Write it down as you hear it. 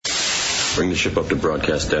Bring the ship up to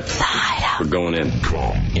broadcast depth. The Hideout. We're going in.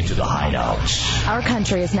 Into the Hideout. Our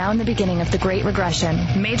country is now in the beginning of the Great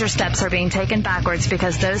Regression. Major steps are being taken backwards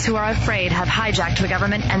because those who are afraid have hijacked the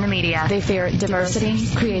government and the media. They fear diversity,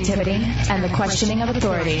 creativity, and the questioning of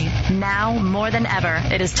authority. Now, more than ever,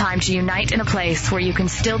 it is time to unite in a place where you can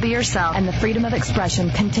still be yourself and the freedom of expression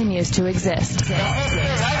continues to exist.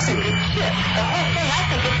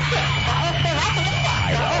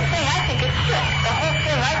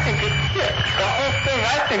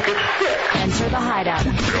 Enter the Hideout.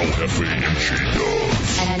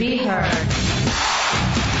 And be heard.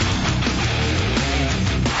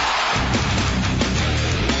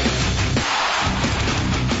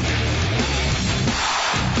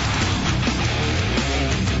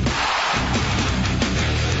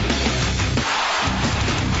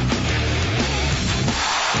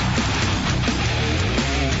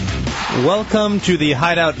 Welcome to the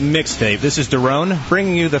Hideout Mixtape. This is Daron,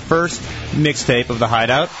 bringing you the first mixtape of the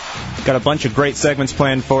Hideout. Got a bunch of great segments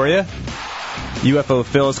planned for you. UFO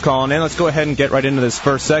Phil is calling in. Let's go ahead and get right into this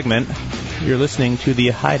first segment. You're listening to the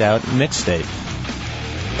Hideout Mixtape.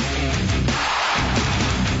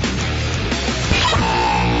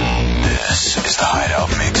 This is the Hideout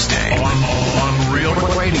Mixtape. On Real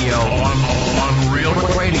Radio. On Real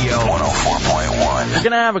Radio. 104.1. We're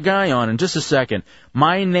going to have a guy on in just a second.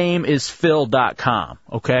 My name is Phil.com,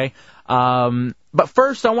 okay? But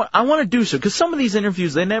first, I want to do so, because some of these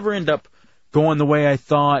interviews, they never end up going the way I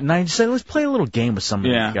thought. And I decided, let's play a little game with some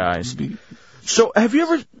of these guys. So, have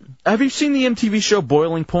you seen the MTV show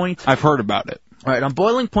Boiling Point? I've heard about it. All right, on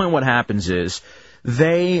Boiling Point, what happens is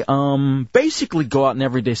they basically go out in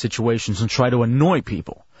everyday situations and try to annoy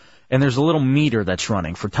people. And there's a little meter that's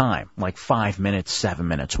running for time, like 5 minutes, 7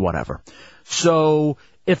 minutes, whatever. So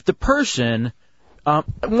if the person,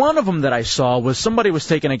 one of them that I saw was somebody was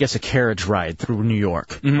taking, I guess, a carriage ride through New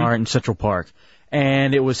York, all right, in Central Park.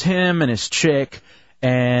 And it was him and his chick,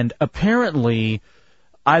 and apparently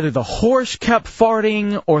either the horse kept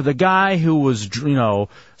farting or the guy who was,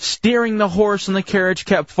 steering the horse in the carriage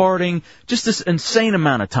kept farting, just this insane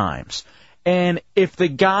amount of times. And if they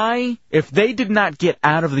did not get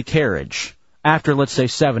out of the carriage after, let's say,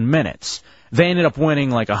 7 minutes, they ended up winning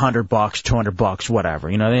like $100, $200, whatever.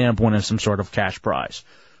 They ended up winning some sort of cash prize.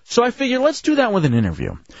 So I figured, let's do that with an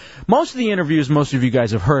interview. Most of the interviews most of you guys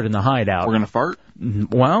have heard in the Hideout. We're going to fart?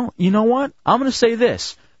 Well, you know what? I'm going to say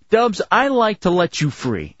this. Dubs, I like to let you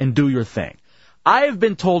free and do your thing. I have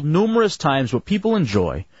been told numerous times what people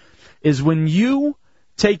enjoy is when you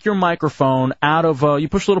take your microphone out of, you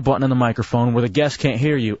push a little button on the microphone where the guest can't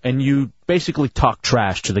hear you, and you basically talk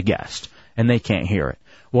trash to the guest, and they can't hear it,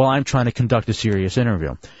 while I'm trying to conduct a serious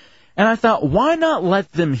interview. And I thought, why not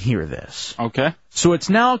let them hear this? Okay. So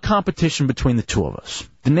it's now a competition between the two of us.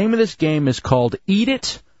 The name of this game is called Eat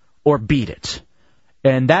It or Beat It.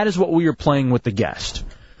 And that is what we are playing with the guest.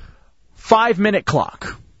 5-minute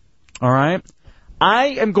clock. All right? I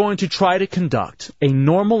am going to try to conduct a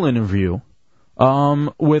normal interview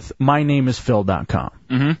with mynameisphil.com.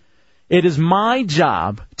 Mm-hmm. It is my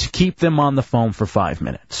job to keep them on the phone for 5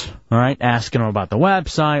 minutes. All right? Asking them about the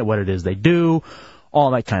website, what it is they do, all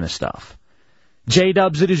that kind of stuff.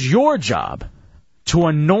 J-Dubs, it is your job to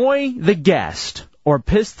annoy the guest or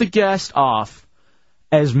piss the guest off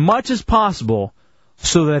as much as possible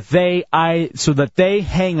so that they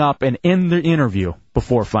hang up and end the interview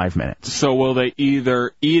before 5 minutes. So will they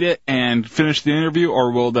either eat it and finish the interview,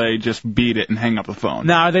 or will they just beat it and hang up the phone?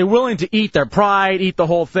 Now, are they willing to eat their pride, eat the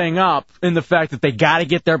whole thing up, in the fact that they got to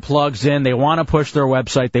get their plugs in, they want to push their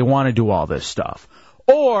website, they want to do all this stuff?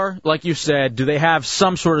 Or, like you said, do they have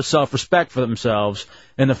some sort of self-respect for themselves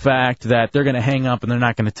in the fact that they're going to hang up and they're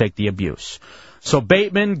not going to take the abuse? So,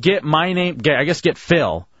 Bateman, get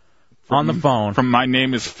Phil on the phone. From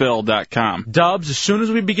mynameisphil.com. Dubs, as soon as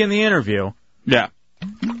we begin the interview, yeah,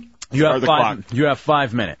 you have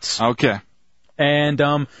 5 minutes. Okay. And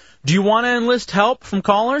do you want to enlist help from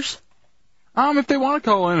callers? If they want to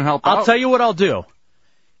call in and help out. I'll tell you what I'll do.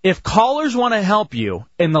 If callers want to help you,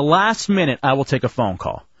 in the last minute, I will take a phone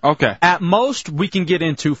call. Okay. At most, we can get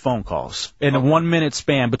in 2 phone calls in a 1 minute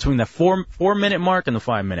span between the 4 minute mark and the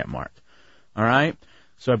 5 minute mark. All right?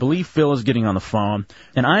 So I believe Phil is getting on the phone.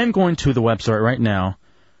 And I am going to the website right now.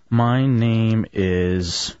 My name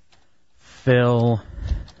is Phil.com.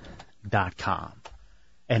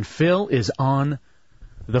 And Phil is on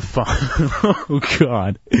the phone. Oh,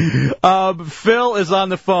 God. Phil is on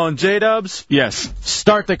the phone. J-Dubs? Yes.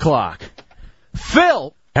 Start the clock.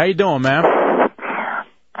 Phil! How you doing, man?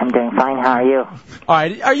 I'm doing fine. How are you? All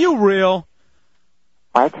right. Are you real?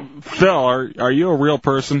 What? Phil, are you a real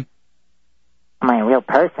person? Am I a real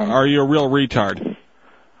person? Are you a real retard?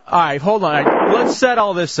 All right, hold on. All right, let's set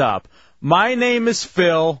all this up.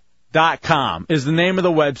 MyNameIsPhil.com is the name of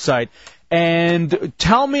the website. And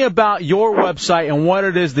tell me about your website and what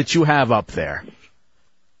it is that you have up there.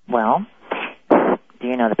 Well, do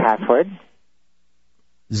you know the password?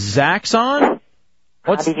 Zaxxon?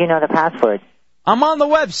 How did you know the password? I'm on the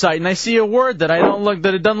website and I see a word that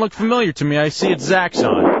it doesn't look familiar to me. I see it's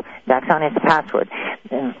Zaxxon. Zaxxon is the password.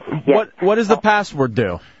 Yes. What does the password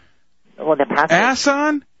do? Well, the password.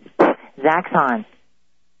 Asson? Zaxxon.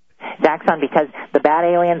 Zaxxon, because the bad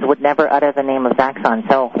aliens would never utter the name of Zaxxon.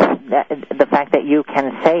 So the fact that you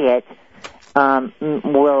can say it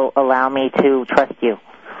will allow me to trust you.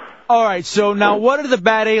 All right, so now what are the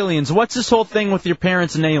bad aliens? What's this whole thing with your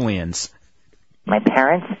parents and aliens? My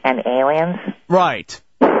parents and aliens? Right.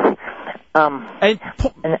 No,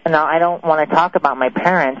 I don't want to talk about my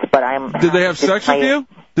parents, but I'm... Did they have sex with you?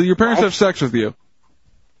 Did your parents have sex with you?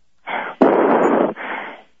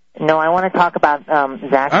 No, I want to talk about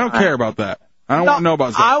Zaxxon. I don't care about that. I don't want to know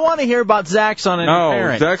about Zaxxon. I want to hear about Zaxxon and your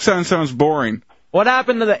parents. No, Zaxxon sounds boring. What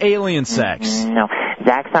happened to the alien sex? No,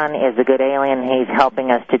 Zaxxon is a good alien. He's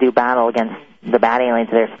helping us to do battle against the bad aliens.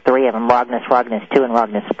 There's 3 of them, Rognus 2, and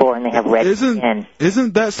Rognus 4, and they have red skin.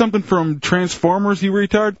 Isn't that something from Transformers, you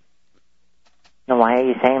retard? No, why are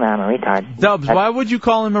you saying that? I'm a retard. Dubs, why would you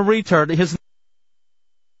call him a retard?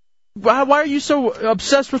 Why are you so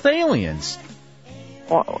obsessed with aliens?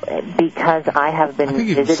 Well, because I have been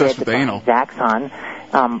visited by Zaxxon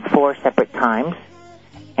 4 separate times,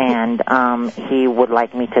 and he would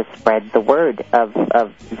like me to spread the word of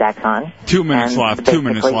Zaxxon. 2 minutes left. 2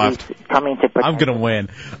 minutes left. Coming to I'm gonna win.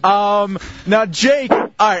 Now, Jake.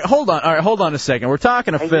 All right, hold on a second. We're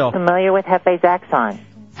talking to Phil. Are you familiar with Hefe Zaxxon?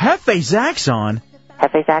 Hefe Zaxxon?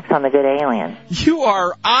 Hefe Zaxxon, the good alien. You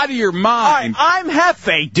are out of your mind. I'm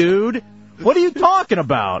Hefe, dude. What are you talking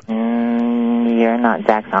about? You're not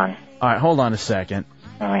Zaxxon. All right, hold on a second.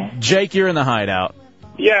 All right. Jake, you're in the hideout.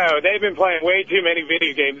 Yo, they've been playing way too many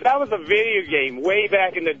video games. That was a video game way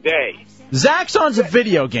back in the day. Zaxxon's a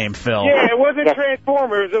video game, Phil. Yeah, it wasn't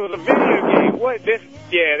Transformers. It was a video game. What?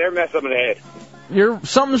 Yeah, they're messed up in the head.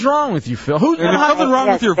 Something's wrong with you, Phil. There's nothing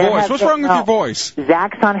wrong with your voice. What's wrong with your voice?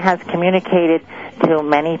 Zaxxon has communicated to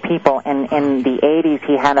many people. In the 80s,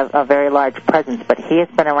 he had a very large presence, but he has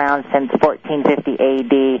been around since 1450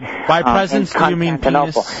 A.D. By presence, do you mean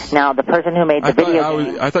penis? Now, the person who made the video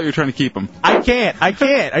game... I thought you were trying to keep him. I can't.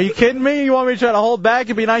 Are you kidding me? You want me to try to hold back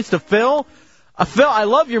and be nice to Phil? Phil, I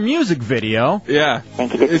love your music video. Yeah.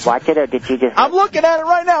 Thank you. Did you watch it, or did you just... I'm looking at it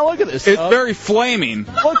right now. Look at this. It's very flaming.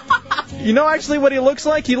 Look, you know actually what he looks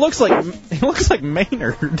like? He looks like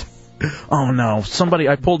Maynard. Oh, no.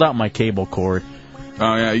 I pulled out my cable cord.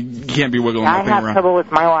 Oh, yeah. You can't be wiggling I have trouble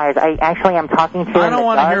with my wires. I am talking to you. I don't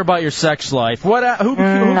want to hear about your sex life. Who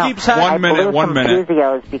keeps having... 1 minute.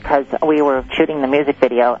 Fusios because we were shooting the music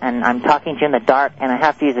video, and I'm talking to you in the dark, and I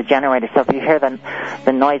have to use a generator. So if you hear the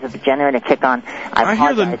noise of the generator kick on, I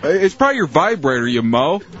apologize. It's probably your vibrator, you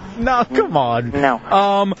mo. No, come on. No.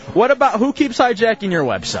 What about who keeps hijacking your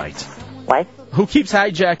website? What? Who keeps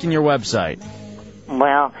hijacking your website?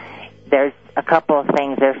 Well, there's a couple of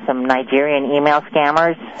things. There's some Nigerian email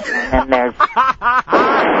scammers, and then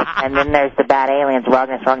there's the bad aliens,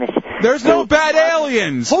 Rognus. There's no bad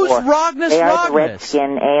aliens. Who's Rognus? They are the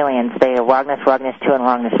redskin aliens. They are Rognus 2, and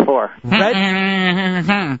Rognus 4.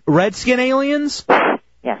 Redskin aliens?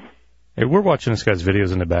 Yes. Hey, we're watching this guy's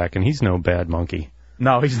videos in the back, and he's no bad monkey.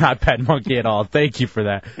 No, he's not bad monkey at all. Thank you for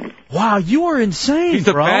that. Wow, you are insane, He's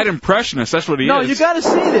a bad impressionist. That's what he is. No, you got to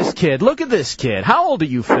see this kid. Look at this kid. How old are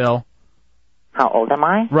you, Phil? How old am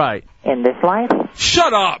I? Right. In this life?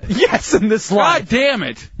 Shut up. Yes, in this life. God damn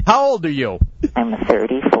it. How old are you? I'm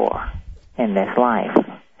 34 in this life.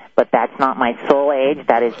 But that's not my soul age.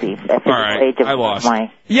 That is the physical age of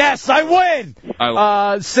my... Yes, I win!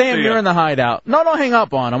 Sam, See you're ya. in the hideout. No, don't hang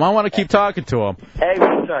up on him. I want to keep talking to him. Hey,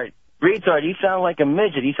 retard, you sound like a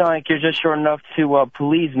midget. You sound like you're just short enough to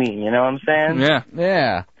please me. You know what I'm saying? Yeah.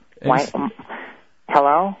 Yeah. Why,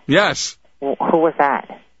 hello? Yes. Who was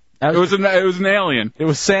that? It was an alien. It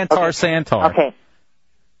was Santar.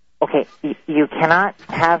 Okay, you cannot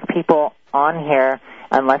have people on here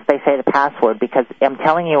unless they say the password, because I'm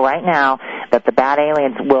telling you right now that the bad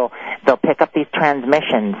aliens they'll pick up these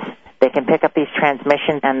transmissions. They can pick up these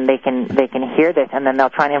transmissions, and they can hear this, and then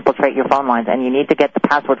they'll try and infiltrate your phone lines, and you need to get the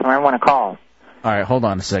password from everyone to call. All right, hold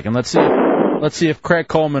on a second. Let's see if Craig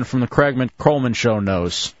Coleman from the Craig Coleman Show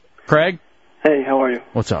knows. Craig? Hey, how are you?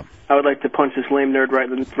 What's up? I would like to punch this lame nerd right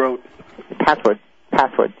in the throat. Password,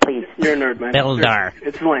 please. You're a nerd, man. Eldar.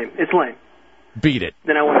 It's lame. Beat it.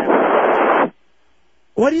 Then I want to...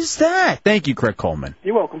 What is that? Thank you, Craig Coleman.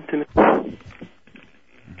 You're welcome, Timmy.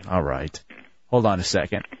 All right. Hold on a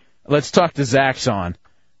second. Let's talk to Zaxxon.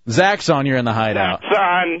 Zaxxon, you're in the hideout.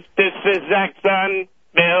 Zaxxon, this is Zaxxon.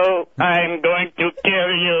 Bill, I'm going to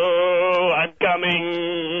kill you. I'm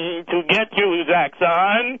coming to get you,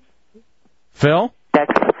 Zaxxon. Phil?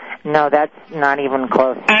 That's not even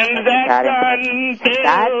close. And Zaxxon,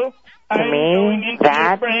 Bill. To me,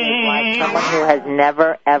 that is like someone who has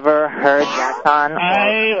never, ever heard Zaxxon.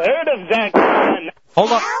 I heard of Zaxxon.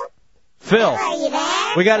 Hold on. Phil,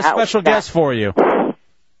 we got a special guest for you.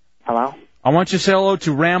 Hello? I want you to say hello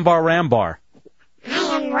to Rambar Rambar. I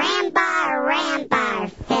am Rambar,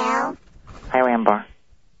 Phil. Hi, Rambar.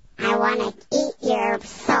 I want to eat your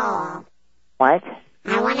soul. What?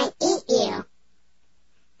 I want to eat you.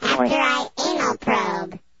 After I anal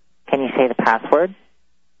probe. Can you say the password?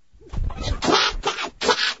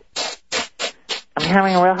 I'm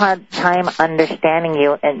having a real hard time understanding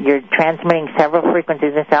you, and you're transmitting several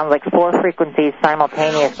frequencies. It sounds like 4 frequencies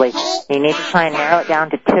simultaneously. You need to try and narrow it down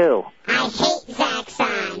to 2. I hate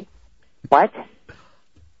Zaxxon. What?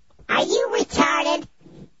 Are you retarded?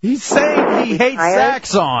 He's saying he hates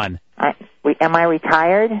Zaxxon. Am I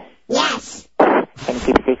retired? Yes. Can you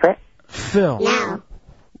keep a secret? Phil. No.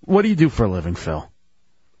 What do you do for a living, Phil?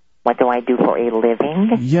 What do I do for a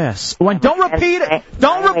living? Yes. Don't repeat it.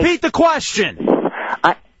 Don't repeat the question.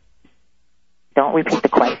 Don't repeat the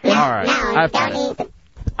question. All right.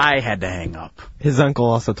 I had to hang up. His uncle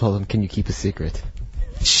also told him, can you keep a secret?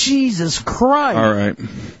 Jesus Christ. All right.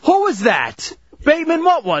 Who was that? Bateman,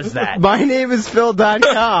 what was that? My name is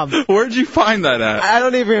Phil.com. Where'd you find that at? I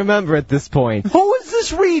don't even remember at this point. Who is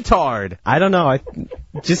this retard? I don't know. I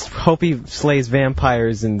just hope he slays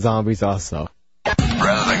vampires and zombies also.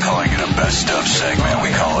 Rather than calling it a best of segment, we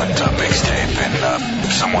call it a mixtape,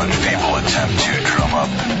 and somewhat people attempt to drum up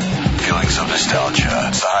feelings of nostalgia.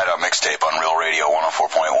 It's the Hideout Mixtape on Real Radio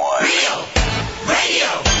 104.1. Radio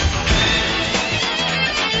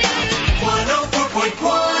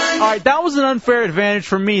 104.1. All right, that was an unfair advantage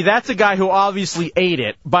for me. That's a guy who obviously ate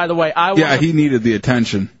it. By the way, he needed the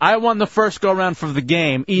attention. I won the first go-round for the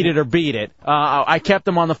game, eat it or beat it. I kept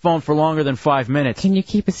him on the phone for longer than 5 minutes. Can you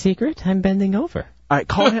keep a secret? I'm bending over. All right,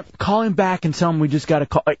 call him back and tell him we just got a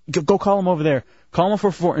call. Go call him over there. Call him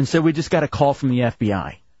for 4 and say we just got a call from the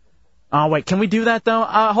FBI. Oh, wait, can we do that, though?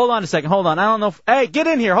 Hold on a second. Hold on. I don't know if... Hey, get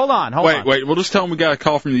in here. Hold on. Wait. We'll just tell him we got a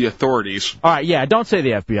call from the authorities. All right, yeah, don't say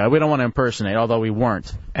the FBI. We don't want to impersonate, although we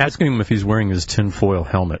weren't. Asking him if he's wearing his tinfoil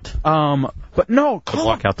helmet. But no, to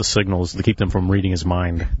block out the signals to keep them from reading his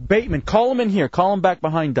mind. Bateman, call him in here. Call him back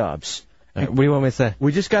behind Dubs. What do you want me to say?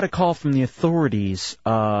 We just got a call from the authorities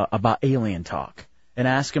about alien talk. And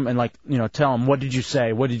ask him and, tell him, what did you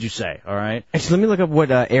say? What did you say? All right? Actually, let me look up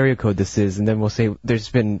what area code this is, and then we'll say there's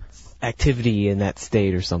been activity in that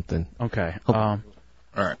state or something. Okay. All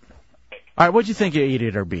right. All right, what'd you think of Eat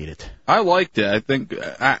It or Beat It? I liked it. I think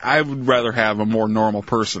I would rather have a more normal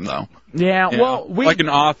person, though. Yeah, like an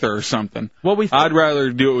author or something. I'd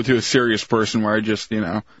rather do it to a serious person where I just,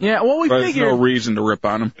 Yeah, well, we there's figured... no reason to rip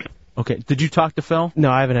on him. Okay, did you talk to Phil? No,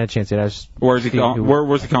 I haven't had a chance yet. Where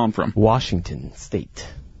was he calling from? Washington State.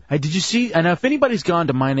 Hey, did you see... And if anybody's gone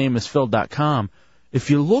to mynameisphil.com, if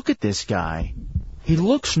you look at this guy, he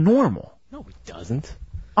looks normal. No, he doesn't.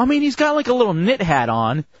 I mean, he's got like a little knit hat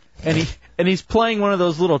on, and he's playing one of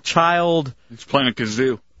those little child... He's playing a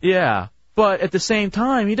kazoo. Yeah, but at the same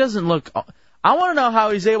time, he doesn't look... I want to know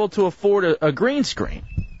how he's able to afford a green screen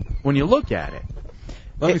when you look at it.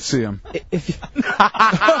 Let me see him. Look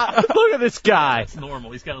at this guy. It's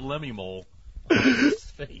normal. He's got a lemmy mole on his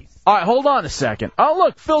face. All right, hold on a second. Oh,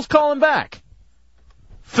 look, Phil's calling back.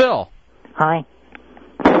 Phil. Hi.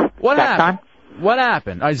 What Zach's happened? What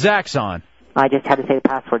happened? Zach's on. I just had to say the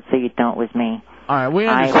password so you know it was me. All right, we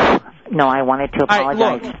understand. I wanted to apologize.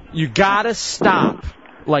 All right, look, you gotta stop,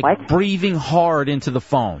 breathing hard into the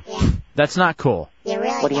phone. Yeah. That's not cool.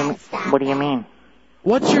 What do you mean?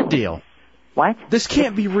 What's your deal? What? This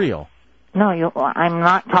can't be real. No, I'm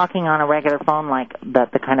not talking on a regular phone like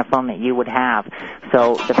the kind of phone that you would have.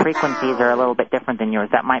 So the frequencies are a little bit different than yours.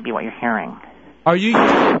 That might be what you're hearing. Are you...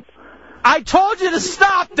 I told you to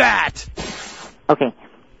stop that! Okay.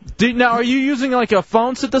 Now, are you using like a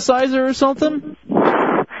phone synthesizer or something?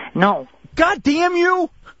 No. God damn you!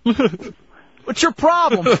 What's your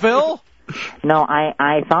problem, Phil? No,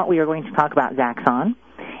 I thought we were going to talk about Zaxxon,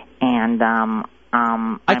 and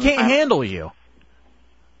I can't handle you.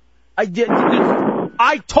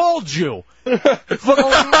 I told you. For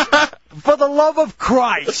the love of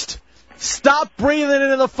Christ, stop breathing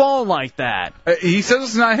into the phone like that. He says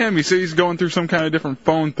it's not him. He says he's going through some kind of different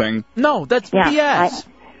phone thing. No, that's BS.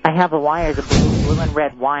 I have the wires, the blue and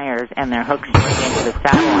red wires, and they're hooked straight into the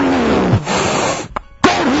satellite.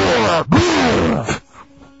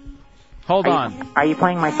 Hold on. Are you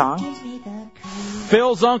playing my song?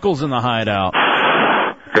 Phil's uncle's in the hideout.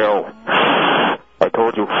 Phil, I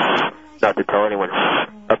told you not to tell anyone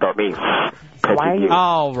about me. Why are you?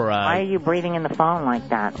 All right. Why are you breathing in the phone like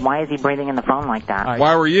that? Why is he breathing in the phone like that?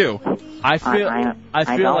 Why were you? I feel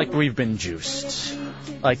don't. like we've been juiced.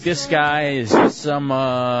 Like this guy is just some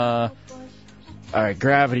all right,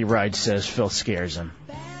 Gravity Ride says Phil scares him.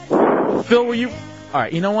 Phil, were you? All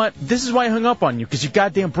right, you know what? This is why I hung up on you, because you're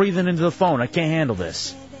goddamn breathing into the phone. I can't handle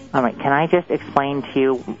this. All right, can I just explain to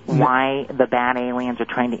you why the bad aliens are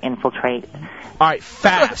trying to infiltrate? All right,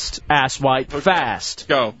 fast, asswipe, fast.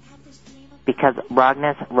 Go. Because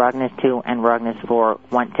Rognus 2, and Rognus 4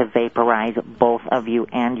 want to vaporize both of you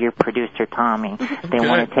and your producer, Tommy. They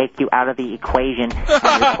want to take you out of the equation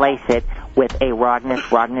and replace it with a Rognus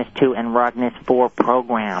 2, and Rognus 4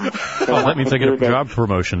 program. That means I get a job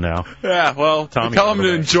promotion now. Yeah, well, Tommy, tell them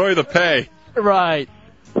to enjoy the pay. Right.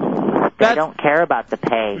 They don't care about the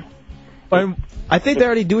pay. I think they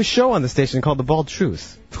already do a show on the station called The Bald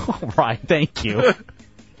Truth. All right, thank you.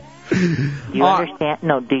 Do you understand?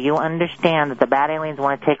 No, do you understand that the bad aliens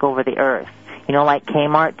want to take over the Earth? You know, like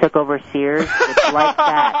Kmart took over Sears? It's like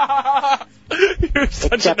that. You're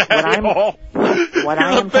such an a-hole.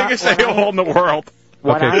 You're the biggest a-hole in the world.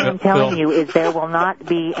 What I am telling you is there will not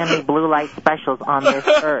be any blue light specials on this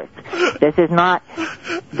Earth. This is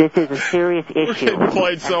a serious issue. We're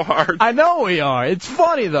played so hard. I know we are. It's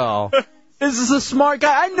funny, though. This is a smart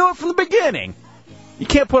guy. I knew it from the beginning. You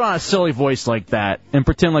can't put on a silly voice like that and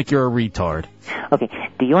pretend like you're a retard. Okay,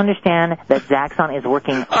 do you understand that Zaxxon is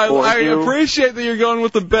working for you? I appreciate that you're going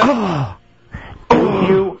with the bet.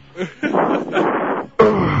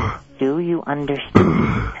 Do you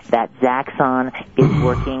understand that Zaxxon is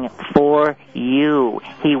working for you?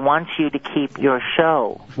 He wants you to keep your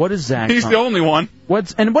show. What is Zaxxon? He's the only one.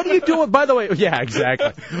 What are you doing, by the way? Yeah,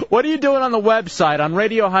 exactly. What are you doing on the website, on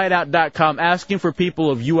RadioHideout.com, asking for people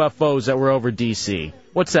of UFOs that were over D.C.?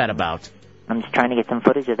 What's that about? I'm just trying to get some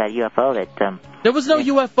footage of that UFO that... there was no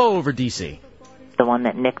UFO over D.C. The one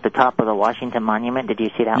that nicked the top of the Washington Monument. Did you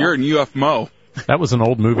see that You're one? in UFMO. That was an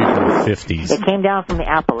old movie from the 50s. It came down from the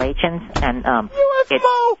Appalachians, and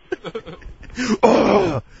UFMO!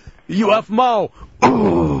 UFMO!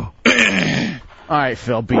 All right,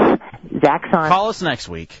 Phil, beat it. Zaxxon. Call us next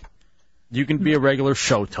week. You can be a regular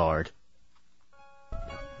showtard.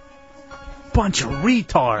 Bunch of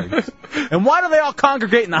retards. And why do they all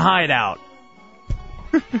congregate in the hideout?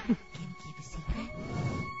 Every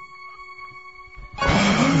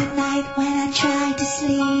night when I try to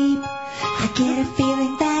sleep, I get a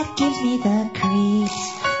feeling that gives me the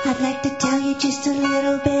creeps. I'd like to tell you just a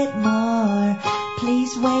little bit more.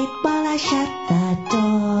 Please wait while I shut the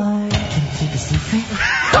door. Can you keep a secret?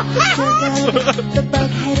 Mr. the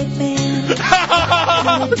bug-headed man,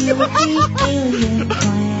 how to deal with the alien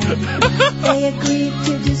plan. They agreed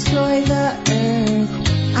to destroy the Earth.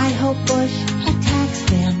 I hope Bush attacks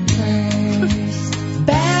them first.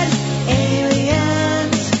 Bad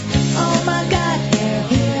aliens, oh my God, they're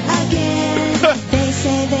here again. They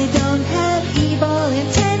say they don't have evil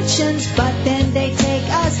intentions, but then they take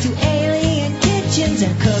us to alien kitchens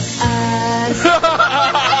and cook us.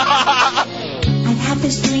 I've had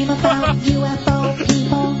this dream about UFO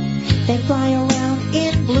people. They fly around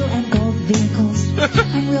in blue and gold vehicles.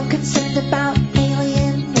 I'm real concerned about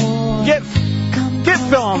alien war. Get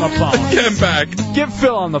Phil on the phone. Get him back. Get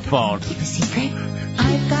Phil on the phone. Keep a secret.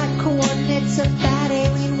 I've got coordinates of bad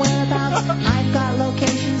alien whereabouts. I've got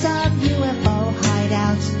locations of UFO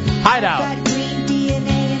hideouts. Hideout. I've got green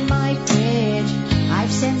DNA in my fridge.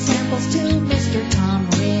 I've sent samples to Mr. Tom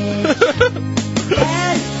Ridge.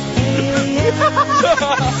 Bad aliens.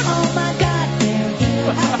 Oh my God, they're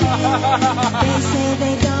here again. They say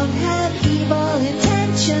they don't have evil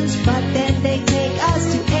intentions, but then they take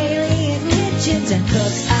us to alien kitchens and cook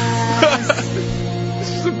us. This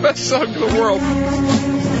is the best song in the world.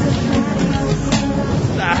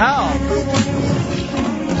 What the hell?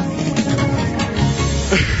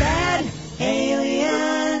 Bad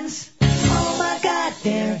aliens. Oh my God,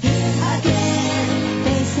 they're here again.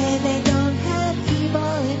 They say they don't have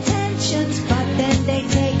evil intentions, but then they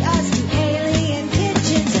take us to alien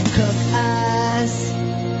kitchens and cook us.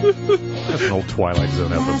 That's an old Twilight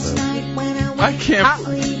Zone episode. I can't.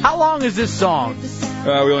 How long is this song? We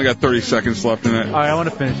only got 30 seconds left in it. All right, I want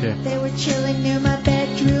to finish it. They were chilling near my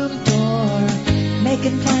bedroom door,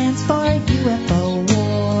 making plans for a UFO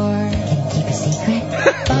war. Can you keep a secret?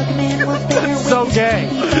 Bugman was there with So his gay.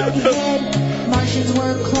 creepy head. Martians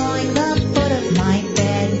were clawing the foot of my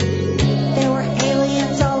bed. There were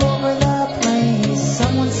aliens all over the place.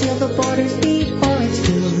 Someone sealed the borders before it's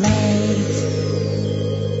too late.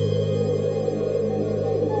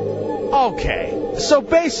 Okay, so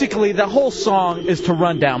basically the whole song is to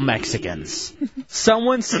run down Mexicans.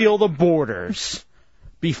 Someone steal the borders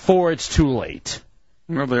before it's too late.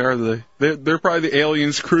 Well, they are. They're probably the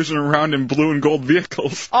aliens cruising around in blue and gold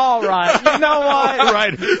vehicles. All right, you know what?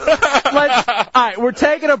 Right. All right, we're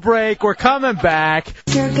taking a break. We're coming back.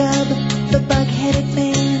 Jurgub, the bug-headed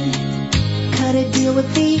man, cut a deal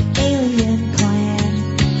with the alien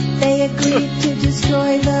clan. They agreed to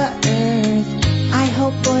destroy the Earth. I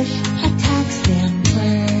hope Bush attacks them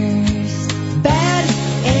first. Bad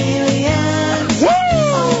aliens. Woo!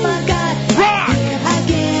 Oh my God, here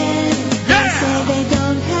again. They say they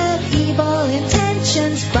don't have evil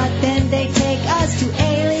intentions, but then they take us to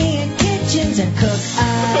alien kitchens and cook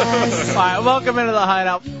us. All right, welcome into the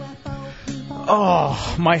Hideout.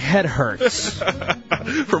 Oh, my head hurts.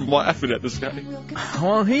 From laughing at this guy.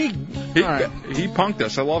 Well, he punked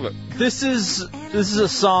us. I love it. This is a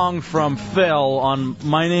song from Phil on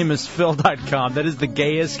mynameisphil.com. That is the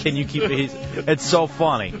gayest. Can you keep it? It's so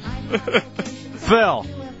funny. Phil.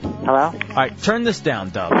 Hello? All right, turn this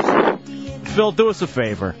down, Dubs. Phil, do us a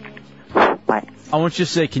favor. What? I want you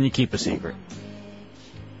to say, can you keep a secret?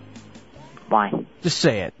 Why? Just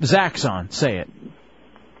say it. Zach's on. Say it.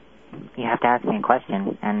 You have to ask me a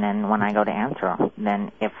question, and then when I go to answer, then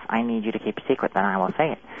if I need you to keep a secret, then I will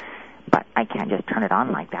say it. But I can't just turn it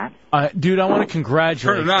on like that. Dude, I want to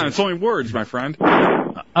congratulate you. Turn it on. It's only words, my friend.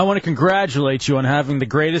 I want to congratulate you on having the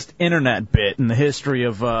greatest internet bit in the history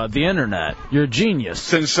of the internet. You're a genius.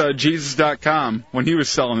 Since Jesus.com, when he was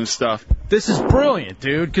selling his stuff. This is brilliant,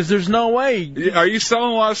 dude, because there's no way. Are you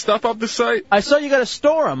selling a lot of stuff up the site? I saw you got a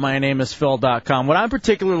store on mynameisphil.com. What I'm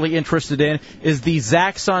particularly interested in is the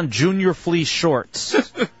Zaxxon Junior Fleece shorts.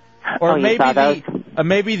 Or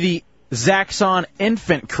maybe the Zaxxon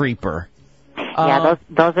Infant Creeper. Yeah,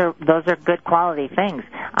 those are good quality things.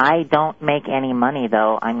 I don't make any money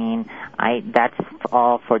though. I mean, that's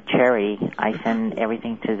all for charity. I send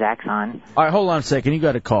everything to Zaxxon. All right, hold on a second. You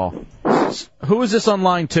got a call. Who is this on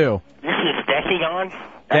line two? This is Dekion.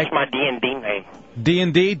 That's my D&D name.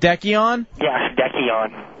 D&D? Dekion? Yes,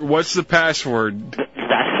 Dekion. What's the password?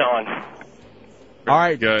 Zaxxon. All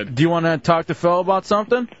right. Good. Do you want to talk to Phil about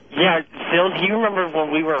something? Yeah, Phil, do you remember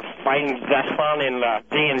when we were fighting Zaxxon in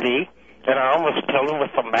D&D? And I almost killed him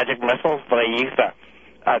with some magic missiles, but I used a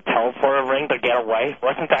teleporter ring to get away.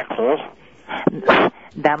 Wasn't that cool?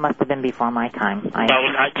 That must have been before my time. No,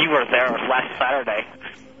 you were there. It was last Saturday.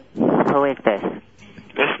 Who is this?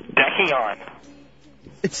 This Dekion.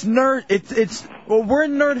 It's nerd. Well, we're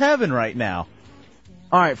in nerd heaven right now.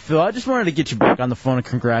 All right, Phil, I just wanted to get you back on the phone and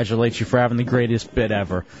congratulate you for having the greatest bit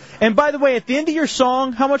ever. And by the way, at the end of your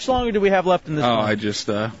song, how much longer do we have left in this song? I just,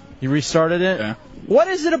 You restarted it? Yeah. What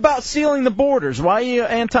is it about sealing the borders? Why are you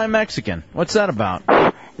anti-Mexican? What's that about?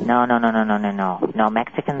 No. No,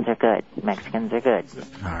 Mexicans are good. Mexicans are good.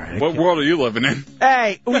 All right. What world are you living in?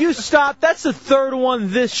 Hey, will you stop? That's the third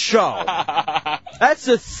one this show. That's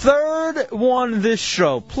the third one this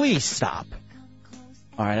show. Please stop.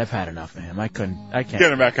 All right, I've had enough, man. I can't.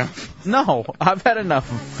 Get him back on. No, I've had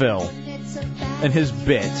enough of Phil and his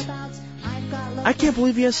bit. I can't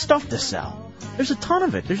believe he has stuff to sell. There's a ton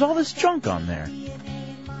of it. There's all this junk on there.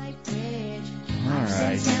 All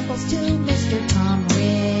right.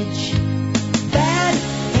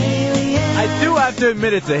 I do have to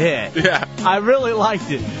admit it's a hit. Yeah. I really liked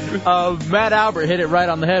it. Matt Albert hit it right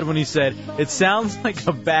on the head when he said, it sounds like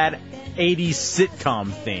a bad 80s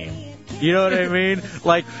sitcom theme. You know what I mean?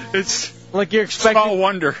 Like it's like you're expecting Small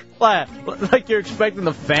Wonder. Like you're expecting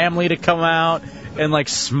the family to come out and like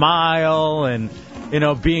smile and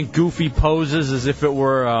be in goofy poses as if it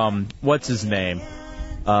were what's his name?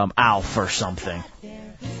 Alf or something.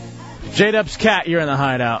 J-Dub's cat, you're in the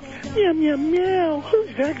Hideout. Meow, meow, meow. Who's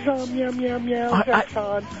Zaxxon? Meow, meow, meow.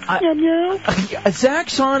 Zaxxon. Meow, meow.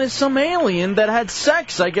 Zaxxon is some alien that had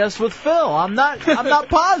sex, I guess, with Phil. I'm not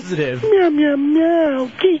positive. Meow, meow,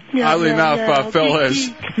 meow. Geek, meow, Oddly meow, enough, meow. Phil Geek, is.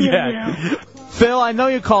 geek, meow, meow. Phil, I know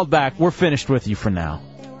you called back. We're finished with you for now.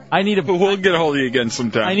 We'll get a hold of you again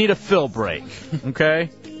sometime. I need a Phil break. Okay?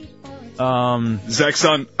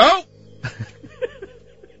 Zaxxon. Oh!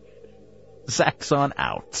 Zaxxon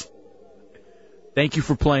out. Thank you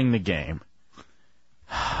for playing the game.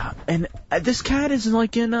 And this cat is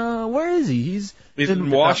like in, where is he? He's in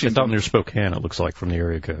Washington. Down near Spokane, it looks like, from the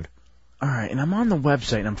area code. All right, and I'm on the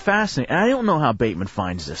website, and I'm fascinated. And I don't know how Bateman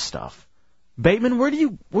finds this stuff. Bateman, where do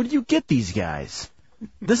you get these guys?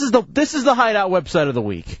 This is the Hideout website of the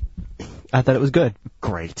week. I thought it was good.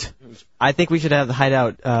 Great. I think we should have the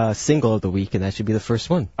Hideout single of the week, and that should be the first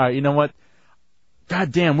one. All right, you know what?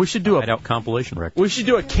 God damn, we should do a Hideout compilation record. We should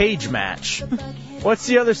do a cage match. What's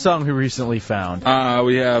the other song we recently found?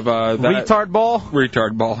 We have that. Retard Ball?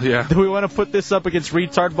 Retard Ball, yeah. Do we want to put this up against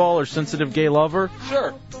Retard Ball or Sensitive Gay Lover?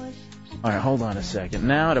 Sure. All right, hold on a second.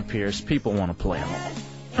 Now it appears people want to play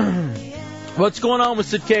along. What's going on with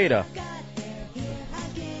Cicada?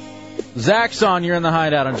 Zach's on. You're in the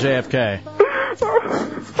Hideout on JFK.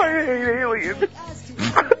 I hate aliens.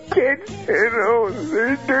 Kids,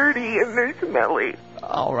 they're dirty and they're smelly.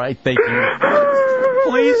 All right, thank you.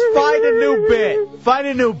 Please find a new bit. Find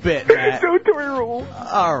a new bit, Matt. No toy rules.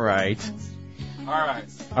 All right. All right.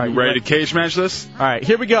 You ready to cage match this? All right,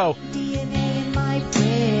 here we go. DNA in my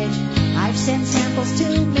fridge. I've sent samples to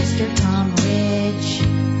Mr. Tom Rich.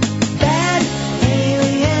 Bad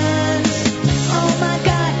aliens. Oh my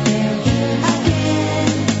God, they're here again.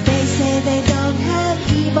 They say they don't have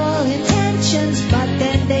evil intentions, but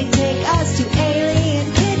then they take us to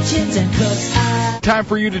alien kitchens and cook us. Time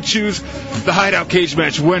for you to choose the Hideout cage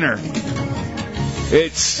match winner.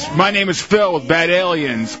 It's My Name is Phil with Bad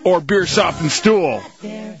Aliens or Beer Soft and Stool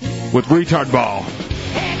with Retard Ball.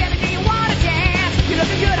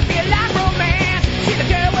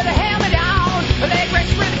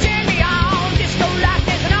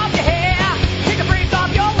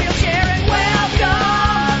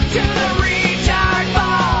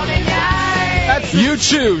 You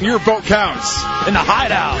choose. Your vote counts. In the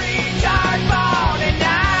Hideout.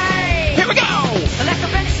 Here we go!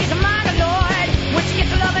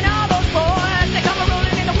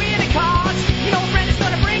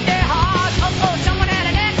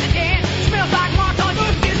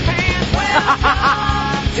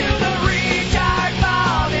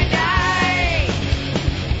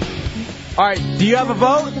 All right, do you have a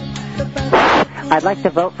vote? I'd like to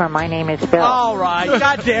vote for My Name is Phil. All right,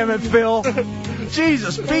 God damn it, Phil.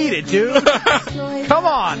 Jesus, beat it, dude. Come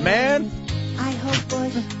on, man. I hope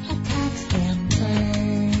Bush attacks them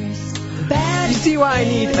first. You see why I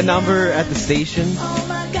need a number at the station?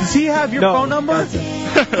 Does he have your phone number? I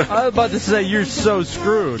was about to say, you're so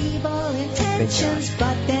screwed. All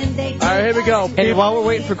right, here we go. Hey, while we're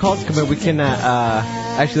waiting for calls to come in, we can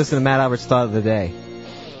actually listen to Matt Albert's Thought of the Day.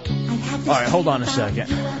 All right, hold on a second.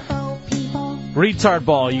 Retard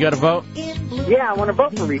Ball, you got a vote? Yeah, I want to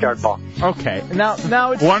vote for Retard Ball. Okay, now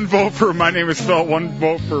it's... One vote for My Name is Phil, one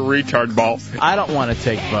vote for Retard Ball. I don't want to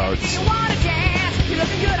take votes.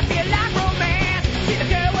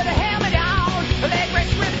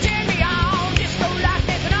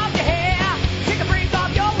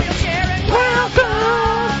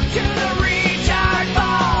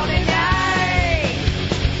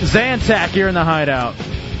 Zantac, you're in the Hideout.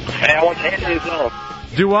 Hey, I want the alien song.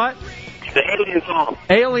 Do what? The alien song.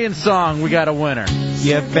 Alien song, we got a winner.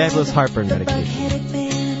 You have fabulous heartburn medication.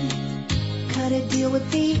 Cut a deal with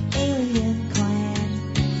the alien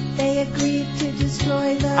clan. They agreed to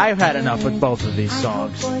destroy the... I've had enough with both of these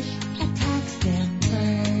songs. Bush attacks them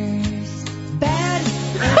first. Bad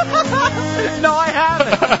No, I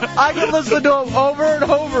haven't. I can listen to them over and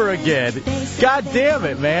over again. God damn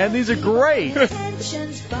it, man. These are great.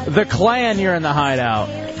 The Clan, you're in the Hideout.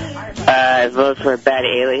 Vote for Bad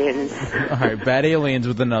Aliens. All right, Bad Aliens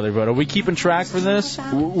with another vote. Are we keeping track for this?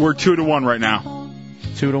 We're 2-1 right now.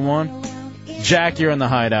 2-1? Jack, you're in the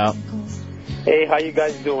Hideout. Hey, how you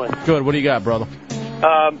guys doing? Good. What do you got, brother?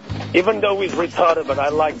 Even though he's retarded, but I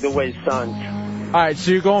like the way he sounds. All right,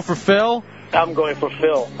 so you're going for Phil? I'm going for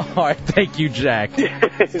Phil. All right, thank you, Jack.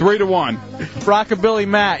 3-1. Rockabilly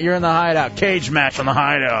Matt, you're in the Hideout. Cage match on the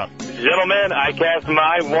Hideout. Gentlemen, I cast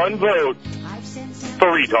my one vote for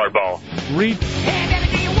Retard Ball.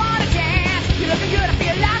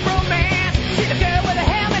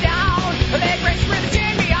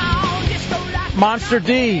 Monster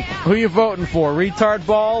D, who you voting for? Retard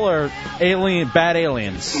Ball or Bad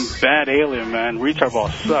Aliens? Bad alien, man. Retard Ball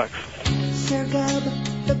sucks. Sir Gub,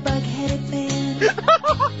 the bug-headed man.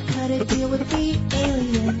 Cut a deal with the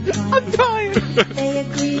alien clan. I'm dying. They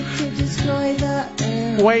agreed to destroy the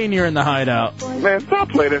Earth. Wayne, you're in the Hideout. Man, stop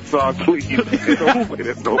playing that song, please. Don't play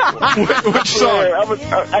that no more. Which song?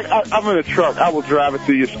 I'm in a truck. I will drive it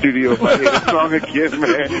to your studio if I hear that song again,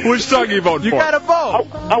 man. Which song are you voting for? You got to vote.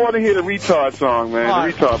 I want to hear the retard song, man.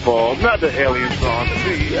 The retard ball, not the alien song.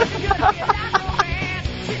 Please.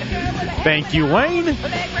 Thank you, Wayne.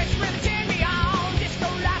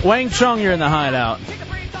 Wang Chung, you're in the Hideout.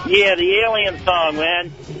 Yeah, the alien song,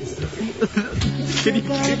 man. Can you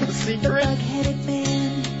keep a secret?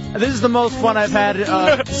 This is the most fun I've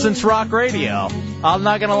had since rock radio. I'm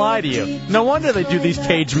not going to lie to you. No wonder they do these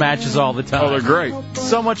cage matches all the time. Oh, they're great.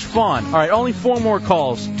 So much fun. All right, only 4 more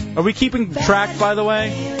calls. Are we keeping track, by the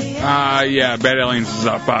way? Yeah, Bad Aliens is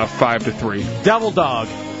up 5-3. Devil Dog.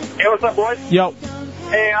 Hey, what's up, boys? Yo.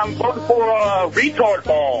 Hey, I'm voting for Retard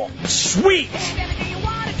Ball. Sweet.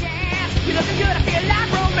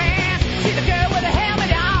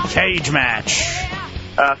 Cage match.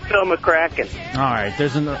 Phil McCracken. All right,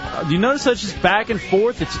 do you notice how it's just back and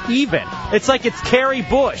forth? It's even. It's like it's Carrie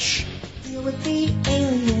Bush. With the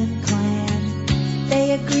alien clan,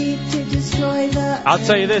 they agreed to destroy the. I'll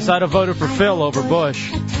tell you this, I'd have voted for Phil over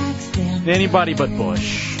Bush. Anybody but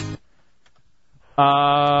Bush.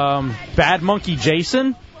 Bad Monkey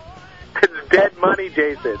Jason? It's Dead Money,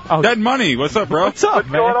 Jason. Oh. Dead Money, what's up, bro? What's up,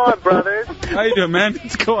 man? What's going on, brothers? How you doing, man?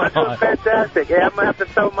 What's going on? Fantastic. Hey, I'm going to have to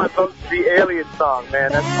throw my vote to the Alien song,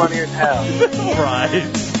 man. That's funny as hell. Right.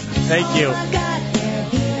 Thank you.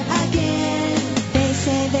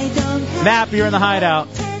 Nap, you're in the Hideout.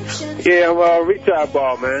 Yeah, well, Retard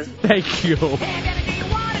Ball, man. Thank you.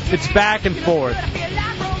 It's back and forth.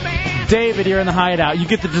 David, you're in the Hideout. You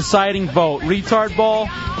get the deciding vote. Retard Ball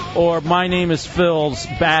or My Name is Phil's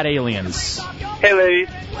Bad Aliens. Hey, ladies.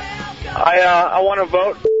 I want to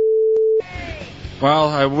vote. Well,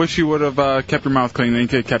 I wish you would have kept your mouth clean. Then you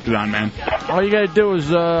could have kept it on, man. All you got to do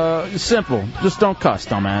is simple. Just don't cuss,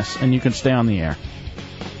 dumbass, and you can stay on the air.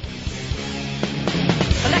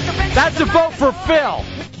 That's a vote for Phil.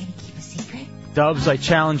 Dubs, I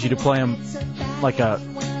challenge you to play him like a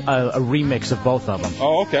remix of both of them.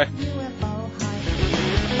 Oh, okay.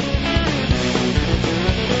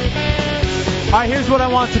 All right, here's what I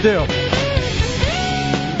want to do.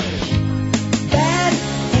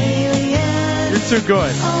 You're too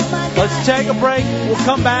good. Let's take a break. We'll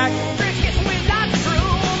come back.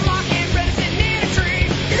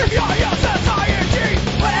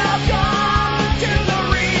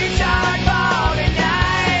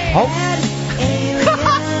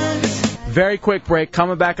 Very quick break.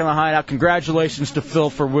 Coming back on the Hideout. Congratulations to Phil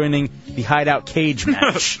for winning the Hideout cage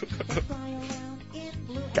match.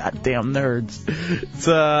 Goddamn nerds. It's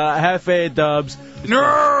Hefe, Dubs.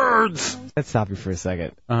 Nerds! Let's stop you for a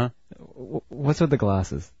second. Uh-huh. What's with the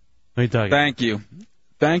glasses? What are you talking? Thank you.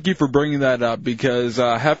 Thank you for bringing that up because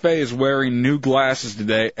Hefe is wearing new glasses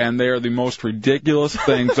today, and they are the most ridiculous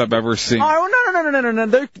things I've ever seen. Oh,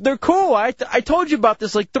 no. They're cool. I told you about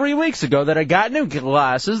this like 3 weeks ago that I got new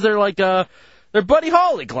glasses. They're like, they're Buddy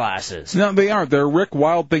Holly glasses. No, they aren't. They're Rick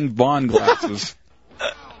Wild Thing Vaughn glasses.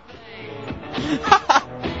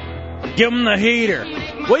 Give them the heater.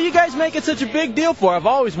 What are you guys making such a big deal for? I've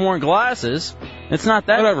always worn glasses. It's not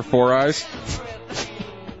that. Whatever, Four Eyes.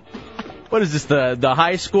 What is this, the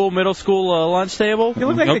high school, middle school lunch table? You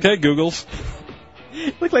look like okay, Googles.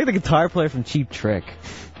 You look like the guitar player from Cheap Trick.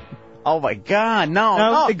 Oh, my God,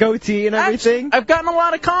 no. The goatee and everything. I've gotten a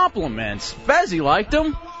lot of compliments. Fezzy liked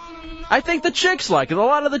them. I think the chicks like it. A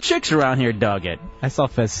lot of the chicks around here dug it. I saw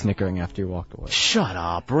Fez snickering after you walked away. Shut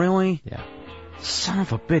up, really? Yeah. Son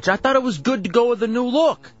of a bitch. I thought it was good to go with a new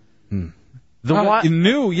look.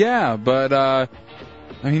 New, yeah, but, I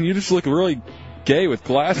mean, you just look really gay with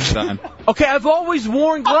glasses on. Okay, I've always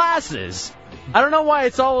worn glasses. I don't know why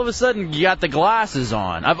it's all of a sudden you got the glasses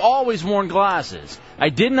on. I've always worn glasses. I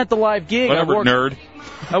didn't at the live gig. Whatever, nerd.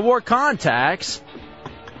 I wore contacts.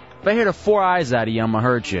 If I hit a Four Eyes out of you, I'm going to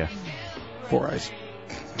hurt you. Four Eyes.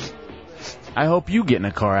 I hope you get in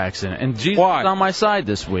a car accident. And Jesus is on my side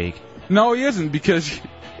this week. No, he isn't, because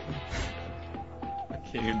I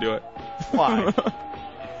can't even do it. Why?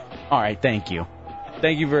 All right, thank you.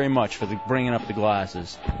 Thank you very much for bringing up the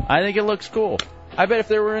glasses. I think it looks cool. I bet if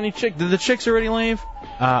there were any chicks... Did the chicks already leave?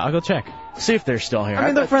 I'll go check. See if they're still here. I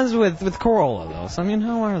mean, they're friends with Corolla, though. So, I mean,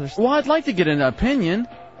 how are they? Well, I'd like to get an opinion.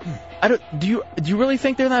 Do you really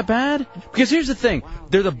think they're that bad? Because here's the thing.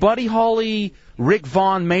 They're the Buddy Holly, Rick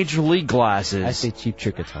Vaughn Major League glasses. I say Cheap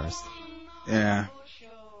Trick guitarist. Yeah.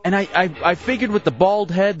 And I figured with the bald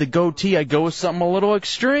head, the goatee, I'd go with something a little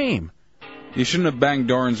extreme. You shouldn't have banged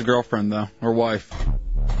Doran's girlfriend, though, or wife.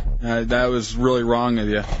 That was really wrong of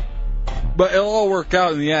you. But it'll all work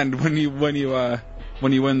out in the end when you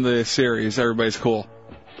win the series. Everybody's cool,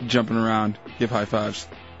 jumping around, give high fives.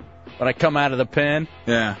 When I come out of the pen?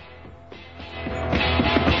 Yeah.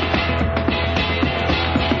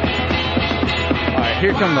 All right,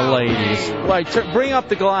 here come the ladies. Like, bring up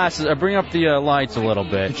the glasses, or bring up the lights a little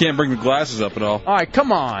bit. You can't bring the glasses up at all. All right,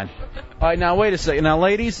 come on. All right, now wait a second. Now,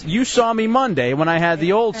 ladies, you saw me Monday when I had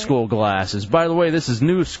the old school glasses. By the way, this is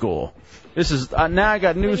new school. This is now I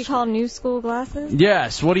got new. What do you call new school glasses?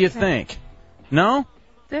 Yes. What do you think? No?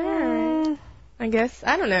 They're, I guess,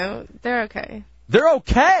 I don't know. They're okay. They're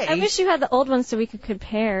okay? I wish you had the old ones so we could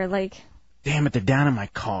compare. Like, damn it, they're down in my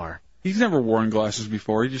car. He's never worn glasses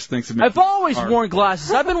before. He just thinks it makes I've always hard. worn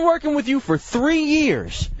glasses. I've been working with you for 3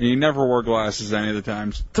 years. And you never wore glasses any of the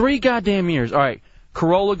times. 3 goddamn years. All right,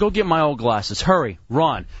 Corolla, go get my old glasses. Hurry,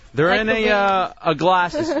 run. They're in a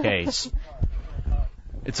glasses case.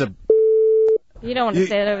 It's a... You don't want to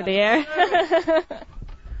say it over the air.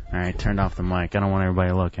 All right, turned off the mic. I don't want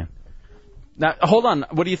everybody looking. Now, hold on.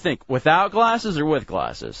 What do you think? Without glasses or with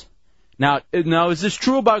glasses? Now, is this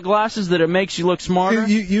true about glasses that it makes you look smarter?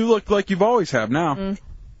 You look like you've always have now.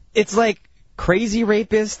 It's like crazy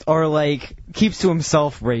rapist or like keeps to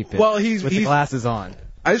himself rapist. Well, he's with the glasses on.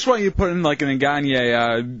 I just want you to put in like an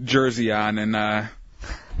Gagne jersey on and.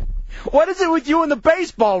 What is it with you and the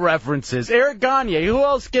baseball references? Eric Gagne. Who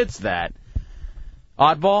else gets that?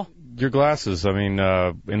 Oddball? Your glasses. I mean,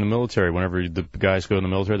 in the military, whenever the guys go in the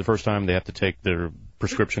military the first time, they have to take their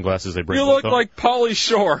prescription glasses. They bring. You look like Pauly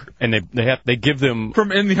Shore. And they give them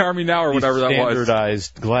from In the Army Now or whatever that was.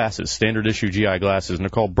 Standardized glasses, standard issue GI glasses, and they're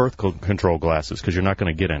called birth control glasses because you're not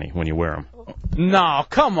going to get any when you wear them. No,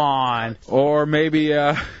 come on. Or maybe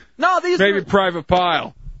maybe Private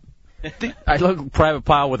Pile. I look Private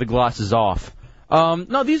Pile with the glasses off.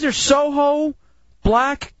 No, these are Soho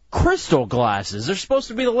black crystal glasses. They're supposed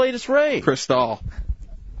to be the latest rate. Crystal.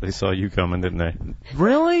 They saw you coming, didn't they?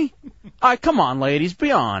 Really? All right, come on, ladies,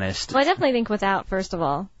 be honest. Well, I definitely think without, first of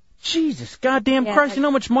all. Jesus, goddamn Christ, you know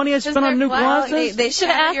how much money I spent on new glasses? They should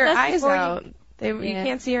have your asked us eyes before out. You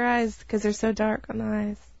can't see your eyes because they're so dark on the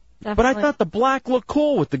eyes. But I thought the black looked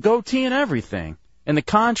cool with the goatee and everything. And the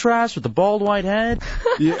contrast with the bald white head.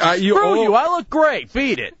 Screw you, I look great.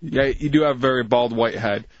 Beat it. Yeah, you do have a very bald white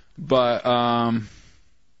head. But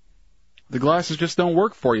the glasses just don't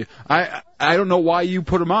work for you. I don't know why you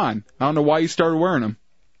put them on. I don't know why you started wearing them.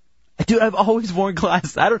 Dude, I've always worn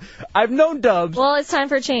glasses. I've known Dubs. Well, it's time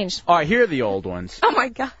for a change. All right, here are the old ones. Oh, my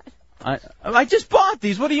God. I just bought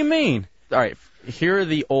these. What do you mean? All right, here are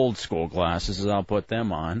the old school glasses. I'll put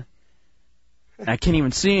them on. I can't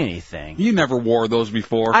even see anything. You never wore those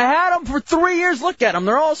before. I had them for 3 years. Look at them.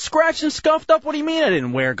 They're all scratched and scuffed up. What do you mean I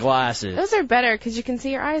didn't wear glasses? Those are better because you can see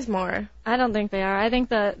your eyes more. I don't think they are. I think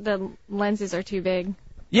the lenses are too big.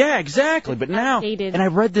 Yeah, exactly. But now, and I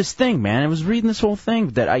read this thing, man. I was reading this whole thing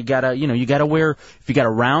that I gotta, you gotta wear, if you got a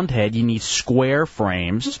round head, you need square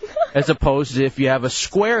frames, as opposed to if you have a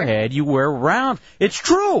square head, you wear round. It's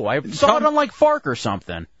true. I saw it on like Fark or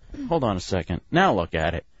something. Hold on a second. Now look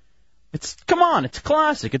at it. Come on, it's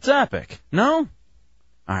classic. It's epic. No?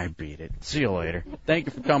 I beat it. See you later. Thank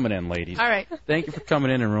you for coming in, ladies. All right. Thank you for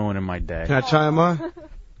coming in and ruining my day. Can I try them on?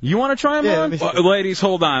 You want to try them on? Well, ladies,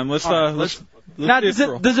 hold on. Let's now,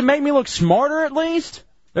 does it make me look smarter at least?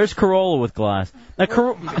 There's Corolla with glass. Now,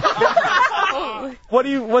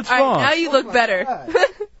 what's All wrong? right, now you look better.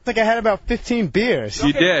 It's like I had about 15 beers.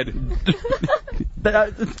 You did. Give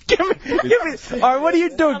me. All right, what are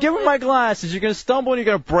you doing? Give me my glasses. You're gonna stumble and you're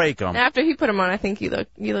gonna break them. After he put them on, I think you look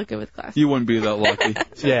good with glasses. You wouldn't be that lucky.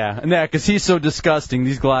 Yeah, because he's so disgusting.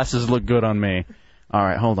 These glasses look good on me. All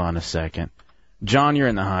right, hold on a second. John, you're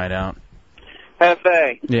in the hideout.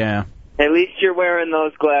 F.A. Yeah. At least you're wearing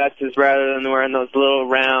those glasses rather than wearing those little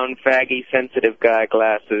round, faggy, sensitive guy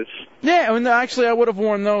glasses. Yeah, I mean, actually, I would have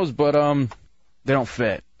worn those, but they don't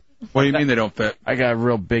fit. What do you mean they don't fit? I got a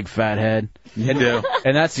real big fat head. You do.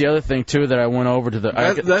 And that's the other thing, too, that I went over to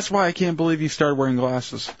the... That's why I can't believe you started wearing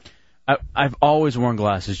glasses. I've always worn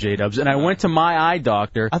glasses, J-Dubs, and I went to my eye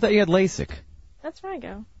doctor. I thought you had LASIK. That's where I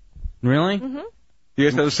go. Really? Mm-hmm. You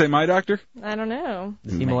guys have the same eye doctor? I don't know.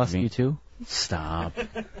 Does he molest you, too? Stop.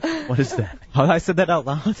 What is that? Oh, I said that out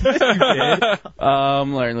loud. You did.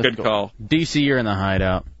 Larry, let's Good go. call. DC, you're in the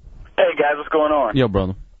hideout. Hey, guys, what's going on? Yo,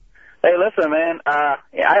 brother. Hey, listen, man, I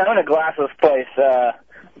own a glasses place a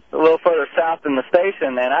little further south than the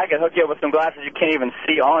station, and I can hook you up with some glasses you can't even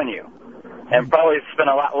see on you, and probably spend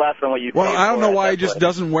a lot less than what you. Well, I don't know why he just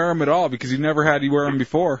doesn't wear them at all, because he never had you wear them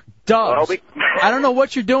before. Dubs, I don't know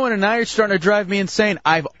what you're doing, and now you're starting to drive me insane.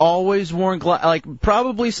 I've always worn glasses,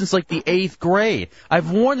 probably since the 8th grade. I've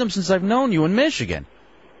worn them since I've known you in Michigan.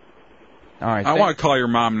 All right. I want to call your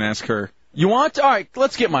mom and ask her. You want to? All right,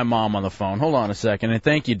 let's get my mom on the phone. Hold on a second, and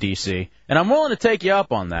thank you, DC. And I'm willing to take you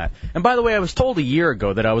up on that. And by the way, I was told a year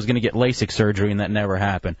ago that I was going to get LASIK surgery, and that never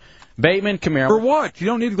happened. Bateman, come here. For what? You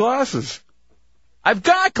don't need glasses. I've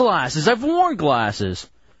got glasses. I've worn glasses.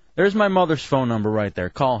 There's my mother's phone number right there.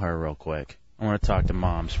 Call her real quick. I want to talk to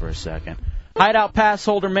moms for a second. Hideout pass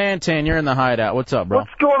holder Mantan, you're in the hideout. What's up, bro?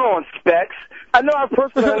 What's going on, Specs? I know I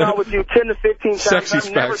personally hung out with you 10 to 15 times. Sexy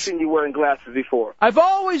I've never Specs. seen you wearing glasses before. I've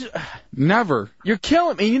always... Never. You're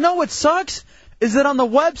killing me. You know what sucks? Is that on the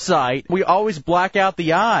website, we always black out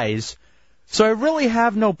the eyes So I really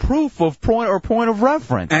have no proof of point of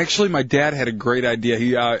reference. Actually, my dad had a great idea.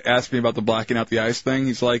 He asked me about the blacking out the ice thing.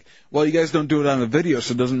 He's like, well, you guys don't do it on the video,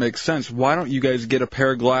 so it doesn't make sense. Why don't you guys get a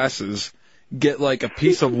pair of glasses, get like a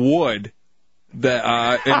piece of wood that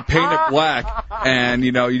and paint it black, and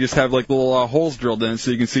you just have like little holes drilled in it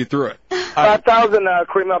so you can see through it. 5,000,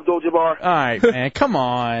 Kareem Abdul-Jabbar. All right, man, come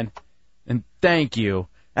on. And thank you.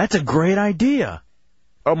 That's a great idea.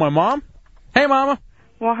 Oh, my mom? Hey, Mama.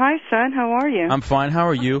 Well, hi, son. How are you? I'm fine. How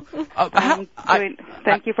are you?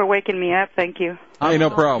 Thank you for waking me up. Thank you. Hey,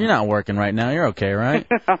 no problem. You're not working right now. You're okay, right?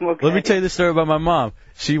 I'm okay. Let me tell you this story about my mom.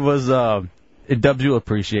 She was, Dubs, you'll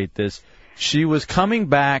appreciate this. She was coming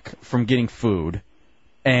back from getting food,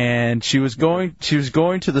 and she was going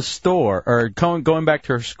to the store, or going back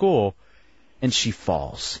to her school, and she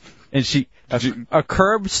falls. And a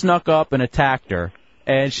curb snuck up and attacked her,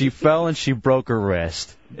 and she fell and she broke her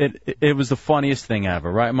wrist. It was the funniest thing ever,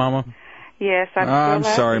 right, Mama? Yes, I'm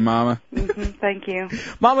sorry, Mama. Thank you.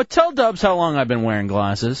 Mama, tell Dubs how long I've been wearing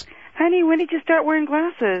glasses. Honey, when did you start wearing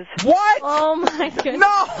glasses? What? Oh, my goodness.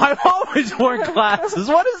 No, I've always worn glasses.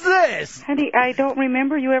 What is this? Honey, I don't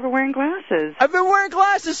remember you ever wearing glasses. I've been wearing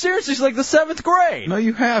glasses, seriously, since like the 7th grade. No,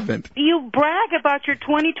 you haven't. You brag about your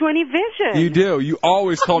 20/20 vision. You do. You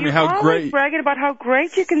always told me how You're great. always bragging about how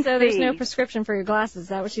great you can see. So there's no prescription for your glasses. Is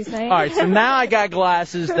that what she's saying? All right, so now I got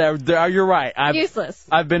glasses that you're right. Useless.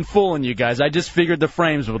 I've been fooling you guys. I just figured the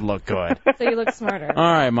frames would look good. So you look smarter. All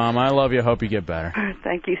right, Mom, I love you. Hope you get better.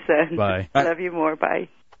 Thank you, son. Bye. Love you more. Bye.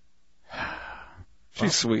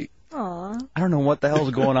 She's sweet. Aw. I don't know what the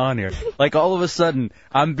hell's going on here. Like all of a sudden,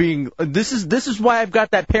 I'm being. This is why I've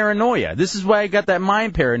got that paranoia. This is why I got that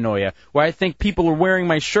mind paranoia, where I think people are wearing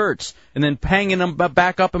my shirts and then hanging them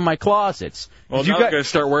back up in my closets. Well, now you gotta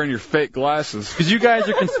start wearing your fake glasses. Because you guys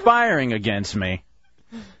are conspiring against me.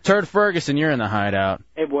 Turd Ferguson, you're in the hideout.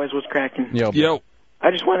 Hey, boys, what's cracking? Yo.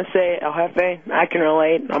 I just want to say, El Jefe, I can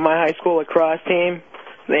relate. On my high school lacrosse team,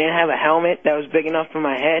 they didn't have a helmet that was big enough for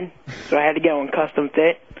my head, so I had to get one custom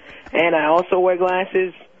fit. And I also wear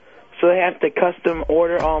glasses, so they have to custom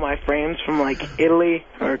order all my frames from, like, Italy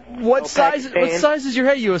or What size is your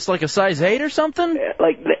head? You was like a size 8 or something?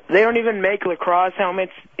 Like, they don't even make lacrosse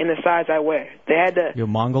helmets in the size I wear. They had to... You're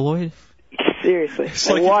Mongoloid? Seriously.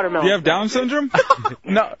 Like watermelon. Do you have Down syndrome?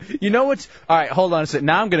 No. You know what's... All right, hold on a second.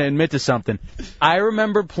 Now I'm going to admit to something. I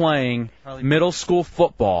remember playing middle school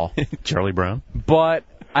football. Charlie Brown. But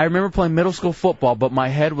I remember playing middle school football, but my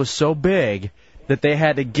head was so big that they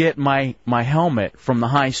had to get my helmet from the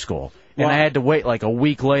high school. And I had to wait like a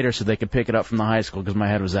week later so they could pick it up from the high school because my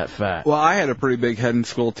head was that fat. Well, I had a pretty big head in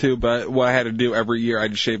school, too, but what I had to do every year, I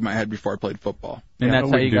just shaved my head before I played football. And that's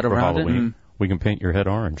how you got around it? Mm-hmm. We can paint your head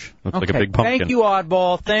orange. Looks like a big pumpkin. Thank you,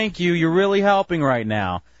 Oddball. Thank you. You're really helping right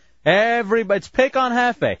now. It's pick on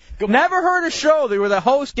Hefe. Never heard a show where the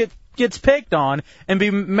host gets picked on and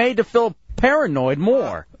be made to feel paranoid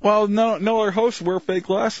more. Well, no other hosts wear fake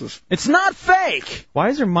glasses. It's not fake. Why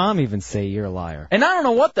does her mom even say you're a liar? And I don't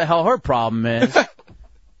know what the hell her problem is.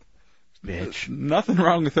 Bitch. Nothing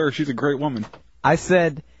wrong with her. She's a great woman. I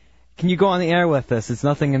said, can you go on the air with us? It's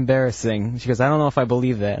nothing embarrassing. She goes, I don't know if I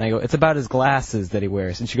believe that. And I go, it's about his glasses that he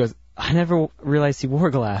wears. And she goes, I never realized he wore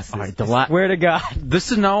glasses. All right, I swear to God.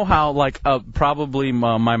 This is how, probably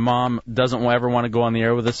my mom doesn't ever want to go on the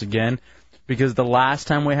air with us again. Because the last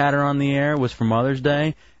time we had her on the air was for Mother's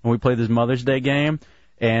Day, and we played this Mother's Day game,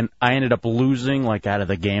 and I ended up losing, out of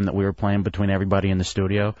the game that we were playing between everybody in the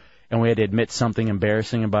studio, and we had to admit something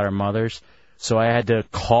embarrassing about our mothers. So I had to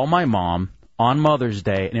call my mom on Mother's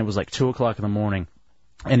Day, and it was 2 o'clock in the morning,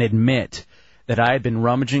 and admit that I had been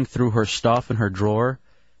rummaging through her stuff in her drawer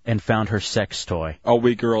and found her sex toy. A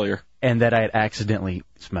week earlier. And that I had accidentally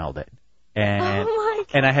smelled it.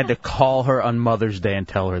 And I had to call her on Mother's Day and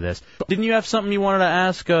tell her this. Didn't you have something you wanted to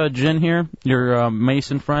ask Jen here, your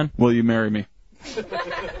Mason friend? Will you marry me?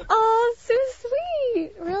 Oh, so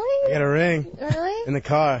sweet. Really? I got a ring. Really? In the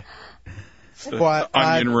car.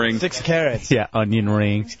 Onion ring. 6 carats. Yeah, onion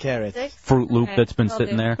ring. 6 carats. Fruit Loop that's been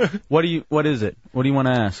sitting there. What is it? What do you want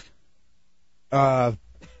to ask?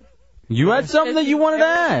 You had something that you wanted to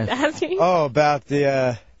ask. Oh, about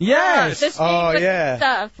the, Yes. Oh, yeah.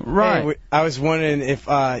 Stuff. Right. Hey, I was wondering if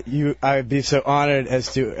I would be so honored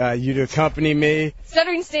as to you to accompany me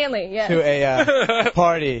Stuttering Stanley, yes. to a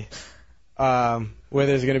party where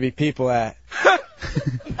there's going to be people at.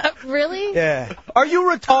 Really? Yeah. Are you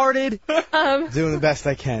retarded? Doing the best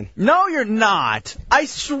I can. No, you're not. I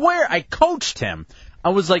swear I coached him. I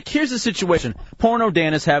was like, here's the situation. Porno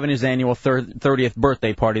Dan is having his annual 30th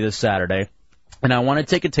birthday party this Saturday. And I want to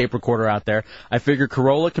take a tape recorder out there. I figure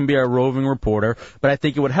Corolla can be our roving reporter, but I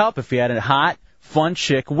think it would help if he had a hot, fun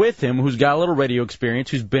chick with him who's got a little radio experience,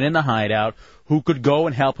 who's been in the Hideout, who could go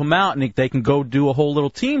and help him out, and they can go do a whole little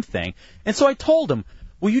team thing. And so I told him,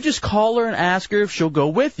 will you just call her and ask her if she'll go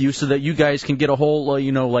with you so that you guys can get a whole,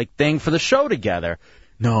 thing for the show together?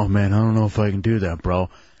 No, man, I don't know if I can do that, bro.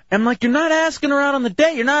 I'm like, you're not asking her out on the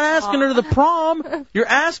date. You're not asking her to the prom. You're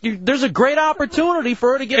asking. There's a great opportunity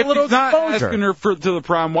for her to get a little exposure. If he's not asking her to the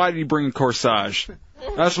prom, why did he bring corsage?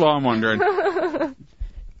 That's what I'm wondering. Pin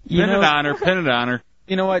it on her.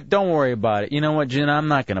 You know what? Don't worry about it. You know what, Jen? I'm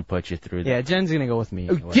not going to put you through that. Yeah, Jen's going to go with me.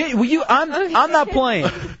 Anyway. I'm not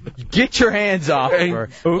playing. Get your hands off her.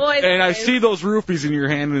 And I see those roofies in your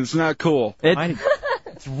hand, and it's not cool.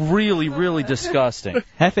 It's really, really disgusting.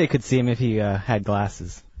 Hefe could see him if he had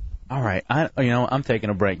glasses. All right. I'm taking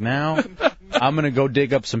a break now. I'm going to go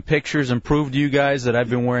dig up some pictures and prove to you guys that I've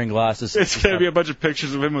been wearing glasses. It's going to be a bunch of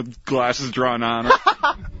pictures of him with glasses drawn on him.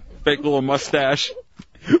 Fake little mustache.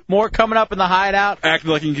 More coming up in the Hideout.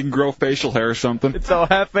 Acting like he can grow facial hair or something. It's all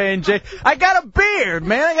Hefe and Jay. I got a beard,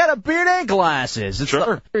 man. I got a beard and glasses. It's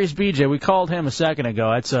sure. Serious BJ. We called him a second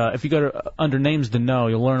ago. It's if you go to under names to know,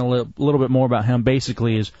 you'll learn a little bit more about him.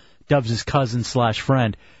 Basically, is Dubs' cousin /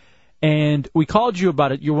 friend. And we called you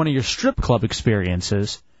about it. You're one of your strip club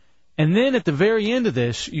experiences. And then at the very end of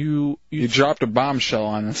this, you dropped a bombshell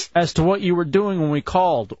on us as to what you were doing when we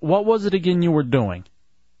called. What was it again you were doing?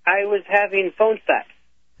 I was having phone sex.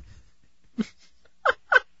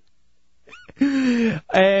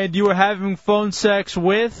 And you were having phone sex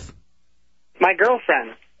with? My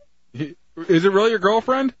girlfriend. Is it really your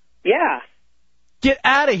girlfriend? Yeah. Get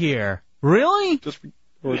out of here. Really?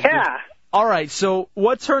 Yeah. All right, so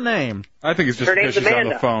what's her name? I think it's just because she's on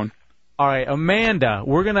the phone. All right, Amanda.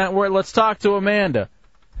 Let's talk to Amanda.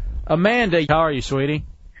 Amanda, how are you, sweetie?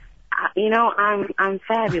 I'm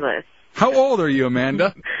fabulous. How old are you,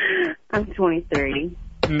 Amanda? I'm 23.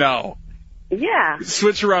 No. Yeah.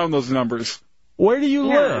 Switch around those numbers. Where do you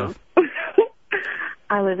live?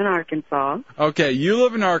 I live in Arkansas. Okay, you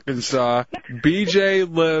live in Arkansas.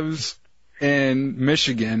 BJ lives in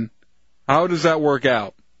Michigan. How does that work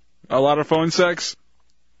out? A lot of phone sex?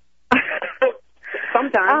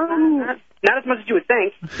 Sometimes. Not as much as you would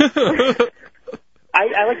think.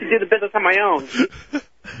 I like to do the business on my own.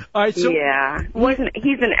 All right, so yeah.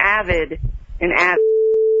 He's an avid.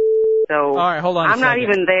 So all right, hold on. I'm not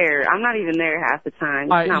even there. I'm not even there half the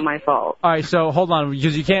time. It's not my fault. All right, so hold on,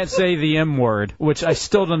 because you can't say the M word, which I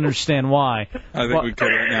still don't understand why. I think we could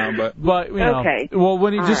right now, but okay. Well,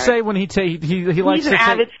 when he all just right. say when he likes he's to an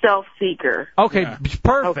avid self-seeker. Okay,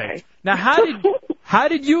 perfect. Okay. Now, how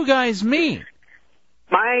did you guys meet?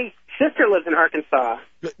 My sister lives in Arkansas.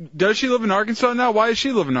 Does she live in Arkansas now? Why does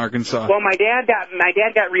she live in Arkansas? Well, my dad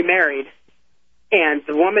got remarried, and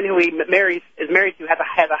the woman who he is married to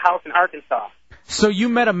has a house in Arkansas. So you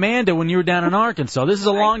met Amanda when you were down in Arkansas. This is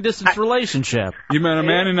a long-distance relationship. You met a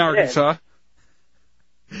man in Arkansas.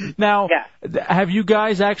 Now, have you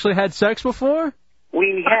guys actually had sex before?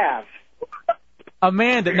 We have.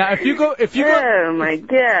 Amanda, now if you go, oh my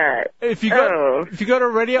God, if you go to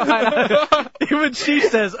Radio Hideout, even she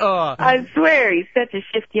says, oh. I swear he's such a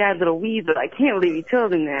shifty-eyed little weasel. I can't believe you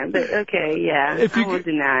told him that. But okay, yeah, I won't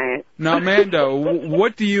deny it. Now, Amanda,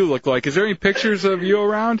 what do you look like? Is there any pictures of you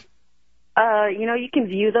around? You can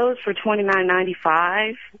view those for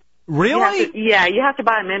 $29.95. Really? You have to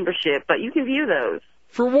buy a membership, but you can view those.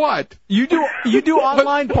 For what? You do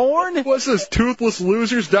online porn? What's this,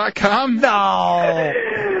 toothlesslosers.com?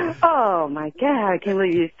 No. Oh my God, I can't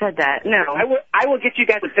believe you said that. No. I will get you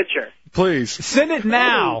guys a picture. Please. Send it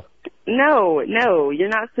now. No, you're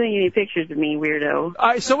not sending any pictures of me, weirdo. All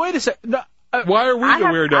right, so wait a second. Why are we the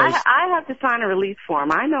weirdos? I have to sign a release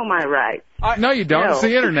form. I know my rights. No, you don't. No. It's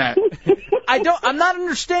the internet. I'm not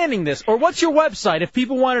understanding this. Or what's your website if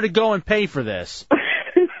people wanted to go and pay for this?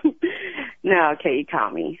 No, okay, you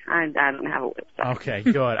caught me. I don't have a website. Okay,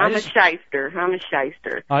 good. I'm a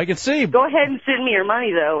shyster. I can see. Go ahead and send me your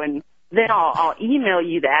money, though, and then I'll email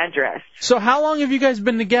you the address. So how long have you guys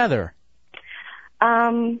been together?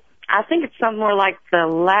 I think it's somewhere like the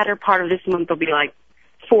latter part of this month will be like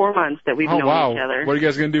 4 months that we've known each other. What are you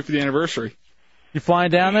guys going to do for the anniversary? You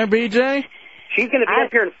flying down there, BJ? She's going to be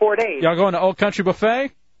up here in 4 days. Y'all going to Old Country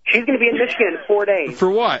Buffet? She's going to be in Michigan in 4 days. For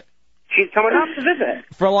what? She's coming up to visit.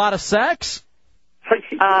 For a lot of sex?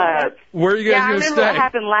 Where are you guys going to stay? I remember what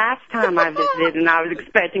happened last time I visited, and I was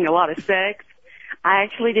expecting a lot of sex. I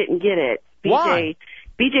actually didn't get it. Why?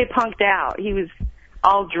 BJ punked out. He was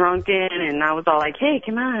all drunken, and I was all like, hey,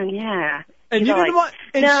 come on, yeah. And you didn't want...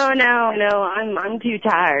 No, I'm too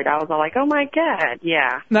tired. I was all like, oh my god,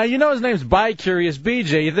 yeah. Now, you know his name's Bi-Curious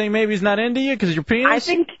BJ. You think maybe he's not into you because of your penis?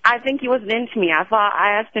 I think he wasn't into me. I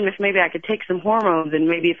asked him if maybe I could take some hormones and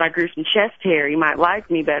maybe if I grew some chest hair, he might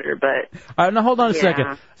like me better, but... All right, now hold on a yeah.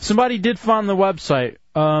 second. Somebody did find the website,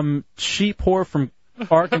 sheephore from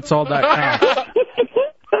Arkansas.com.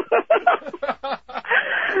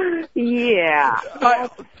 Yeah.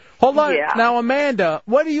 Hold on. Yeah. Now, Amanda,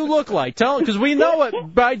 what do you look like? Tell because we know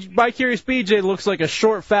what Bi-Curious BJ looks like, a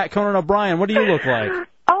short, fat Conan O'Brien. What do you look like?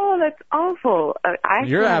 Oh, that's awful.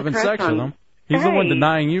 You're having sex with him. He's the one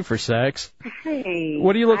denying you for sex. Hey.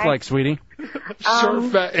 What do you look like, sweetie? Short,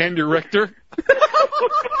 fat Andy Richter.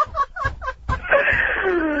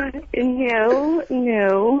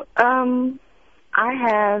 No. I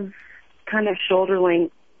have kind of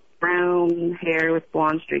shoulder-length brown hair with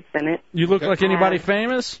blonde streaks in it. You look like anybody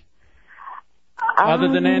famous? Other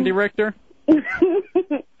than Andy Richter? Do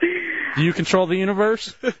you control the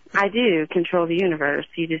universe? I do control the universe.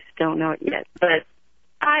 You just don't know it yet. But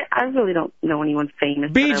I really don't know anyone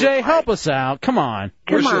famous. BJ, help us out. Come on.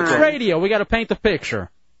 Come on. It's radio. We got to paint the picture.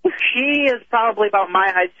 She is probably about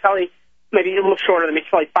my height. Probably maybe a little shorter than me. She's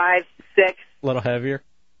probably 5'6". A little heavier.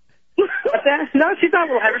 What's that? No, she's not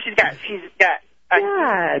a little heavier. She's got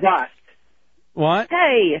a bust. What?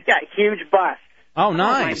 Hey. She's got a huge bust. Oh,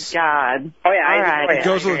 nice. Oh, my God. Oh, yeah. All right. It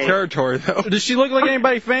goes with the territory, though. Does she look like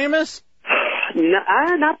anybody famous? No,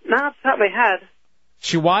 not off the top of my head.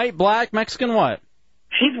 She white, black, Mexican, what?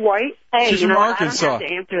 She's white. Hey, She's you from know, Arkansas.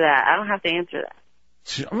 I don't have to answer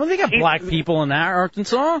that. Well, they got black people in there,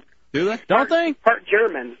 Arkansas. Do they? Don't they? Part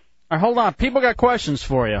German. All right, hold on. People got questions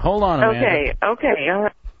for you. Hold on, Amanda. Okay. All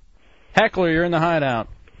right. Heckler, you're in the hideout.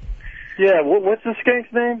 Yeah, what's the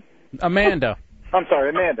skank's name? Amanda. I'm sorry,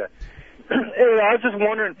 Amanda. Hey, I was just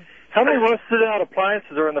wondering, how many rusted-out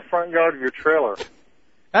appliances are in the front yard of your trailer?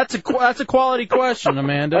 That's a quality question,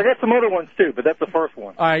 Amanda. I got some other ones, too, but that's the first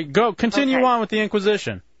one. All right, go. Continue on with the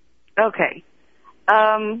Inquisition. Okay.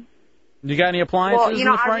 You got any appliances in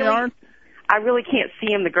the front yard? I really can't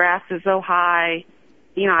see him. The grass is so high.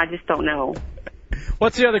 You know, I just don't know.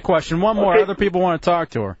 What's the other question? One more. Okay. Other people want to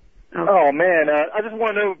talk to her. Okay. Oh, man, I just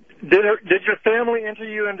want to know, did your family enter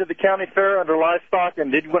you into the county fair under livestock,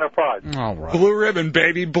 and did you win a prize? All right. Blue ribbon,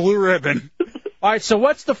 baby, blue ribbon. All right, so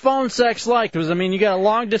what's the phone sex like? Because, I mean, you got a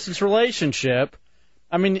long-distance relationship.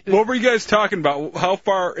 I mean... What were you guys talking about? How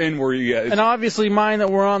far in were you guys? And obviously mine that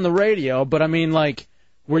were on the radio, but, I mean, like,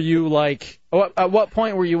 were you, like... At what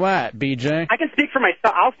point were you at, BJ? I can speak for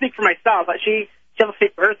myself. I'll speak for myself. But she'll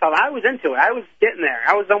speak for herself. I was into it. I was getting there.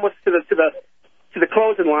 I was almost to the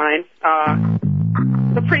closing line.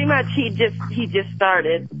 So pretty much he just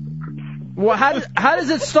started. Well, how does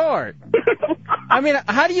it start? I mean,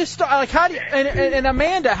 how do you start? Like, how do you, and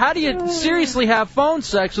Amanda, how do you seriously have phone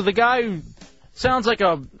sex with a guy who sounds like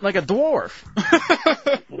a dwarf?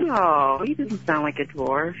 No, he doesn't sound like a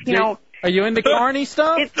dwarf. You know. Are you into carny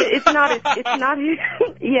stuff? It's not.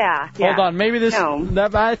 Yeah. Hold on, maybe this. No.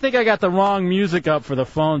 I think I got the wrong music up for the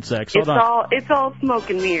phone sex. Hold on. It's all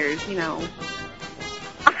smoke and mirrors, you know.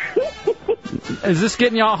 Is this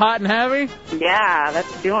getting y'all hot and heavy? Yeah,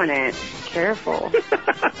 that's doing it. Careful.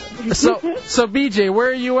 So BJ, where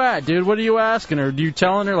are you at, dude? What are you asking her? Do you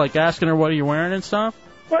telling her, like, asking her what are you wearing and stuff?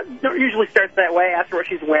 Well, it usually starts that way. Ask her what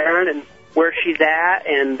she's wearing and where she's at,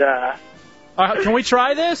 and. Can we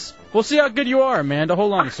try this? We'll see how good you are, Amanda.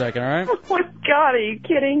 Hold on a second, all right? Oh my God, are you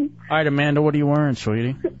kidding? All right, Amanda, what are you wearing,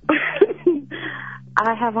 sweetie?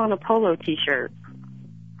 I have on a polo T-shirt.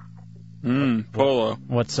 Polo.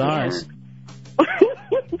 What size?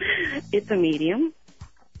 It's a medium.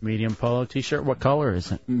 Medium polo T-shirt. What color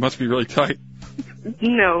is it? Must be really tight.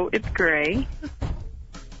 No, it's gray.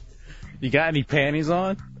 You got any panties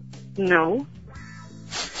on? No.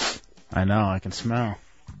 I know, I can smell.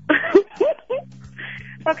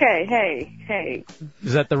 Okay, hey.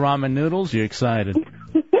 Is that the ramen noodles? You excited?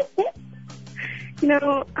 You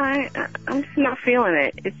know, I'm just not feeling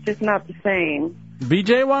it. It's just not the same.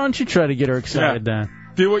 BJ, why don't you try to get her excited then?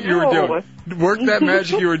 Do what you were doing. Work that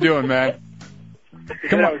magic you were doing, man.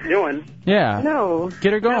 Come on. I was doing. Yeah. No.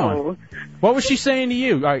 Get her going. No. What was she saying to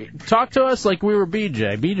you? All right, talk to us like we were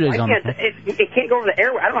BJ. BJ's on the phone. It can't go over the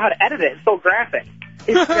air. I don't know how to edit it. It's so graphic.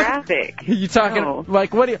 It's graphic. You talking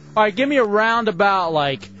like what? All right, give me a roundabout.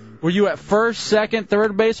 Like, were you at first, second,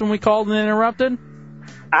 third base when we called and interrupted?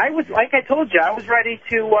 I was, like I told you, I was ready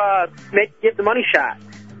to give the money shot.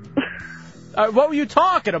 What were you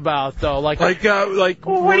talking about, though? Well,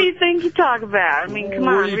 what do you think you talk about? I mean, come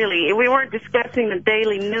on, really. We weren't discussing the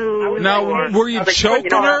daily news. Now, were you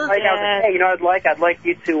choking her? Hey, you know what I'd like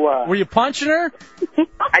you to... Were you punching her?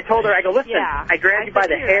 I told her, I go, listen, I grabbed you by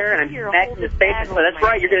the hair and I'm smacked in the face. I said, that's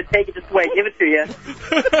right, you're going to take it this way. Give it to you.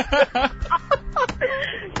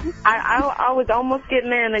 I was almost getting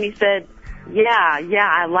there, and then he said, yeah,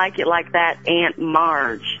 I like it like that, Aunt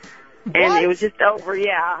Marge. And it was just over,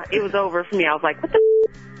 it was over for me. I was like, what the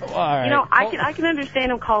All right. You know, I can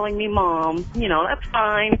understand him calling me Mom. You know, that's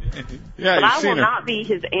fine. Yeah, but you've I seen will her. not be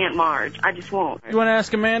his Aunt Marge. I just won't. You want to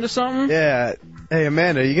ask Amanda something? Yeah. Hey,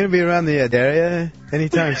 Amanda, are you going to be around the area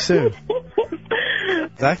anytime soon?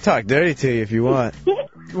 I can talk dirty to you if you want.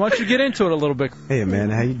 Why don't you get into it a little bit? Hey,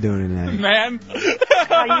 Amanda, how you doing tonight? Man.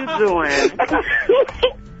 How you doing?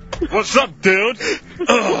 What's up, dude?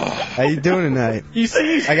 How you doing tonight? You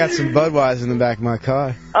see? I got some Budweiser in the back of my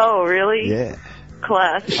car. Oh, really? Yeah.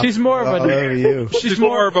 Class. She's more of All over you. She's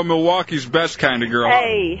more of a Milwaukee's best kind of girl.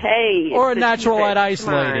 Hey. Or a it's the natural Cupid. light ice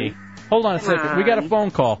Come lady. on. Hold on a second. Come We got a on.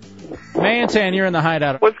 phone call. Mantan, you're in the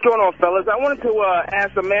Hideout. What's going on, fellas? I wanted to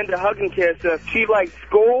ask Amanda Hugginkiss if she likes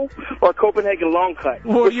school or Copenhagen long cut.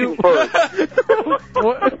 What do you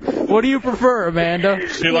What do you prefer, Amanda?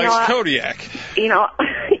 She likes Kodiak. You know,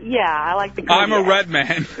 yeah, I like the I'm a Kodiak. red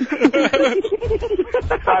man.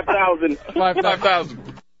 5,000.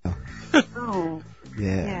 5,000. Oh.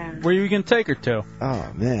 Yeah. Where you gonna take her to?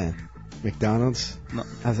 Oh, man. McDonald's? No.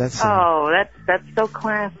 How's that sound? Oh, that's so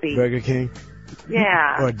classy. Burger King?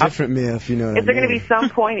 Yeah. Or a different meal, if you know what Is there I mean. going to be some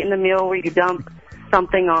point in the meal where you dump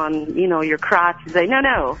something on, you know, your crotch and say,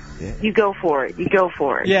 no, you go for it. You go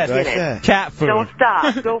for it. Yes, Get like it. that. Cat food. Don't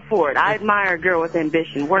stop. Go for it. I admire a girl with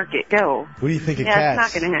ambition. Work it. Go. What do you think of Yeah,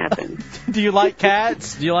 cats? it's not going to happen. Do you like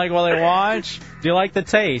cats? Do you like while they watch? Do you like the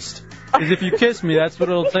taste? Because if you kiss me, that's what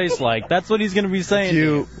it'll taste like. That's what he's going to be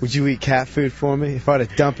saying. Would you eat cat food for me? If I were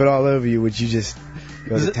to dump it all over you, would you just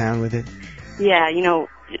go to town with it? Yeah, you know,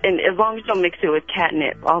 and as long as you don't mix it with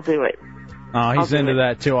catnip, I'll do it. Oh, he's into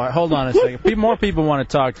that, too. All right, hold on a second. More people want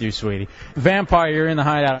to talk to you, sweetie. Vampire, you're in the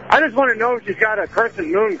Hideout. I just want to know if she's got a crescent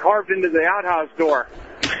moon carved into the outhouse door.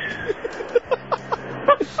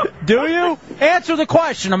 Do you? Answer the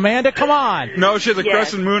question, Amanda. Come on. No, she has a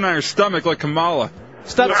crescent moon on her stomach like Kamala.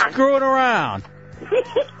 Stop screwing around.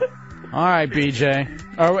 All right, BJ.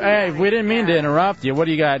 Oh, hey, we didn't mean to interrupt you. What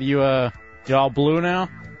do you got? You all blue now?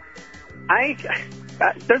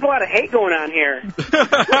 There's a lot of hate going on here.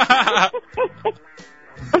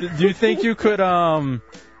 Do you think you could, well,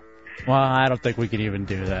 I don't think we could even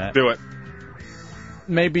do that. Do it.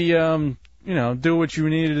 Maybe, do what you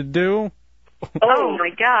needed to do? Oh, my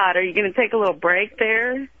God. Are you going to take a little break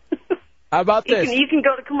there? How about this? You can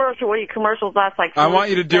go to commercial. What are your commercials last like? I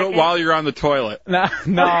want you to do it while you're on the toilet. No.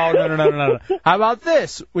 How about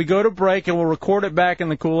this? We go to break and we'll record it back in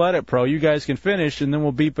the Cool Edit Pro. You guys can finish and then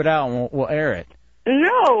we'll beep it out and we'll air it.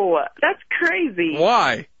 No, that's crazy.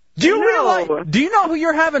 Why? Do you realize? Do you know who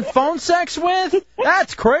you're having phone sex with?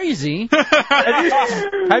 That's crazy.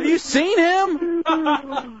 Have you seen him?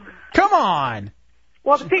 Come on.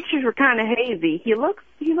 Well, the pictures were kind of hazy. He looks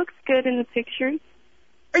good in the pictures.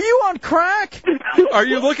 Are you on crack? Are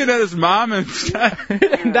you looking at his mom instead?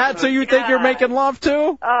 That's who you think you're making love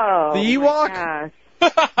to? Oh, the Ewok?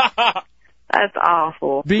 That's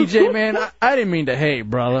awful. BJ, man, I didn't mean to hate,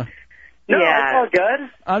 brother. No, yeah. it's all good.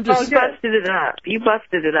 I'm just. You busted it up. You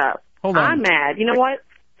busted it up. Hold on. I'm mad. You know what?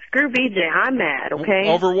 Screw BJ. I'm mad, okay?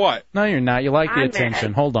 Over what? No, you're not. You like the I'm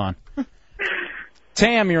attention. mad. Hold on.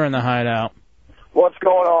 Tam, you're in the Hideout. What's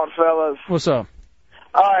going on, fellas? What's up?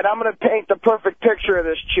 All right, I'm going to paint the perfect picture of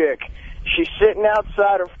this chick. She's sitting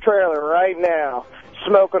outside her trailer right now,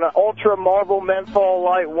 smoking an Ultra Marble Menthol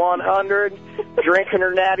Light 100, drinking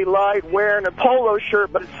her Natty Light, wearing a polo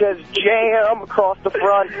shirt, but it says Jam across the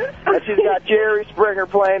front, and she's got Jerry Springer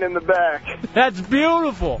playing in the back. That's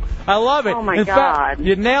beautiful. I love it. Oh, my in God. fact,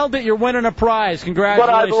 you nailed it. You're winning a prize. But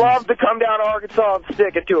Congratulations. I'd love to come down to Arkansas and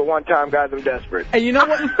stick it to it one time, guys. I'm desperate. And you know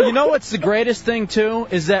what? You know what's the greatest thing too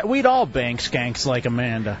is that we'd all bang skanks like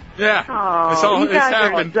Amanda. Yeah. Oh, you guys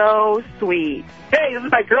are so sweet. Hey, this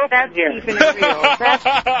is my girlfriend here. Keeping it real.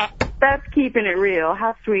 That's keeping it real.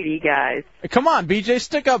 How sweet are you guys? Come on, BJ,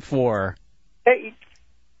 stick up for her. Hey,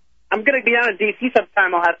 I'm going to be down in D.C.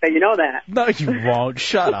 sometime, I'll have to, you know that. No, you won't.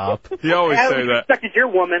 Shut up. You always say that. Stuck as your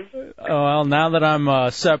woman. Well, now that I'm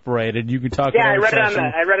separated, you can talk. Yeah, I another read it on session.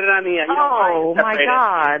 the. I read it on the. Oh, my separated.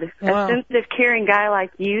 God. Wow. A sensitive, caring guy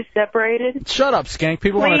like you separated? Shut up, skank.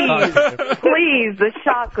 People want to talk to you. Please, the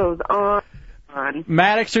shot goes on.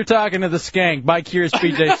 Maddox, you're talking to the skank. By Curious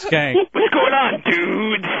BJ Skank. What's going on,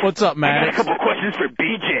 dudes? What's up, I got a Maddox? couple questions for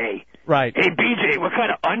BJ. Right. Hey, BJ, what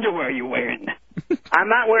kind of underwear are you wearing? I'm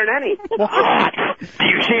not wearing any. Do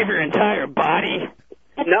you shave your entire body?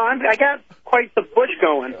 No, I got quite the bush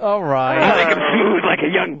going. All right. I think I'm smooth like a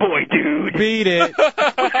young boy, dude. Beat it.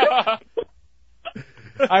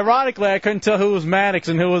 Ironically, I couldn't tell who was Maddox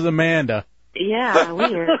and who was Amanda. Yeah,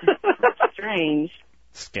 weird. Strange.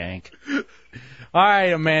 Skank. All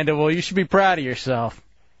right, Amanda. Well, you should be proud of yourself.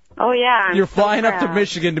 Oh, yeah. You're flying up to proud.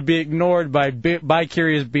 Michigan to be ignored by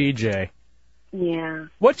Curious BJ. Yeah.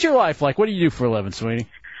 What's your life like? What do you do for a living, sweetie?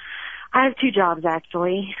 I have 2 jobs,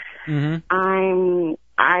 actually. Mm-hmm.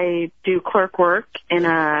 I do clerk work in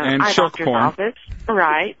a eye doctor's office.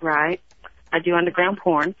 Right. I do underground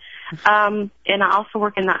porn. And I also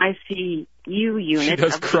work in the ICU unit She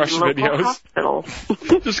does of crush the local videos. hospital.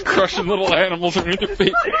 Just crushing little animals underneath your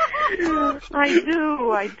feet.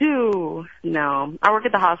 I do. No, I work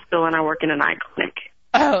at the hospital and I work in an eye clinic.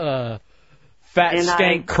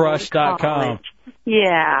 FatSkankCrush.com.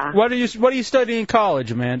 Yeah. What are you studying in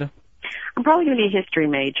college, Amanda? I'm probably going to be a history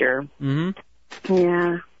major. Mm-hmm.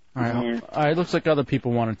 Yeah. All right. All right. Looks like other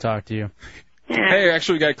people want to talk to you. Hey,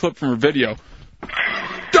 actually, we got a clip from her video.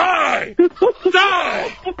 Die!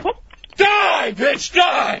 Die! Die, bitch,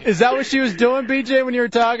 die! Is that what she was doing, BJ, when you were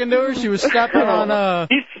talking to her? She was stepping on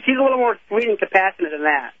She's a little more sweet and compassionate than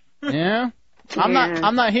that. Yeah.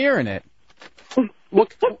 I'm not hearing it. Well,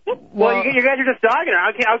 you guys are just dogging her.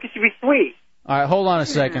 How can she be sweet? All right, hold on a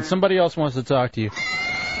second. Somebody else wants to talk to you.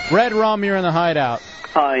 Red Rum, you're in the Hideout.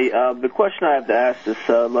 Hi, the question I have to ask this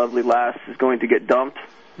lovely lass is going to get dumped.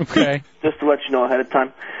 Okay. Just to let you know ahead of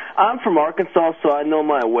time. I'm from Arkansas, so I know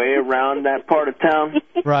my way around that part of town.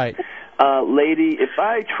 Right. Lady, if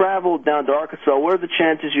I traveled down to Arkansas, what are the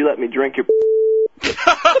chances you let me drink your...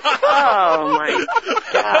 Oh, my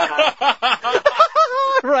God.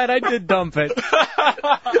 Right, I did dump it.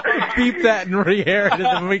 Beep that and re-air it in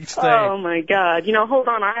the mixtape. Oh, my God. Hold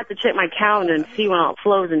on. I have to check my calendar and see when all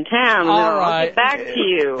flows in town. All I'll right. get back to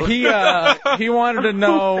you. He wanted to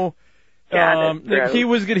know if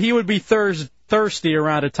he would be thirsty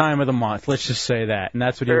around a time of the month. Let's just say that, and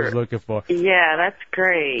that's what he was looking for. Yeah, that's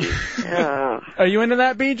great. Are you into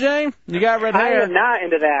that, BJ? You got red hair. I am not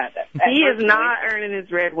into that. He is not earning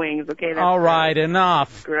his Red Wings, okay? That's all right,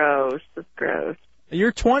 enough. Gross. That's gross.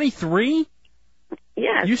 You're 23?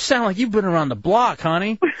 Yes. You sound like you've been around the block,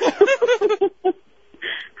 honey.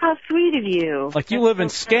 How sweet of you. Like you live in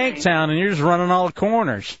Skanktown and you're just running all the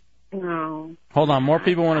corners. No. Hold on, more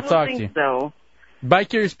people want to talk to you. So. Bike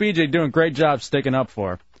Curious BJ doing a great job sticking up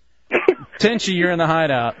for her. Tinchy, you're in the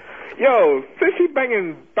Hideout. Yo, since she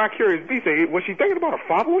banging back here as BJ, was she thinking about a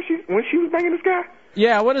father when she was banging this guy?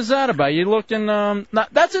 Yeah, what is that about? You looked in,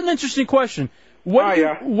 that's an interesting question. What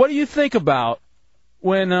do you think about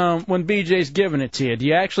when BJ's giving it to you? Do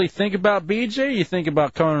you actually think about BJ or you think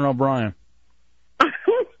about Conan O'Brien?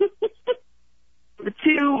 The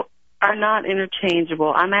two are not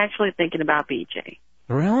interchangeable. I'm actually thinking about BJ.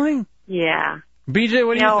 Really? Yeah. BJ,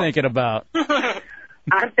 what are you thinking about?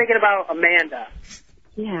 I'm thinking about Amanda.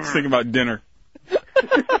 Yeah. Just thinking about dinner. What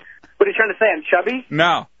are you trying to say? I'm chubby?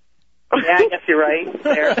 No. Yeah, I guess you're right.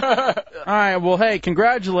 There. All right, well, hey,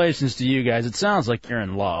 congratulations to you guys. It sounds like you're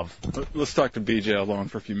in love. Let's talk to BJ alone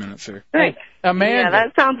for a few minutes here. Hey, Amanda. Yeah,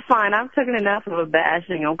 that sounds fine. I've taken enough of a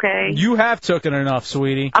bashing, okay? You have taken enough,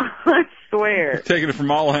 sweetie. I swear. Taking it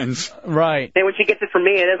from all ends. Right. And when she gets it from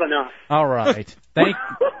me, it is enough. All right.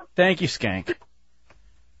 Thank you, Skank.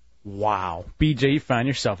 Wow. BJ, you found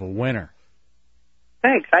yourself a winner.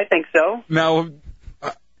 Thanks. I think so. Now,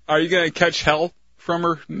 are you going to catch hell from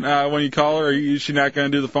her when you call her? Is she not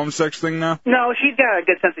going to do the phone sex thing now? No, she's got a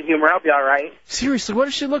good sense of humor. I'll be all right. Seriously, what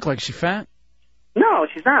does she look like? Is she fat? No,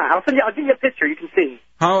 she's not. I'll give you a picture. You can see.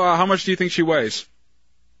 How much do you think she weighs?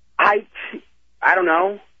 I don't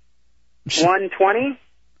know. 120?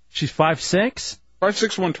 She's 5'6"? 5'6",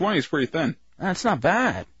 120 is pretty thin. That's not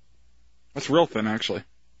bad. That's real thin, actually.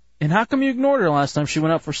 And how come you ignored her last time she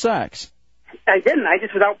went out for sex? I didn't. I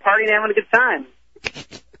just was out partying and having a good time.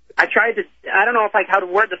 I tried to. I don't know if how to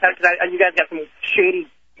word this out because you guys got some shady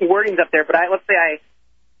wordings up there. But let's say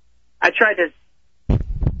I tried to.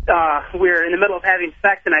 We were in the middle of having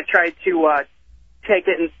sex, and I tried to take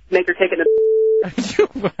it and make her take it.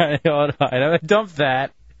 Hold on, dump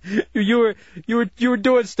that. You were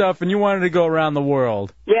doing stuff, and you wanted to go around the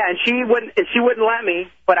world. Yeah, and she wouldn't let me.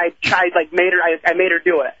 But I tried, I made her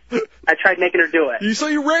do it. I tried making her do it. So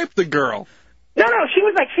you raped the girl. No, she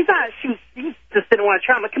was like, she just didn't want to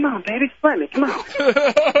try. I'm like, come on, baby, just let me, come on.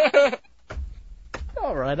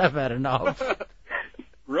 All right, I've had enough.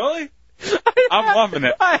 Really? I'm loving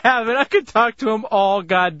it. I haven't. I could talk to him all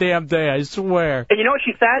goddamn day, I swear. And you know what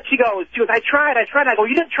she said? She goes, I tried. I go,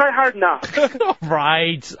 you didn't try hard enough.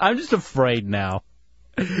 Right. I'm just afraid now.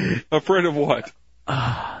 Afraid of what?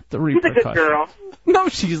 The She's a repercussions. good girl. No,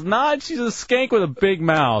 she's not. She's a skank with a big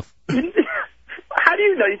mouth. How do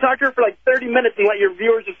you know? You talk to her for like 30 minutes and let your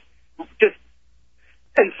viewers just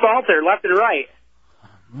insult her left and right.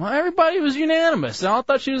 Well, everybody was unanimous. They all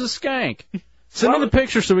thought she was a skank. Send me the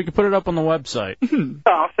picture so we can put it up on the website.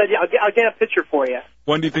 I'll get a picture for you.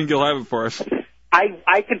 When do you think you'll have it for us?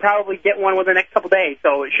 I could probably get one within the next couple days,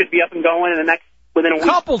 so it should be up and going within a week.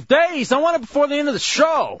 Couple days? I want it before the end of the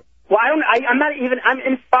show. Well, I'm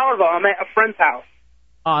in Fowlerville. I'm at a friend's house.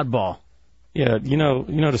 Oddball. Yeah, you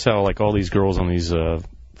notice how like all these girls on these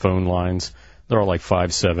phone lines, they're all like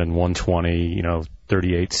 5'7", 120,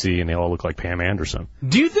 38C, and they all look like Pam Anderson.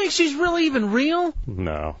 Do you think she's really even real?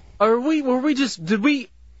 No. Or did we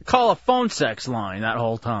call a phone sex line that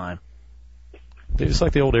whole time? It's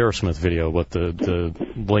like the old Aerosmith video, but the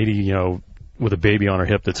lady, with a baby on her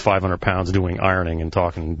hip that's 500 pounds doing ironing and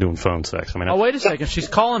doing phone sex. I mean, oh, wait a second. She's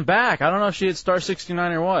calling back. I don't know if she hit star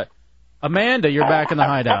 69 or what. Amanda, you're back in the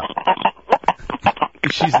hideout.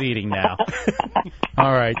 She's eating now.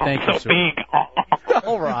 All right. Thank you, sir.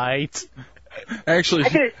 All right. Actually,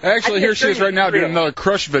 here she is right now doing another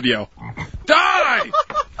Crush video. Die!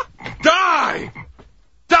 Die!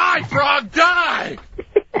 Die, frog, die!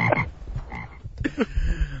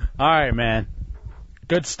 All right, man.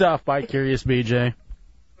 Good stuff by Curious BJ.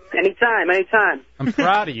 Anytime. I'm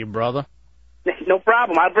proud of you, brother. No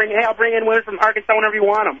problem. I'll bring in women from Arkansas whenever you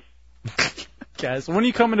want them. Guys, when are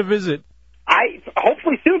you coming to visit?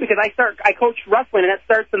 Hopefully soon, because I coach wrestling, and that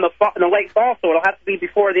starts in the late fall, so it'll have to be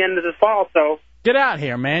before the end of the fall. So get out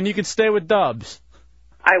here, man. You can stay with Dubs.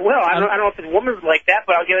 I will. I don't know if it's women's like that,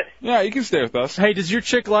 but I'll give it. Yeah, you can stay with us. Hey, does your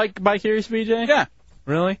chick like By Curious BJ? Yeah.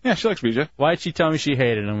 Really? Yeah, she likes BJ. Why'd she tell me she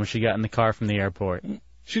hated him when she got in the car from the airport?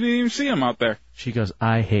 She didn't even see him out there. She goes,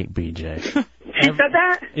 I hate BJ. She said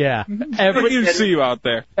that? Yeah. I didn't even see you out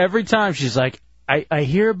there. Every time she's like, I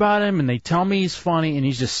hear about him and they tell me he's funny and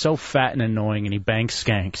he's just so fat and annoying and he bangs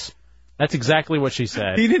skanks. That's exactly what she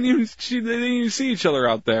said. She didn't even see each other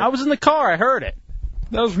out there. I was in the car. I heard it.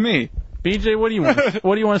 That was me. BJ, what do you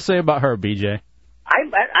want to say about her, BJ?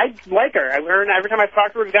 I like her. Every time I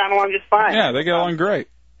talk to her, we've gotten along just fine. Yeah, they get along great.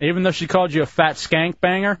 Even though she called you a fat skank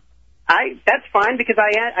banger? That's fine, because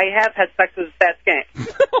I have had sex with a fat skank.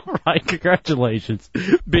 All right, congratulations.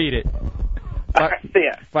 Beat it. All right, see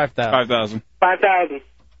ya. 5,000. 5,000.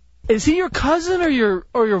 Is he your cousin or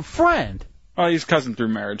your friend? Oh, he's cousin through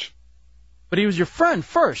marriage. But he was your friend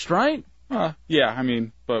first, right? Yeah,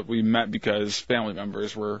 but we met because family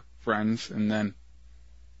members were friends, and then...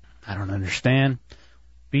 I don't understand.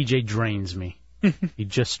 BJ drains me. He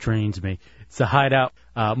just drains me. It's the Hideout.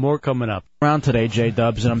 More coming up. Around today,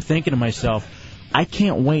 J-Dubs, and I'm thinking to myself, I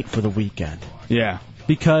can't wait for the weekend. Yeah.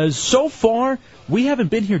 Because so far, we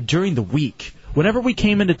haven't been here during the week. Whenever we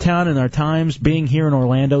came into town in our times being here in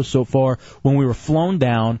Orlando so far, when we were flown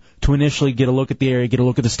down to initially get a look at the area, get a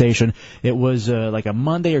look at the station, it was like a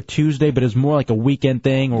Monday or Tuesday, but it was more like a weekend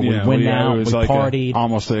thing where we went out, we like partied.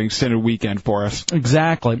 Almost an extended weekend for us.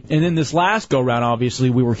 Exactly. And then this last go-round, obviously,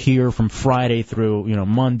 we were here from Friday through,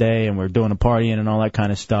 Monday, and we were doing a partying and all that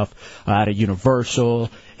kind of stuff at a Universal,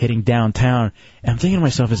 hitting downtown. And I'm thinking to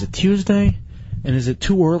myself, is it Tuesday? And is it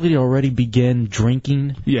too early to already begin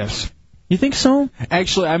drinking? Yes. You think so?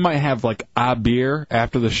 Actually, I might have like a beer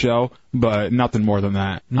after the show, but nothing more than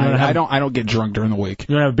that. I don't get drunk during the week.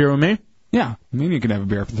 You want to have a beer with me? Yeah, you can have a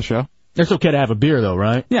beer after the show. It's okay to have a beer though,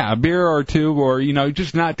 right? Yeah, a beer or two, or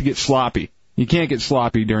just not to get sloppy. You can't get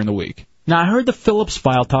sloppy during the week. Now I heard the Phillips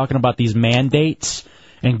file talking about these mandates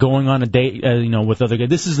and going on a date, with other guys.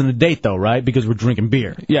 This isn't a date though, right? Because we're drinking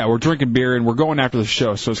beer. Yeah, we're drinking beer and we're going after the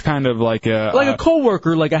show, so it's kind of like a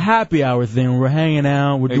coworker, like a happy hour thing. We're hanging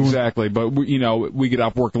out. We're doing... Exactly, but we get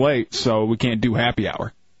off work late, so we can't do happy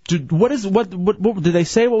hour. What did they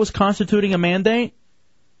say? What was constituting a mandate?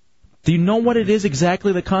 Do you know what it is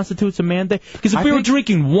exactly that constitutes a mandate? Because if we were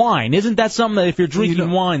drinking wine, isn't that something that if you're drinking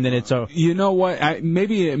wine, then it's a... You know what?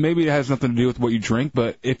 Maybe it has nothing to do with what you drink,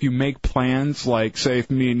 but if you make plans, like, say, if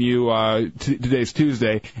me and you, today's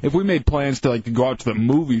Tuesday, if we made plans to go out to the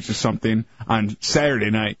movies or something on Saturday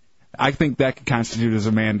night, I think that could constitute as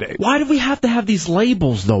a mandate. Why do we have to have these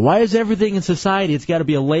labels, though? Why is everything in society, it's got to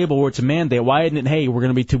be a label where it's a mandate? Why isn't it, hey, we're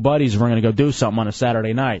going to be two buddies and we're going to go do something on a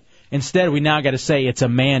Saturday night? Instead, we now got to say it's a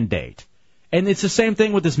mandate. And it's the same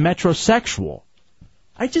thing with this metrosexual.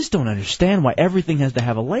 I just don't understand why everything has to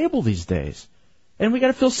have a label these days. And we got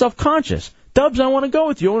to feel self-conscious. Dubs, I want to go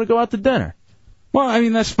with you. I want to go out to dinner. Well, I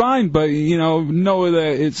mean, that's fine, but, know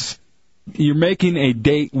that you're making a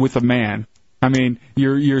date with a man. I mean,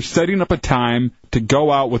 you're setting up a time to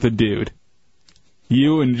go out with a dude.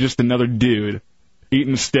 You and just another dude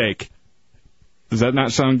eating steak. Does that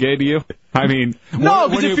not sound gay to you? I mean, no,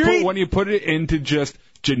 when you put it into just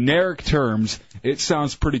generic terms, it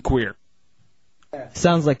sounds pretty queer.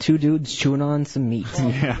 Sounds like two dudes chewing on some meat.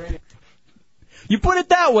 Yeah. You put it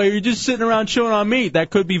that way, you're just sitting around chewing on meat. That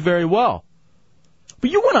could be very well. But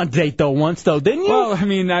you went on a date, though, once, though, didn't you? Well, I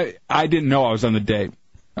mean, I didn't know I was on the date.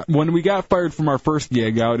 When we got fired from our first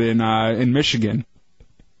gig out in Michigan,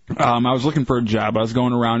 I was looking for a job. I was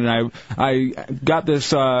going around, and I got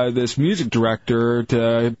this music director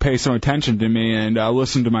to pay some attention to me and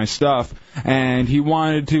listen to my stuff, and he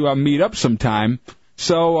wanted to meet up sometime.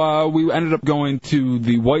 So we ended up going to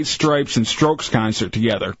the White Stripes and Strokes concert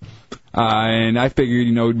together. And I figured,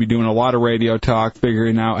 we'd be doing a lot of radio talk,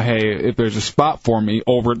 figuring out, hey, if there's a spot for me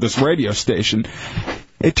over at this radio station.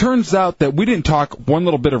 It turns out that we didn't talk one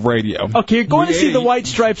little bit of radio. Okay, you're going to see the White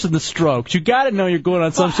Stripes and the Strokes. You got to know you're going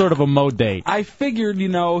on some sort of a mo date. I figured,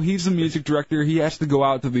 he's the music director. He has to go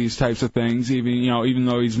out to these types of things, even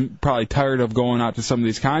though he's probably tired of going out to some of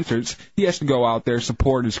these concerts. He has to go out there,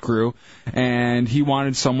 support his crew, and he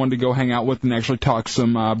wanted someone to go hang out with and actually talk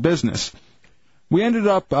some business. We ended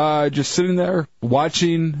up just sitting there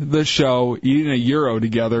watching the show, eating a gyro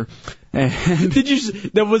together. And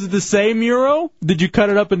was it the same gyro? Did you cut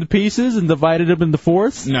it up into pieces and divide it up into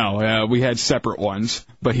fourths? No, we had separate ones,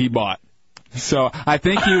 but he bought. So I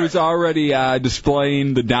think he was already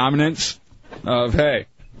displaying the dominance of, hey.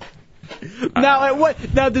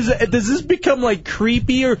 Now does this become like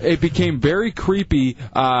creepy or? It became very creepy.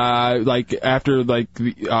 After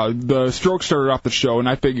the Strokes started off the show, and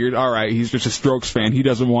I figured, all right, he's just a Strokes fan. He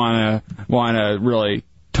doesn't want to really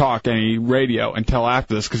talk any radio until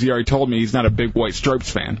after this, because he already told me he's not a big White Stripes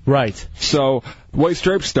fan. Right. So White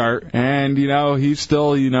Stripes start, and he's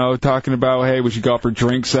still talking about, hey, we should go out for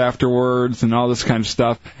drinks afterwards and all this kind of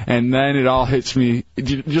stuff. And then it all hits me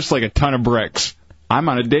just like a ton of bricks. I'm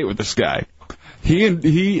on a date with this guy. He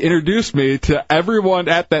introduced me to everyone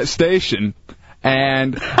at that station,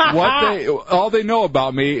 and all they know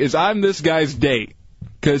about me is I'm this guy's date,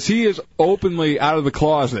 because he is openly out of the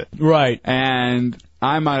closet. Right. And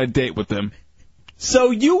I'm on a date with him.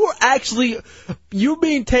 So you're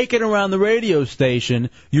being taken around the radio station,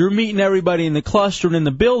 you're meeting everybody in the cluster and in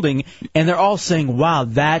the building, and they're all saying, wow,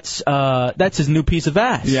 that's his new piece of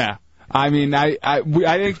ass. Yeah. I mean, I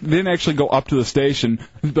didn't actually go up to the station.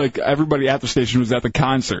 Like, everybody at the station was at the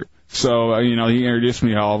concert. So, he introduced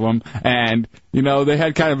me to all of them. And, they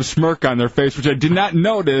had kind of a smirk on their face, which I did not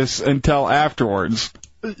notice until afterwards.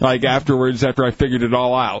 After I figured it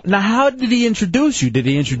all out. Now, how did he introduce you? Did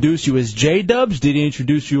he introduce you as J-Dubs? Did he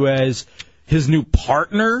introduce you as his new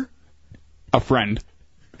partner? A friend.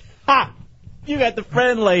 Ha! You got the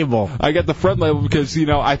friend label. I got the friend label because,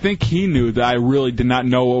 I think he knew that I really did not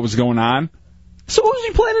know what was going on. So what was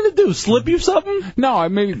he planning to do? Slip you something? No,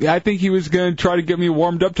 I think he was going to try to get me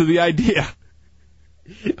warmed up to the idea.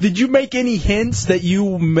 Did you make any hints that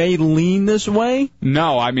you may lean this way?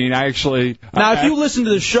 No, I mean, I actually... Now, if you listen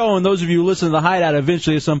to the show, and those of you who listen to the Hideout,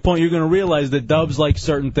 eventually at some point you're going to realize that Dubs like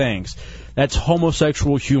certain things. That's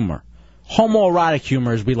homosexual humor. Homoerotic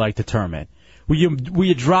humor, as we like to term it. Were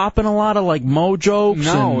you dropping a lot of, mo jokes?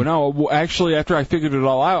 No. Actually, after I figured it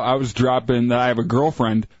all out, I was dropping that I have a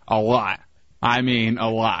girlfriend a lot. I mean, a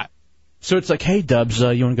lot. So it's like, hey, Dubs,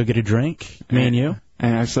 you want to go get a drink? Me and you?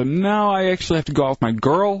 And I said, no, I actually have to go out with my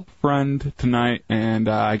girlfriend tonight, and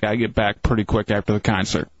I got to get back pretty quick after the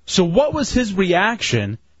concert. So what was his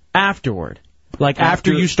reaction afterward?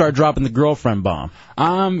 After you start dropping the girlfriend bomb?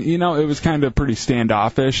 It was kind of pretty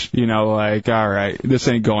standoffish. All right, this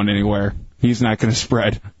ain't going anywhere. He's not going to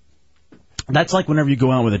spread. That's like whenever you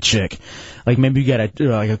go out with a chick. Maybe you got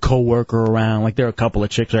a coworker around. There are a couple of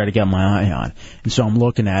chicks I already got my eye on. And so I'm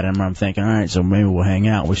looking at him and I'm thinking, all right, so maybe we'll hang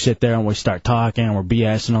out. We sit there and we start talking and we're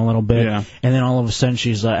BSing a little bit. Yeah. And then all of a sudden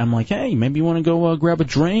I'm like, hey, maybe you want to go grab a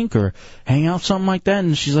drink or hang out, something like that.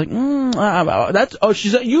 And she's like,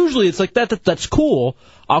 usually it's like that's cool.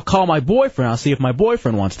 I'll call my boyfriend. I'll see if my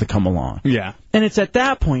boyfriend wants to come along. Yeah. And it's at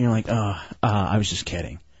that point you're like, I was just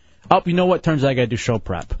kidding. Oh, you know what? Turns out I got to do show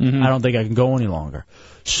prep. Mm-hmm. I don't think I can go any longer.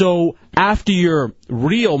 So after your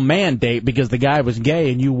real man date, because the guy was gay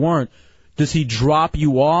and you weren't, does he drop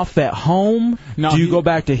you off at home? No. Do you go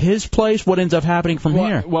back to his place? What ends up happening from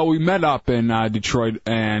here? Well, we met up in Detroit,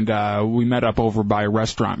 and we met up over by a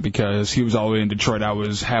restaurant because he was all the way in Detroit. I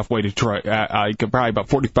was halfway Detroit, probably about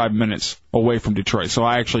 45 minutes away from Detroit. So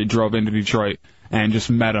I actually drove into Detroit and just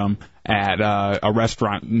met him at a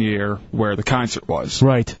restaurant near where the concert was.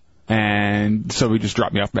 Right. And so he just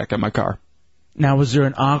dropped me off back at my car. Now, was there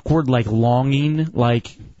an awkward, longing,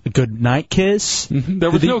 a good night kiss? There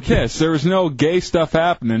was no kiss. There was no gay stuff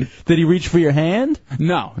happening. Did he reach for your hand?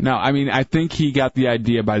 No. I mean, I think he got the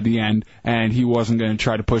idea by the end, and he wasn't going to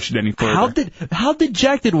try to push it any further. How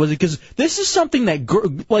dejected was it? Because this is something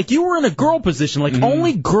that, you were in a girl position.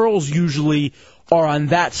 Only girls usually are on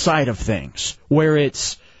that side of things, where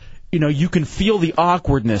it's, you can feel the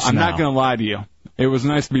awkwardness. I'm not going to lie to you. It was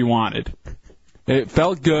nice to be wanted. It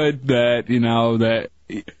felt good that, that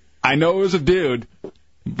I know it was a dude,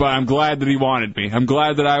 but I'm glad that he wanted me. I'm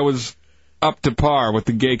glad that I was up to par with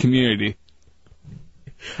the gay community.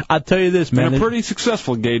 I'll tell you this, man. And a pretty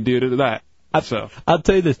successful gay dude at that. I'll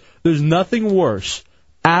tell you this. There's nothing worse,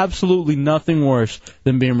 absolutely nothing worse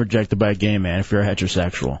than being rejected by a gay man if you're a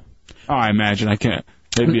heterosexual. Oh, I imagine. I can't.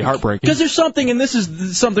 It'd be heartbreaking. Because there's something, and this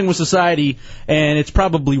is something with society, and it's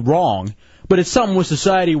probably wrong, but it's something with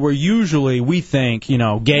society where usually we think,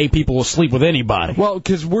 gay people will sleep with anybody. Well,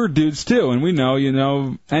 because we're dudes too, and we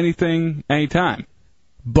know, anything, anytime.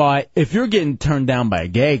 But if you're getting turned down by a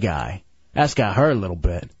gay guy, that's got to hurt a little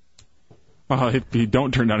bit. Well, if you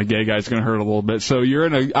don't turn down a gay guy, it's going to hurt a little bit. So you're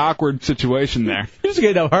in an awkward situation there. You just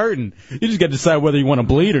get up hurting. You just got to decide whether you want to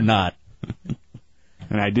bleed or not.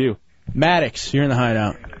 And I do. Maddox, you're in the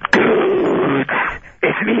Hideout. Dude,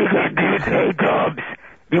 it's me again, dude. Hey, Dubs,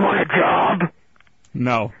 you want a job?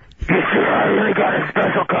 No. Yes, sir, I really got a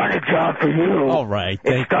special kind of job for you. All right.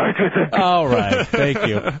 It starts with a... All right. Thank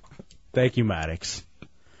you. Thank you, Maddox.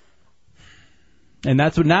 And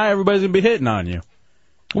that's what now everybody's going to be hitting on you.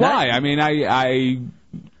 Why? I mean, I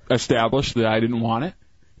established that I didn't want it.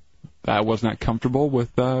 I was not comfortable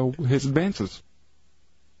with his advances.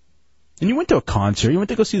 And you went to a concert. You went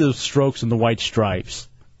to go see those Strokes and the White Stripes.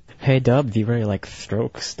 Hey, Dub, you really like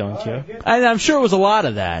Strokes, don't you? And I'm sure it was a lot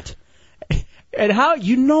of that. And how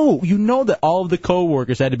you know that all of the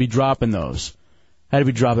coworkers had to be dropping those, had to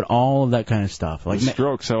be dropping all of that kind of stuff. Like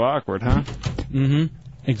Strokes, so awkward, huh? Mm-hmm.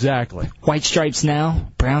 Exactly. White stripes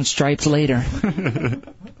now, brown stripes later.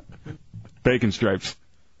 Bacon stripes.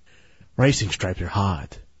 Racing stripes are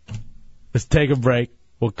hot. Let's take a break.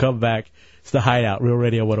 We'll come back. It's the Hideout, Real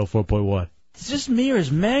Radio 104.1. It's just me or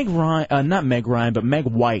is Meg Ryan, not Meg Ryan, but Meg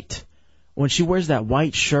White. When she wears that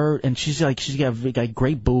white shirt and she's got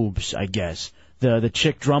great boobs, I guess. The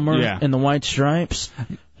chick drummer in the White Stripes.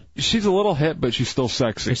 She's a little hip, but she's still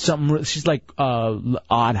sexy. She's like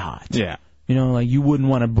odd hot. Yeah. You wouldn't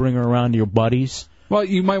want to bring her around to your buddies. Well,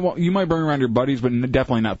 you might bring her around your buddies, but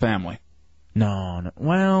definitely not family. No.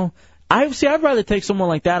 Well, I'd rather take someone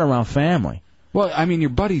like that around family. Well, I mean, your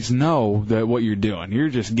buddies know that what you're doing. You're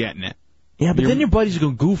just getting it. Yeah, but then your buddies are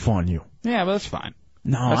going to goof on you. Yeah, but that's fine.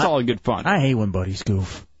 No, that's all good fun. I hate when buddies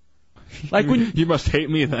goof. Like when you must hate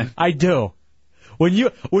me then. I do. When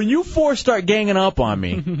you four start ganging up on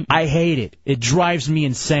me, I hate it. It drives me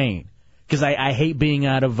insane because I hate being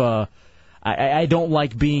out of. I don't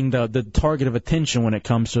like being the target of attention when it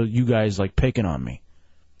comes to you guys picking on me.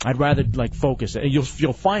 I'd rather focus.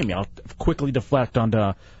 You'll find me. I'll quickly deflect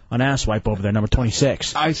onto an asswipe over there, number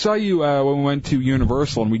 26. I saw you when we went to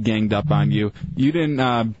Universal and we ganged up on you. You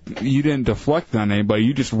didn't deflect on anybody.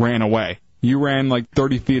 You just ran away. You ran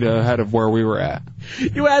 30 feet ahead of where we were at.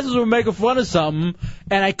 You asses were making fun of something,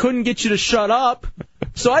 and I couldn't get you to shut up.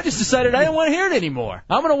 So I just decided I didn't want to hear it anymore.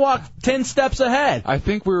 I'm going to walk 10 steps ahead. I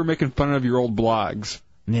think we were making fun of your old blogs.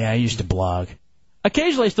 Yeah, I used to blog.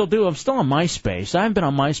 Occasionally I still do. I'm still on MySpace. I haven't been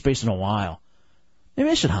on MySpace in a while. Maybe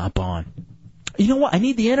I should hop on. You know what? I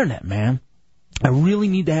need the internet, man. I really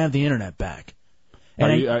need to have the internet back.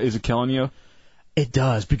 And is it killing you? It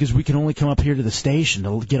does, because we can only come up here to the station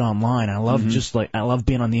to get online. I love I love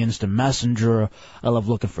being on the instant messenger. I love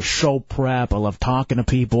looking for show prep. I love talking to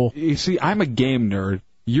people. You see, I'm a game nerd.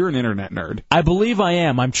 You're an internet nerd. I believe I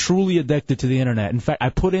am. I'm truly addicted to the internet. In fact, I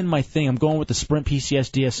put in my thing. I'm going with the Sprint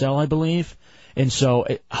PCS DSL, I believe. And so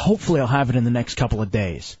hopefully I'll have it in the next couple of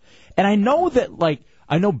days. And I know that,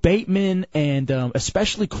 I know Bateman and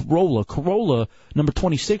especially Corolla, number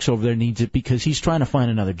 26 over there needs it because he's trying to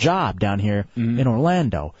find another job down here in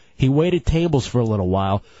Orlando. He waited tables for a little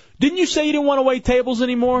while. Didn't you say you didn't want to wait tables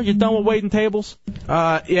anymore? You're done with waiting tables?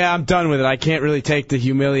 Yeah, I'm done with it. I can't really take the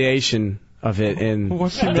humiliation of it. And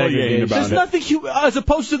what's humiliating about There's nothing as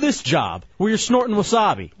opposed to this job where you're snorting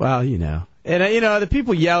wasabi. Well, And, the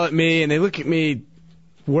people yell at me, and they look at me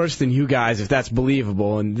worse than you guys, if that's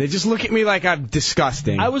believable, and they just look at me like I'm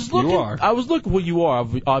disgusting. Well, you are,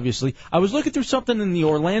 obviously. I was looking through something in the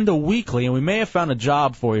Orlando Weekly, and we may have found a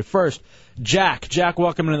job for you. First, Jack,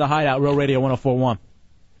 welcome into the Hideout, Real Radio 104.1.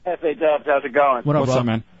 Hey, Hey, Dubs, how's it going? What's up,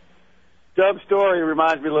 man? Dub's story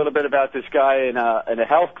reminds me a little bit about this guy in a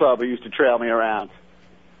health club who used to trail me around.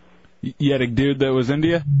 You had a dude that was into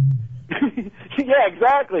you? Yeah,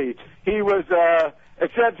 exactly. He was,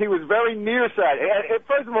 except he was very nearsighted.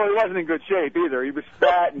 First of all, he wasn't in good shape either. He was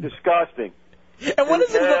fat and disgusting. And what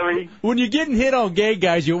is it when you're getting hit on gay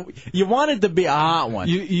guys? You want it to be a hot one.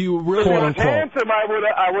 You really If he quote was unquote. handsome,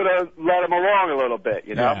 I would have let him along a little bit,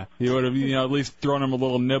 you know? Yeah, you would have at least thrown him a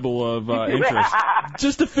little nibble of interest.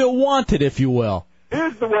 Just to feel wanted, if you will.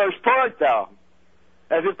 Here's the worst part, though.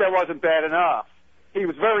 As if that wasn't bad enough. He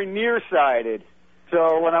was very nearsighted,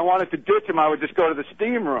 so when I wanted to ditch him, I would just go to the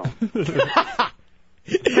steam room.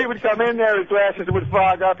 He would come in there, his glasses would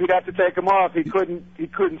fog up, he'd have to take them off. He couldn't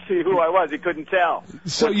see who I was. He couldn't tell.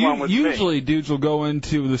 So which one was me. usually dudes will go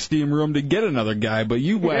into the steam room to get another guy, but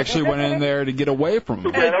you actually went in there to get away from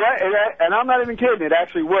him. And I'm not even kidding, it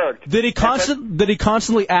actually worked. Did he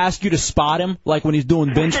constantly ask you to spot him, like when he's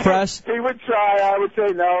doing bench press? He would try, I would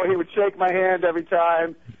say no. He would shake my hand every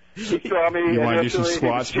time. He saw me. You wanna do some initially,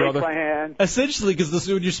 squats, he would shake brother? my hand. Essentially, because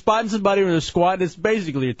when you're spotting somebody with a squat, it's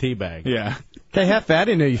basically a teabag. Yeah. Hey, Hefe, I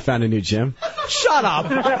didn't know you found a new gym. Shut up!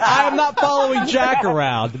 I am not following Jack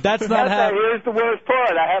around. That's not happening. Here's the worst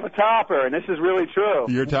part. I have a topper, and this is really true.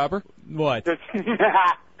 You're a topper? What? The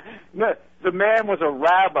man was a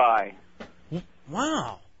rabbi.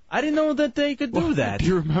 Wow. I didn't know that they could do that. Do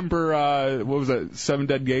you remember, what was that, 7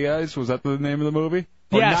 Dead Gay Guys? Was that the name of the movie?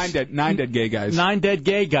 Or Yes. Nine Dead Gay Guys. 9 Dead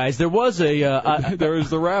Gay Guys. There was there was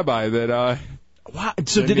the rabbi that, Wow.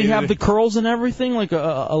 So did he have the curls and everything, like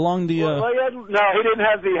along the? Well, no, he didn't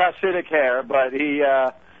have the Hasidic hair, but he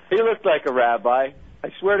looked like a rabbi. I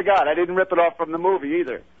swear to God, I didn't rip it off from the movie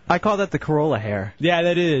either. I call that the Corolla hair. Yeah,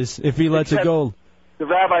 that is. If he lets it go. The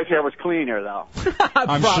rabbi's hair was cleaner, though.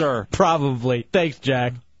 I'm sure. Probably. Thanks,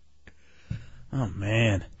 Jack. Oh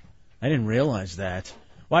man, I didn't realize that.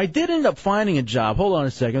 Well, I did end up finding a job. Hold on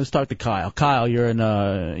a second. Let's talk to Kyle. Kyle, you're in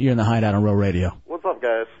the Hideout on Real Radio. What's up,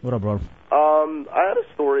 guys? What up, bro? I had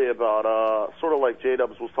a story about sort of like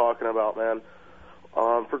J-Dubs was talking about, man.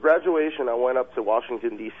 For graduation, I went up to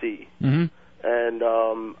Washington, D.C., and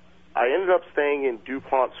I ended up staying in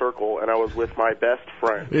DuPont Circle, and I was with my best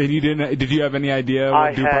friend. And you didn't? Did you have any idea? What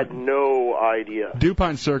I DuPont? had no idea.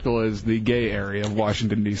 DuPont Circle is the gay area of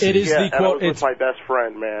Washington D.C. It is yeah, the and I quote. was with my best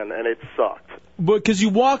friend, man, and it sucked. Because you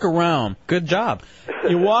walk around. Good job.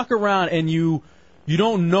 You walk around and you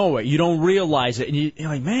don't know it. You don't realize it. And you're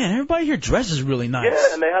like, man, everybody here dresses really nice.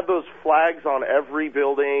 Yeah, and they had those flags on every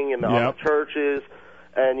building and on the churches.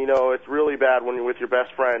 And, you know, it's really bad when you're with your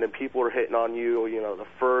best friend and people are hitting on you, you know, the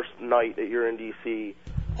first night that you're in D.C.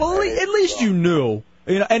 Well, at least you knew.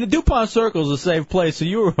 You know, and the DuPont Circle is a safe place, so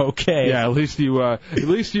you were okay. Yeah, at least you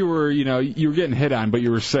were, you know, you were getting hit on, but you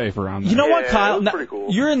were safe around there. You know what, Kyle? it was pretty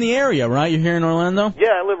cool. You're in the area, right? You're here in Orlando? Yeah,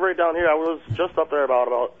 I live right down here. I was just up there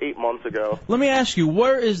about 8 months ago. Let me ask you,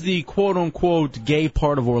 where is the quote-unquote gay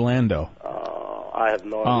part of Orlando? I have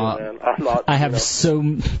no idea, man. I'm not. I have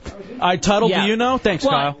Tuttle, Yeah. do you know? Thanks,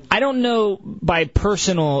 Well, Kyle. I don't know by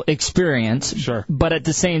personal experience, but at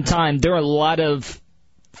the same time, there are a lot of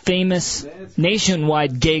famous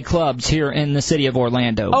nationwide gay clubs here in the city of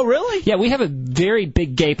Orlando. Oh, really? Yeah, we have a very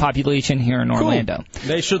big gay population here in Orlando.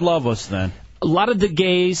 They should love us then. A lot of the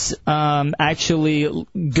gays actually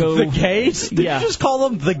go... The gays? Did Yeah. you just call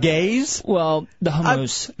them the gays? Well, the No, I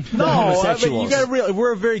homosexuals. mean, you gotta realize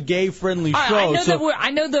we're a very gay-friendly show.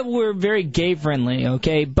 I know that we're very gay-friendly,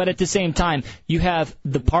 okay? But at the same time, you have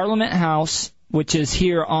the Parliament House, which is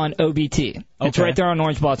here on OBT. It's Okay. right there on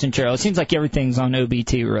Orange Blossom Trail. It seems like everything's on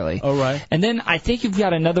OBT, really. All right. And then I think you've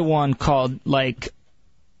got another one called, like,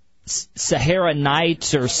 Sahara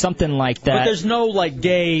Nights or something like that. But there's no, like,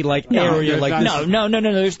 gay, like, area like this. No.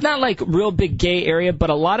 There's not, like, real big gay area, but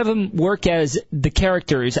a lot of them work as the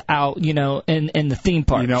characters out, you know, in the theme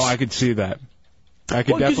parks. You know, I could see that. I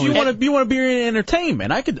could Well, because definitely. you want to be in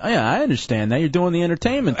entertainment. I understand that. You're doing the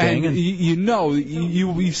entertainment thing. And you know,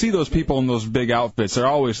 you see those people in those big outfits. They're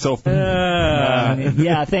always so.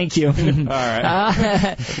 Yeah, thank you. All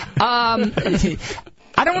right.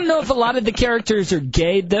 I don't know if a lot of the characters are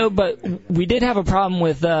gay though, but we did have a problem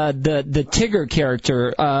with the Tigger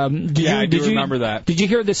character. I do remember that. Did you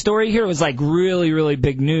hear the story here? It was like really, really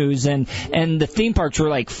big news, and the theme parks were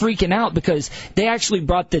like freaking out because they actually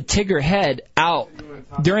brought the Tigger head out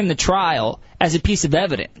during the trial as a piece of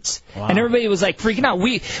evidence, and everybody was like freaking out.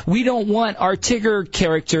 We don't want our Tigger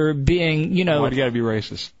character being, you know. Why do you gotta be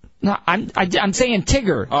racist? No, I'm saying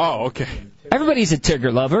Tigger. Oh, okay. Everybody's a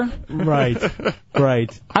Tigger lover. Right.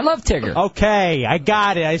 I love Tigger. Okay, I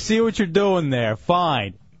got it. I see what you're doing there.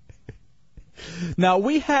 Fine. Now,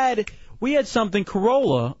 we had We had something,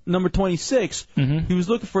 Corolla, number 26. He was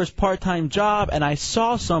looking for his part-time job, and I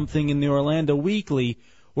saw something in the Orlando Weekly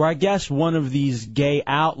where I guess one of these gay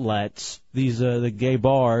outlets, the gay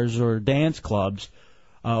bars or dance clubs,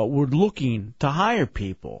 were looking to hire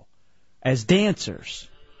people as dancers.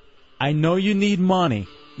 I know you need money,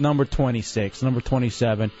 number 26, number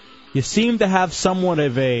 27. You seem to have somewhat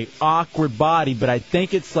of a awkward body, but I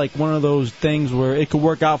think it's like one of those things where it could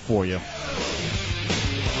work out for you.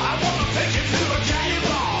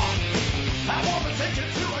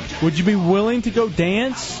 Would you be willing to go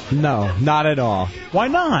dance? No, not at all. Why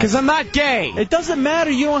not? Because I'm not gay. It doesn't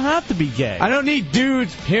matter. You don't have to be gay. I don't need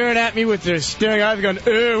dudes peering at me with their staring eyes going,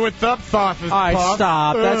 what's up, Thomas? All right,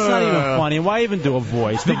 stop. That's not even funny. Why even do a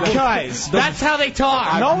voice? Because that's how they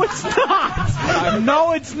talk. No, it's not.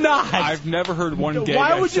 No, it's not. I've never heard one gay Why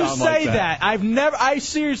guy would you sound say like that?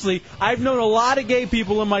 I've known a lot of gay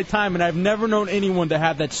people in my time, and I've never known anyone to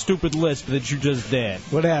have that stupid lisp that you just did.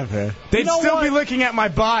 Whatever. They'd still be looking at my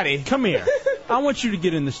body. Come here. I want you to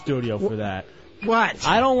get in the studio for that. What?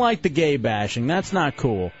 I don't like the gay bashing. That's not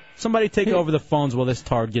cool. Somebody take over the phones while this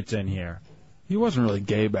tard gets in here. He wasn't really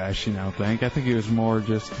gay bashing, I don't think. I think he was more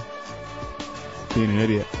just being an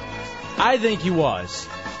idiot. I think he was.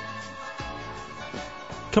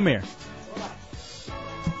 Come here.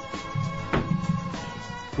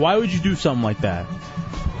 Why would you do something like that?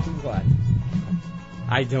 What?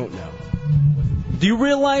 I don't know. Do you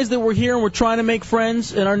realize that we're here and we're trying to make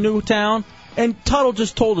friends in our new town? And Tuttle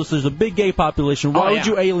just told us there's a big gay population. Why would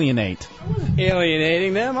you alienate?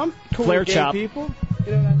 Alienating them? I'm cool Flare with gay chop. people.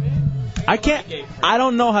 You know what I mean? I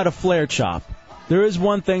don't know how to flare chop. There is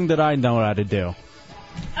one thing that I know how to do.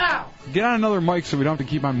 Ow! Get on another mic so we don't have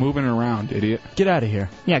to keep on moving around, idiot. Get out of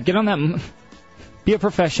here. Yeah, get on that. Be a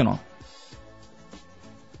professional.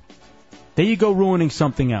 There you go, ruining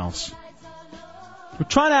something else. We're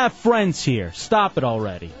trying to have friends here. Stop it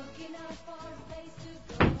already.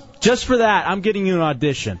 Just for that, I'm getting you an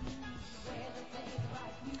audition.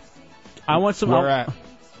 I want some. Where at?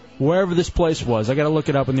 Wherever this place was. I got to look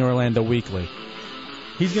it up in the Orlando Weekly.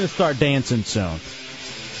 He's going to start dancing soon.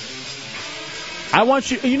 I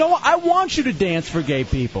want you. You know what? I want you to dance for gay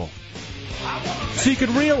people, so you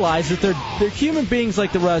could realize that they're human beings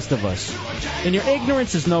like the rest of us, and your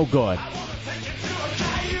ignorance is no good.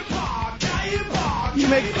 You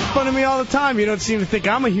make fun of me all the time. You don't seem to think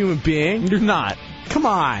I'm a human being. You're not. Come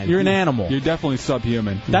on. You're an animal. You're definitely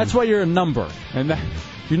subhuman. That's why you're a number. And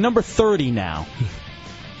you're number 30 now.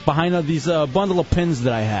 Behind these bundle of pins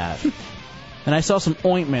that I have. And I saw some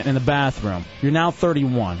ointment in the bathroom. You're now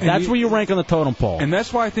 31. That's where you rank on the totem pole. And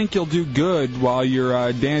that's why I think you'll do good while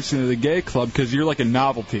you're dancing at the gay club, because you're like a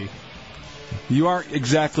novelty. You aren't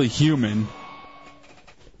exactly human.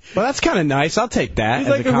 Well, that's kind of nice. I'll take that He's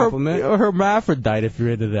as like a compliment. A hermaphrodite if you're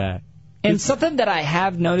into that. And something that I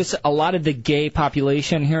have noticed, a lot of the gay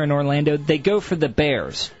population here in Orlando, they go for the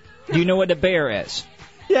bears. Do you know what a bear is?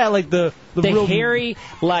 Yeah, like the real hairy,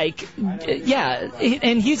 like, yeah,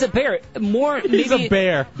 and he's a bear. He's a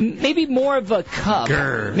bear. Maybe more of a cub.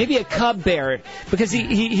 Grr. Maybe a cub bear, because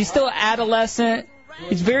he's still adolescent.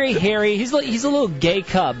 He's very hairy. He's a little gay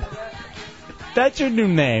cub. That's your new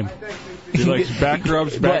name. He likes back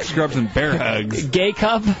rubs, back scrubs, and bear hugs. Gay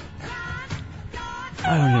cub?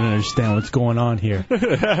 I don't even understand what's going on here.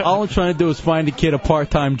 All I'm trying to do is find a kid a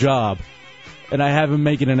part-time job, and I have him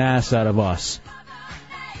making an ass out of us.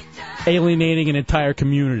 Alienating an entire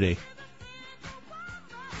community.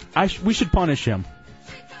 We should punish him.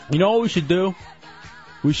 You know what we should do?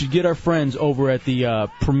 We should get our friends over at the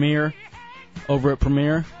Premiere. Over at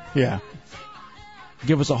Premiere? Yeah.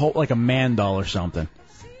 Give us a man doll or something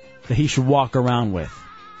that he should walk around with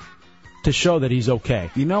to show that he's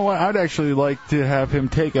okay. You know what? I'd actually like to have him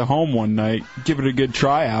take it home one night, give it a good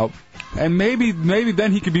tryout, and maybe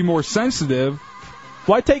then he could be more sensitive.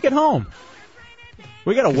 Why take it home?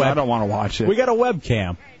 We got a web. I don't want to watch it. We got a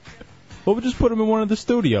webcam. Well, we'll just put him in one of the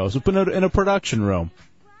studios. We'll put him in a production room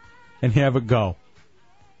and have it go.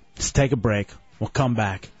 Let's take a break. We'll come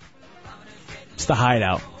back. It's the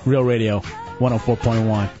Hideout, Real Radio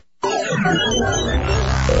 104.1.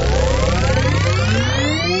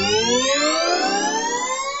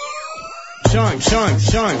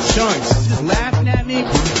 Shunks. Just laughing at me.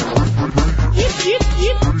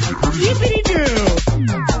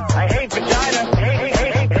 Yippity-doo. I hate vagina.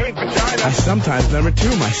 Hate vagina. I sometimes number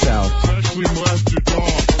two myself. Especially molest your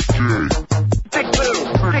dog. Stick boo.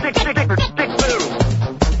 Stick boo.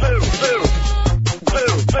 Boo.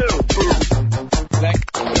 That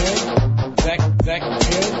good?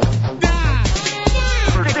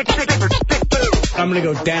 I'm gonna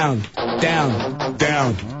go down.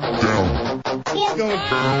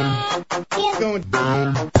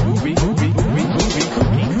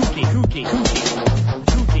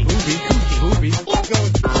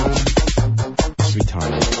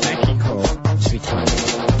 Retarded. Mexico. Retarded.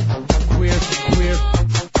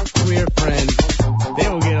 Queer friends. They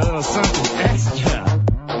will get a little something extra.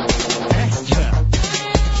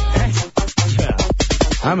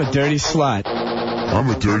 I'm a dirty slut. I'm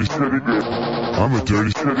a dirty slut.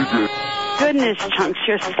 Goodness, Chunks,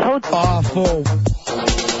 you're so awful.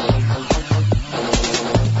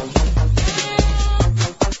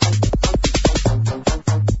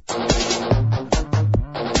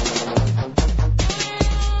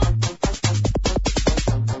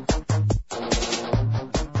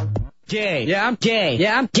 Gay. Yeah, I'm gay.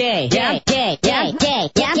 Yeah, I'm gay. Yeah, I'm gay. Yeah, I'm gay.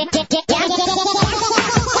 Yeah, I'm gay.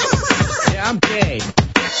 Yeah, I'm gay.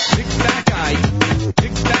 Big fat guy.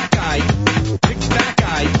 Big fat guy. Big fat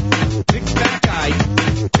guy. Big fat guy. Big fat guy.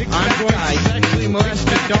 I'm going to sexually molest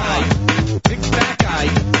a dog. Big fat guy.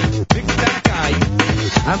 Big fat guy.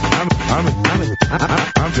 I'm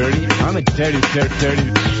dirty. I'm a dirty slut. I'm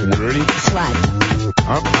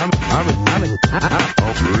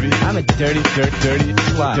dirty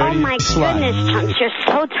slut. Oh my goodness, Chunks, you're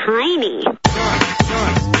so tiny. He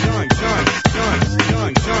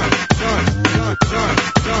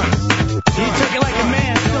took it like a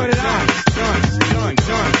man, so did I.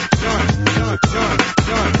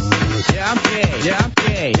 Yeah, I'm gay. Yeah, I'm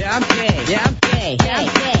gay. Yeah, I'm gay. Yeah, I'm gay. Yeah,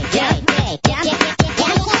 I'm gay. Yeah, I'm gay.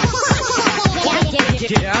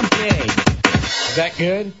 Yeah, I'm gay. Is that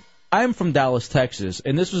good? I'm from Dallas, Texas,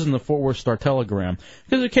 and this was in the Fort Worth Star-Telegram,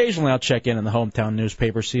 because occasionally I'll check in the hometown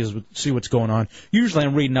newspaper, see what's going on. Usually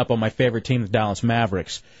I'm reading up on my favorite team, the Dallas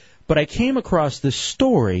Mavericks. But I came across this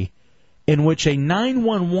story in which a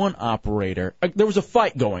 911 operator, there was a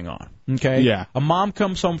fight going on, okay? Yeah. A mom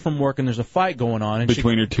comes home from work and there's a fight going on. And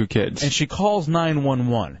between her two kids. And she calls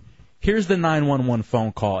 911. Here's the 911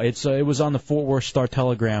 phone call. It was on the Fort Worth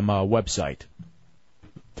Star-Telegram website.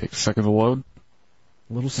 Take a second to load.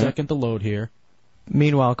 A little second to load here.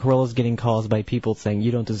 Meanwhile, Corolla's getting calls by people saying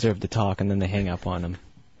you don't deserve to talk, and then they hang up on him.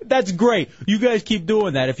 That's great. You guys keep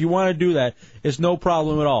doing that. If you want to do that, it's no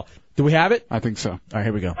problem at all. Do we have it? I think so. All right,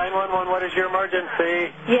 here we go. 911, what is your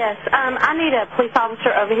emergency? Yes, I need a police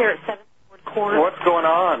officer over here at 7th Ward Court. What's going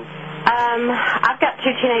on? I've got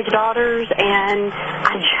two teenage daughters, and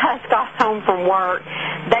I just got home from work.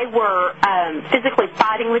 They were physically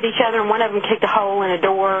fighting with each other, and one of them kicked a hole in a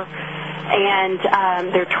door. And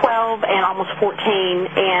they're 12 and almost 14,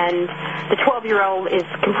 and the 12-year-old is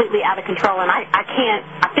completely out of control, and I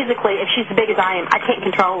physically, if she's as big as I am, I can't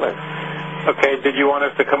control her. Okay, did you want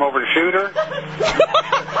us to come over to shoot her?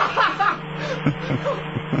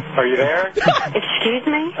 Are you there? Excuse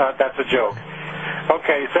me? That's a joke.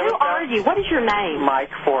 Okay, so... Who are you? What is your name?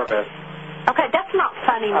 Mike Forbes. Okay, that's not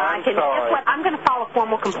funny, Mike. I'm sorry. Guess what? I'm going to file a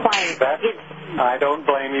formal complaint. I don't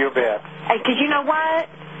blame you a bit. Because you know what?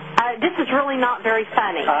 This is really not very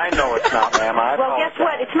funny. I know it's not, ma'am. Well, guess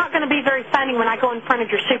what? It's not going to be very funny when I go in front of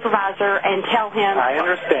your supervisor and tell him. I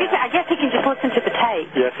understand. I guess he can just listen to the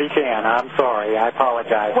tape. Yes, he can. I'm sorry. I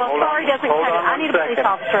apologize. Well, sorry doesn't cut it. I need a police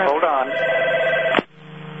officer. Hold on.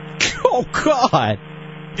 Oh, God.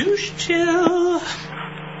 Douche chill.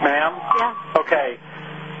 Ma'am? Yeah. Okay.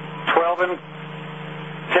 10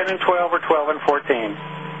 and 12 or 12 and 14?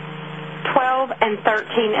 12 and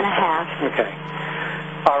 13 and a half. Okay.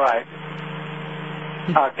 All right.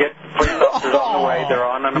 I'll get police officers on the way. They're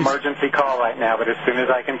on an emergency call right now, but as soon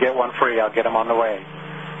as I can get one free, I'll get them on the way.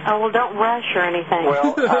 Oh, well, don't rush or anything.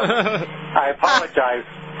 Well, I apologize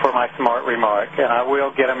for my smart remark, and I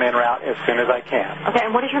will get them en route as soon as I can. Okay,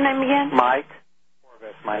 and what is your name again? Mike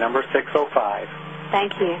Forbes. My number's 605.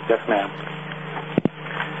 Thank you. Yes, ma'am.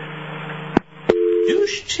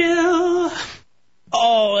 Douche chill.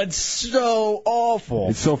 Oh, it's so awful.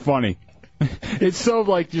 It's so funny. It's so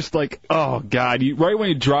oh God! Right when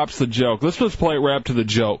he drops the joke, let's just play it right up to the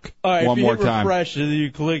joke one more time. Refresh and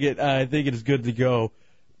you click it. I think it is good to go.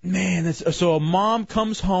 Man, so a mom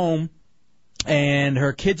comes home and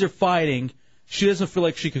her kids are fighting. She doesn't feel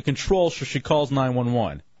like she can control, so she calls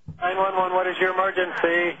 911. 911, what is your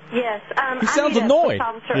emergency? Yes, He sounds I need annoyed. A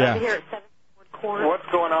police officer Yeah. over here at 7th Ward Court. What's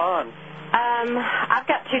going on? I've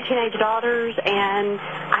got two teenage daughters, and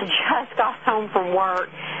I just got home from work.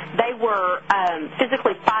 They were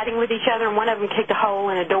physically fighting with each other, and one of them kicked a hole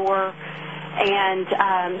in a door. And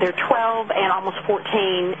they're 12 and almost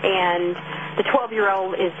 14, and the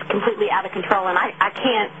 12-year-old is completely out of control, and I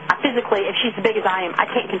physically, if she's as big as I am, I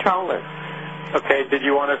can't control her. Okay, did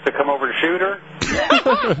you want us to come over to shoot her?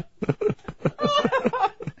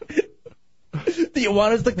 Do you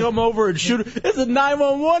want us to come over and shoot her? It's a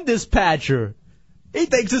 911 dispatcher. He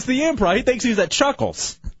thinks it's the improv. He thinks he's at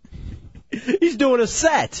Chuckles. He's doing a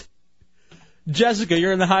set. Jessica,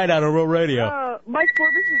 you're in the Hideout on Real Radio. Mike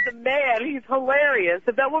Forbes is the man. He's hilarious.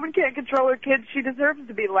 If that woman can't control her kids, she deserves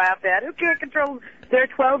to be laughed at. Who can't control their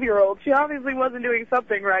 12-year-old? She obviously wasn't doing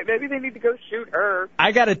something right. Maybe they need to go shoot her.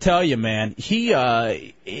 I got to tell you, man,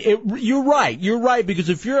 you're right. You're right, because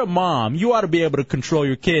if you're a mom, you ought to be able to control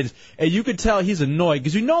your kids. And you could tell he's annoyed,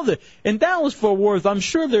 because you know that in Dallas-Fort Worth, I'm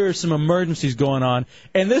sure there are some emergencies going on.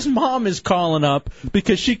 And this mom is calling up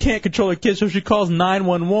because she can't control her kids, so she calls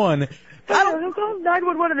 911. Who calls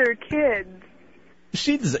 911 to their kids?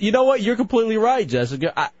 You know what? You're completely right,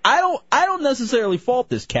 Jessica. I don't necessarily fault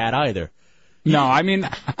this cat either. No, I mean,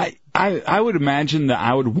 I would imagine that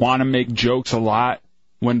I would want to make jokes a lot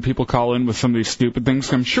when people call in with some of these stupid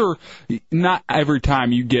things. I'm sure not every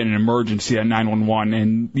time you get an emergency at 911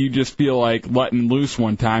 and you just feel like letting loose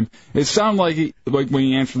one time. It sounded like when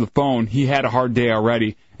he answered the phone, he had a hard day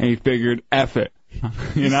already and he figured, F it. You know?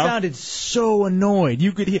 He sounded so annoyed.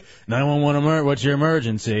 You could hear 911, what's your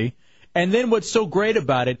emergency? And then what's so great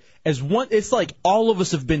about it is it's like all of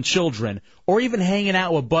us have been children, or even hanging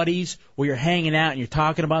out with buddies where you're hanging out and you're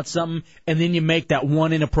talking about something, and then you make that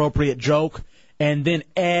one inappropriate joke, and then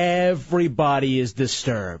everybody is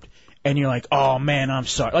disturbed. And you're like, oh, man, I'm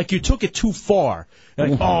sorry. Like, you took it too far. You're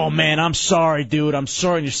like, oh, man, I'm sorry, dude. I'm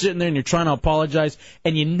sorry. And you're sitting there and you're trying to apologize,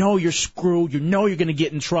 and you know you're screwed. You know you're going to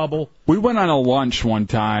get in trouble. We went on a lunch one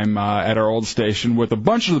time at our old station with a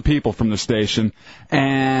bunch of the people from the station,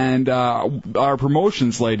 and our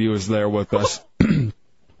promotions lady was there with us.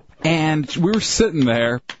 And we were sitting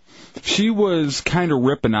there. She was kind of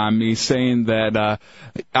ripping on me, saying that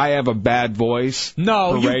I have a bad voice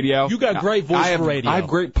for radio. You got great voice for radio. I have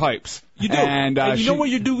great pipes. You do. And you know what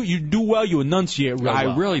you do? You do well. You enunciate real well.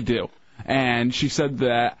 I really do. And she said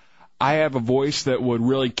that I have a voice that would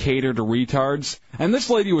really cater to retards. And this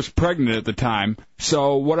lady was pregnant at the time.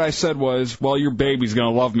 So what I said was, well, your baby's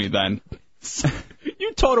going to love me then.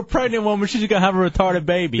 You told a pregnant woman she's going to have a retarded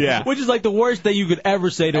baby. Yeah. Which is like the worst thing you could ever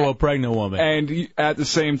say to a pregnant woman. And at the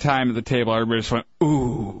same time at the table, everybody just went,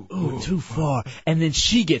 ooh. Ooh, too far. And then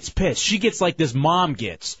she gets pissed. She gets like this mom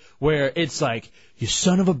gets, where it's like, you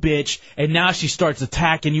son of a bitch, and now she starts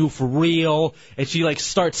attacking you for real, and she like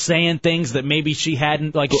starts saying things that maybe she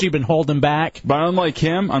hadn't, like she'd been holding back. But unlike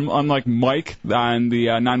him, unlike Mike on the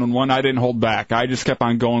 911, I didn't hold back. I just kept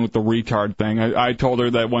on going with the retard thing. I told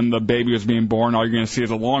her that when the baby was being born, all you're going to see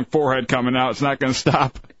is a long forehead coming out. It's not going to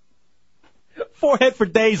stop. Forehead for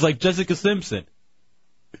days like Jessica Simpson.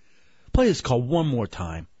 Play this call one more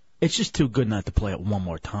time. It's just too good not to play it one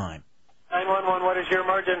more time. 911, what is your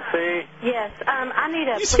emergency? Yes, I need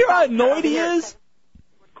a... You see how annoyed he is?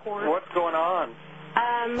 What's going on?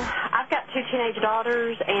 I've got two teenage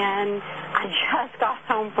daughters, and I just got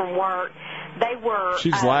home from work. They were...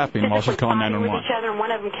 She's laughing while she's calling 911. with each other, and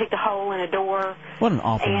one of them kicked a hole in a door. What an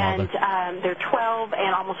awful mother. And they're 12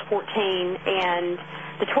 and almost 14, and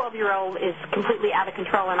the 12-year-old is completely out of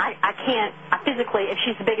control, and I physically, if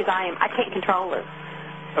she's as big as I am, I can't control her.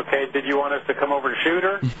 Okay, did you want us to come over to shoot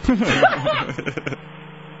her?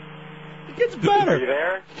 It gets better. Are you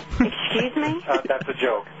there? Excuse me? That's a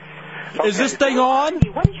joke. Okay, is this thing on?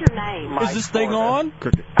 What is your name? Is this thing on?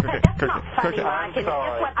 That's not funny, Mike. And guess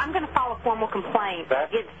what? I'm going to file a formal complaint.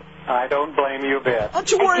 I don't blame you a bit. Don't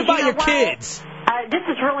you worry about your kids. This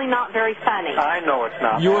is really not very funny. I know it's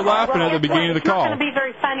not. You were laughing at the beginning of the call. It's not going to be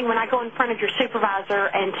very funny when I go in front of your supervisor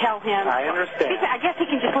and tell him. I understand. I guess he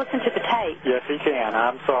can just listen to the tape. Yes, he can.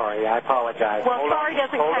 I'm sorry. I apologize. Well, sorry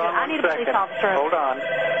doesn't cut it. I need a police officer. Hold on.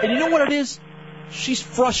 And you know what it is? She's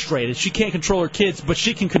frustrated. She can't control her kids, but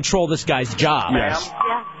she can control this guy's job. Yes.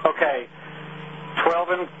 Yeah. Okay.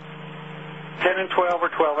 10 and 12 or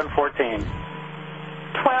 12 and 14?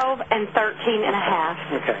 12 and 13 and a half.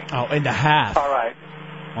 Okay. Oh, and a half. All right.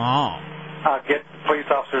 Wow. I'll get police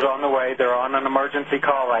officers on the way. They're on an emergency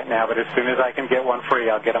call right now, but as soon as I can get one free,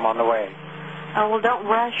 I'll get them on the way. Oh, well, don't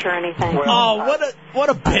rush or anything. Well, what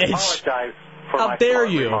a bitch. I apologize for How my dare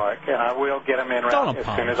smart you? remark, and I will get them in Don't as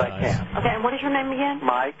soon as I can. Okay, and what is your name again?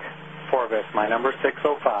 Mike Forbes. My number's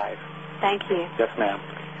 605. Thank you. Yes, ma'am.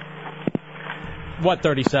 What,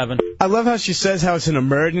 37? I love how she says how it's an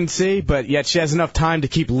emergency, but yet she has enough time to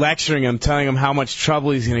keep lecturing him, telling him how much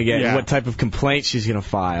trouble he's going to get and what type of complaint she's going to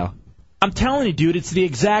file. I'm telling you, dude, it's the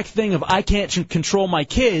exact thing of I can't control my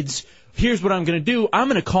kids. Here's what I'm going to do. I'm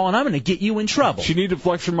going to call and I'm going to get you in trouble. She needed to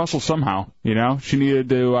flex her muscle somehow, you know? She needed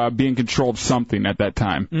to be in control of something at that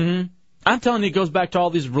time. Mm-hmm. I'm telling you, it goes back to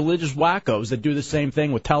all these religious wackos that do the same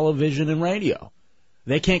thing with television and radio.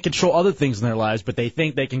 They can't control other things in their lives, but they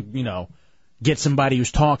think they can, get somebody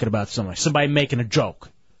who's talking about something, somebody making a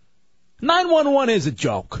joke. 911 is a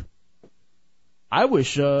joke. I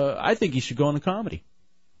think he should go into comedy.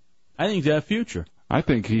 I think he's got a future. I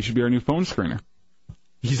think he should be our new phone screener.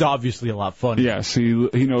 He's obviously a lot funnier. Yes, he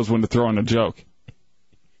knows when to throw in a joke.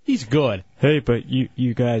 He's good. Hey, but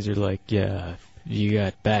you guys are like, yeah, you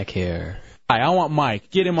got back hair. Hi, I want Mike.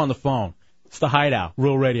 Get him on the phone. It's the Hideout,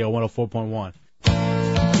 Real Radio 104.1.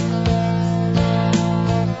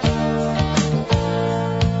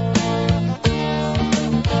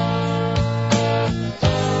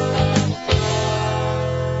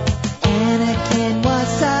 Anakin was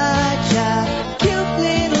such a cute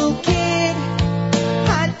little kid.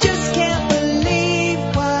 I just can't believe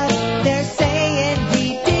what they're saying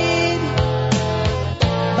he did.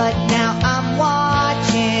 But now I'm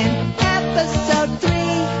watching episode 3,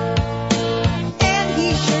 and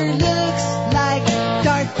he sure looks like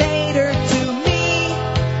Darth Vader to me.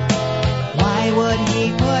 Why would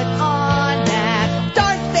he put on that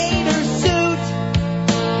Darth Vader suit?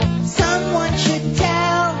 Someone should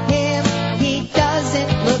tell him he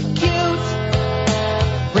doesn't look cute.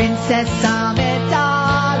 Princess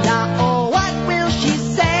Amidala, oh, what will she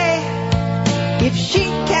say if she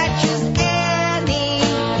catches Annie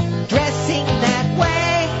dressing that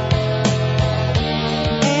way?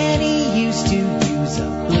 Annie used to use a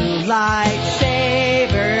blue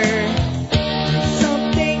lightsaber.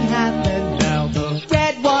 Something happened now, the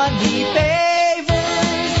red one he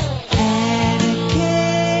favors.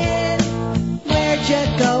 Anakin, where'd you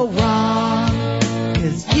go wrong?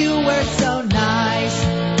 'Cause you were so nice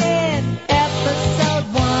in episode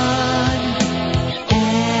 1.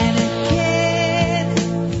 Anakin,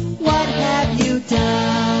 what have you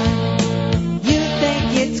done? You think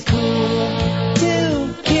it's cool to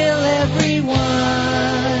kill everyone.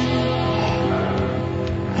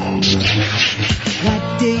 What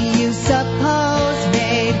do you suppose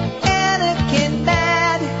made Anakin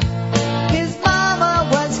mad? His mama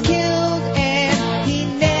was killed and he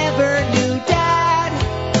never knew Dad.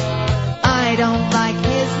 I don't like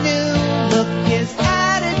his new look, his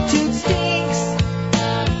attitude stinks.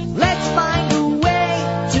 Let's find a way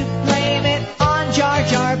to blame it on Jar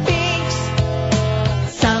Jar Binks.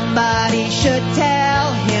 Somebody should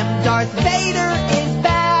tell him Darth Vader is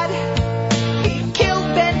bad. He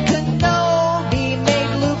killed Ben Kenobi,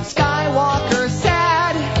 made Luke Skywalker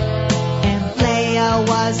sad. And Leia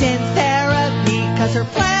was in therapy 'cause her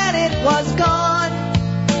planet was gone.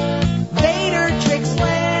 Vader tricks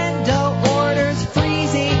Lando, orders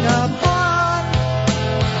freezing of Han.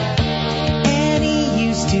 Annie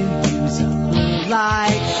used to use a blue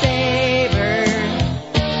lightsaber.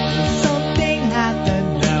 Something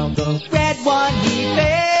happened now, the red one he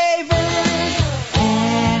favors.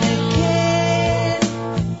 Anakin,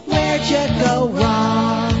 where'd you go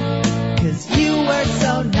wrong? 'Cause you were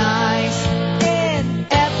so nice in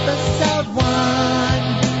episode 1.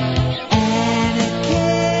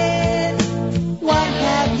 Anakin, what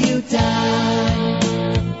have you done?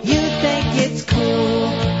 You think it's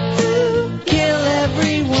cool to kill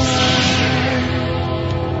everyone.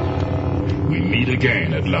 We meet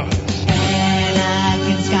again at last.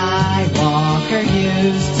 Anakin Skywalker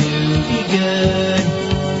used to be good,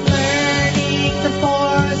 learning the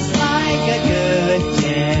Force like a good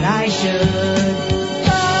Jedi should.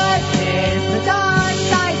 But then the dark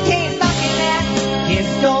side came knocking at his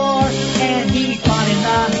door, and he fought in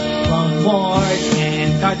the Clone Wars,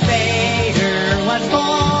 and Darth Vader was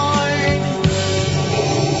born.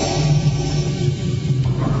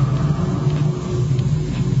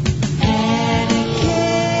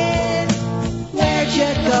 Anakin, where'd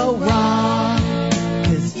you go wrong?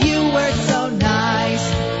 'Cause you were so nice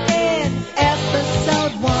in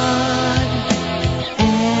episode 1.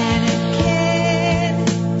 Anakin,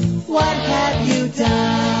 what have you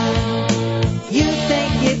done? You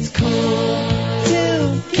think it's cool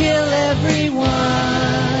to kill everyone.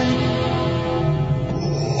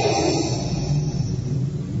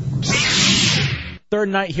 Third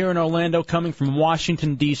night here in Orlando, coming from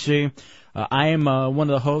Washington, D.C. I am one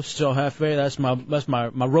of the hosts, El Jefe. That's my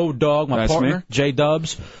road dog, my That's partner, me. J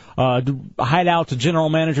Dubs. Hideout to General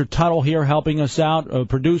Manager Tuttle here helping us out.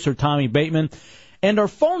 Producer Tommy Bateman. And our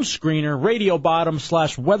phone screener, Radio Bottom /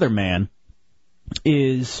 Weatherman,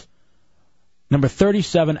 is number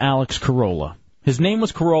 37, Alex Carolla. His name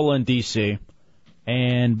was Carolla in D.C.,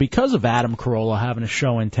 and because of Adam Carolla having a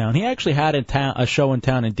show in town, he actually had a show in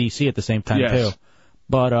town in D.C. at the same time, Yes. too.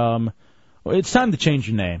 But it's time to change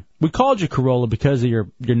your name. We called you Carolla because of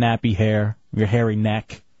your nappy hair, your hairy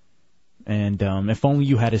neck, and if only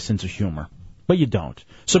you had a sense of humor. But you don't.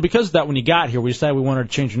 So because of that, when you got here, we decided we wanted to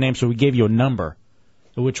change your name, so we gave you a number.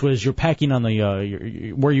 which was you're packing on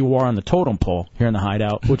the where you are on the totem pole here in the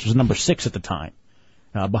Hideout, which was number 6 at the time,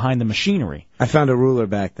 behind the machinery. I found a ruler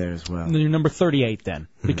back there as well. And you're number 38 then,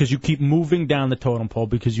 because you keep moving down the totem pole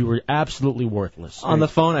because you were absolutely worthless. On the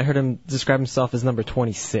phone, I heard him describe himself as number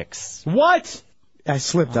 26. What? I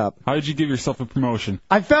slipped up. How did you give yourself a promotion?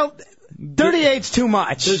 I felt 38's too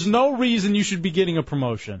much. There's no reason you should be getting a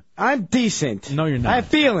promotion. I'm decent. No, you're not. I have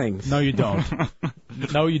feelings. No, you don't.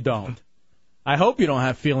 No, you don't. I hope you don't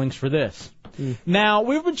have feelings for this. Now,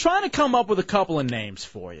 we've been trying to come up with a couple of names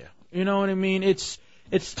for you. You know what I mean? It's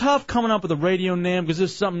tough coming up with a radio name because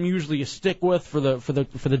this is something usually you stick with for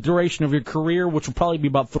the duration of your career, which will probably be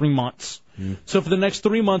about 3 months. So for the next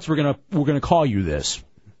 3 months, we're gonna call you this.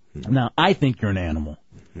 Now, I think you're an animal.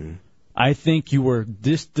 I think you were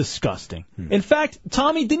this disgusting. In fact,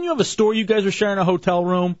 Tommy, didn't you have a story you guys were sharing a hotel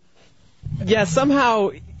room? Yeah,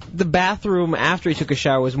 somehow the bathroom after he took a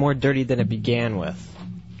shower was more dirty than it began with.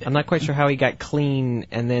 I'm not quite sure how he got clean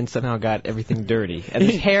and then somehow got everything dirty. And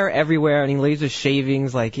there's hair everywhere, and he leaves his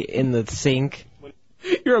shavings like in the sink.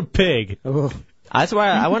 You're a pig. That's why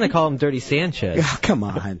I want to call him Dirty Sanchez. Oh, come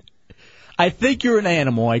on. I think you're an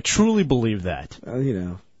animal. I truly believe that. You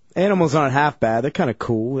know, animals aren't half bad. They're kind of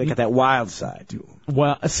cool. They got that wild side to them.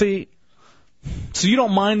 Well, see, so you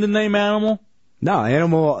don't mind the name Animal? No,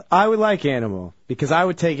 Animal, I would like Animal, because I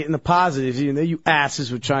would take it in the positives. Even though you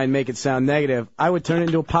asses would try and make it sound negative, I would turn it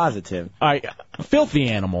into a positive. All right, Filthy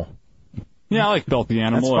Animal. Yeah, I like Filthy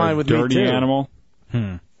Animal. That's fine or with me, Dirty too. Animal.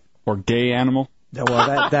 Or Gay Animal.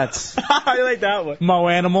 Well, that's... I like that one. Mo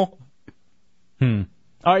Animal. All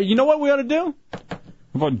right, you know what we ought to do? How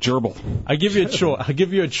about Gerbil? I give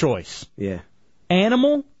you a choice. Yeah.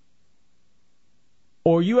 Animal,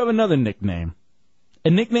 or you have another nickname. A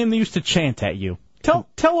nickname they used to chant at you. Tell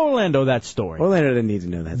Orlando that story. Orlando doesn't need to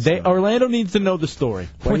know that story. Orlando needs to know the story.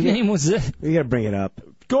 What name was it? You gotta bring it up.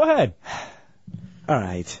 Go ahead. All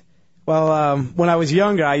right. Well, when I was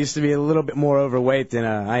younger, I used to be a little bit more overweight than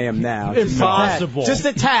I am now. Impossible. Just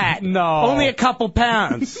a tad. No. Only a couple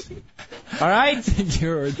pounds. All right.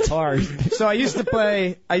 You're a tart. So I used to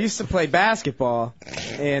play basketball,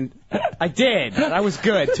 and I did. I was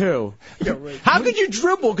good too. How could you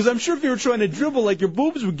dribble? Because I'm sure if you were trying to dribble, like your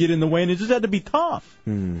boobs would get in the way, and it just had to be tough.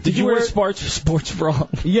 Did you wear a sports bra?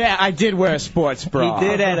 Yeah, I did wear a sports bra. He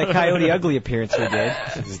did at a Coyote Ugly appearance. He did.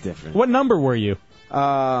 This is different. What number were you?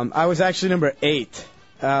 I was actually number 8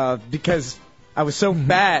 because I was so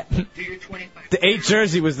fat. The 8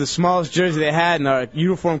 jersey was the smallest jersey they had, and our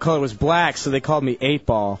uniform color was black, so they called me 8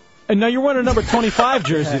 Ball. And now you're wearing a number 25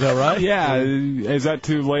 jersey, though, right? Yeah. Is that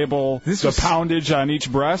to label the poundage on each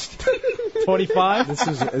breast? 25?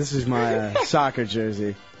 This is my soccer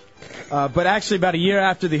jersey. But actually, about a year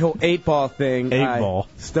after the whole 8 Ball thing, I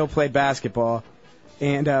still played basketball.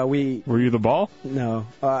 And Were you the ball? No.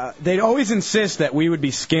 They'd always insist that we would be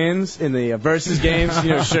skins in the versus games,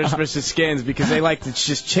 shirts versus skins, because they like to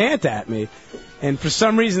just chant at me. And for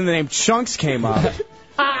some reason, the name Chunks came up.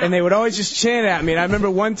 And they would always just chant at me. And I remember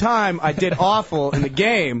one time I did awful in the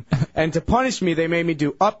game, and to punish me, they made me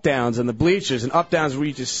do up-downs on the bleachers. And up-downs where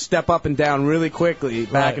you just step up and down really quickly,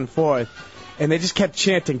 back and forth. And they just kept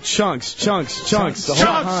chanting chunks, chunks, chunks the whole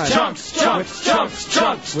time. Chunks, chunks, chunks,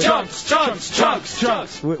 chunks, chunks, chunks, chunks,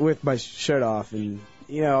 chunks. With my shirt off, and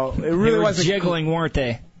it really They were wasn't jiggling, weren't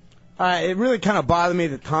they? It really kind of bothered me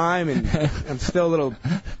at the time, and I'm still a little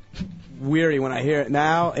weary when I hear it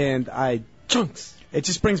now. And chunks. It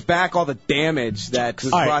just brings back all the damage that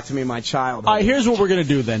was brought to me in my childhood. All right, here's what we're gonna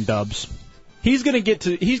do then, Dubs. He's gonna get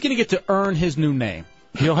to earn his new name.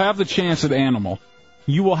 He'll have the chance at Animal.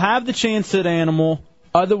 You will have the chance at Animal.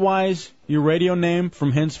 Otherwise, your radio name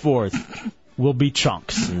from henceforth will be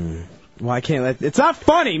Chunks. Well, I can't let... It's not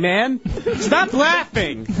funny, man. Stop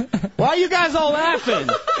laughing. Why are you guys all laughing?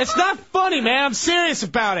 It's not funny, man. I'm serious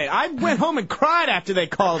about it. I went home and cried after they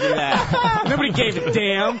called me that. Nobody gave a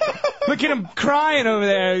damn. Look at him crying over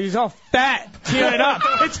there. He's all fat, tearing up.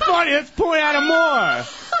 It's funny. Let's point at him more.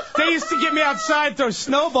 They used to get me outside and throw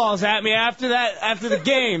snowballs at me after the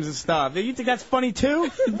games and stuff. You think that's funny,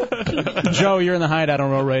 too? Joe, you're in the Hideout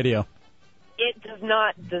on Real Radio. It does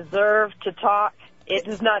not deserve to talk. It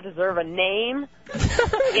does not deserve a name.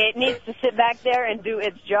 It needs to sit back there and do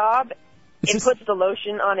its job. It puts the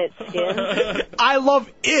lotion on its skin. I love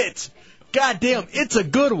it. Goddamn, it's a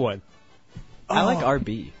good one. I like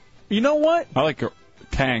RB. You know what? I like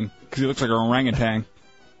Tang, because he looks like an orangutan.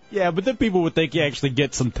 Yeah, but then people would think he actually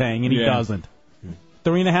gets some Tang, and he doesn't.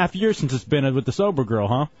 3.5 years since it's been with the sober girl,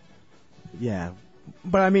 huh? Yeah.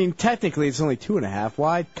 But, I mean, technically it's only 2.5.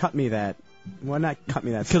 Why cut me that? Why not cut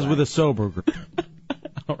me that? Because with a sober girl.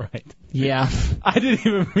 All right. Yeah. I didn't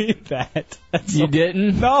even mean that. You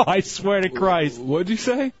didn't? No, I swear to Christ. What'd you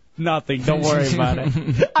say? Nothing. Don't worry about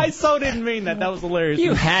it. I so didn't mean that. That was hilarious.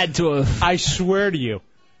 You had to have. I swear to you.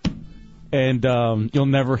 And you'll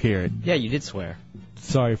never hear it. Yeah, you did swear.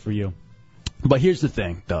 Sorry for you. But here's the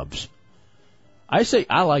thing, Dubs. I say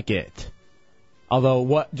I like it. Although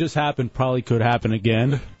what just happened probably could happen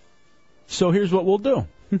again. So here's what we'll do.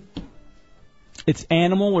 It's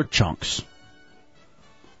animal or chunks.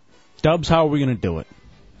 Dubs, how are we going to do it?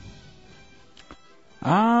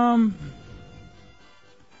 I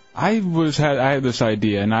had this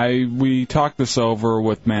idea, and we talked this over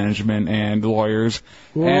with management and lawyers,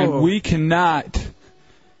 and we cannot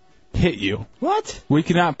hit you. What? We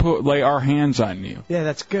cannot lay our hands on you. Yeah,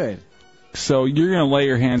 that's good. So you're going to lay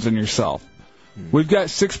your hands on yourself. We've got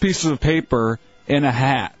 6 pieces of paper in a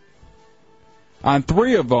hat. On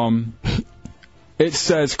 3 of them, it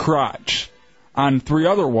says crotch. On 3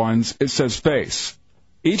 other ones, it says face.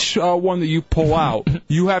 Each one that you pull out,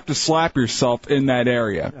 you have to slap yourself in that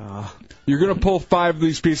area. You're going to pull 5 of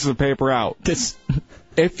these pieces of paper out.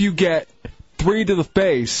 If you get 3 to the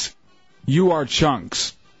face, you are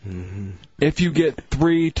chunks. Mm-hmm. If you get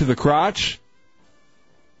 3 to the crotch,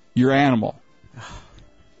 you're animal.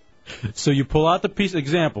 So you pull out the piece,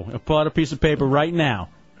 example, you pull out a piece of paper right now.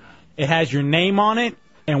 It has your name on it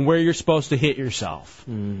and where you're supposed to hit yourself.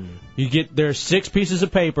 There's 6 pieces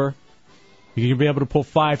of paper. You're going to be able to pull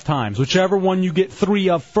 5 times. Whichever one you get 3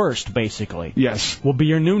 of first, basically. Yes. Will be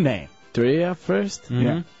your new name. 3 of first? Mm-hmm.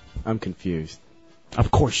 Yeah. I'm confused. Of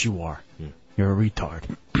course you are. You're a retard.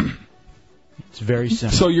 It's very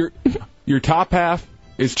simple. So your top half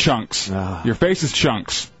is chunks. Your face is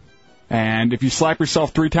chunks. And if you slap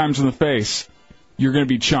yourself 3 times in the face, you're going to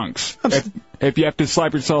be chunks. If you have to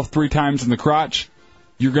slap yourself 3 times in the crotch,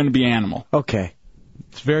 you're going to be animal. Okay.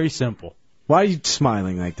 It's very simple. Why are you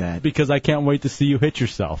smiling like that? Because I can't wait to see you hit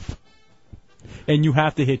yourself. And you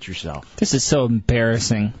have to hit yourself. This is so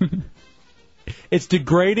embarrassing. It's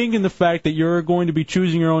degrading in the fact that you're going to be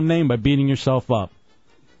choosing your own name by beating yourself up.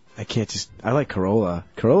 I like Corolla.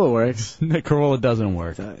 Corolla works. Corolla doesn't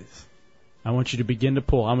work. It does. I want you to begin to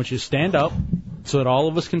pull. I want you to stand up so that all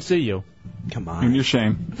of us can see you. Come on. In your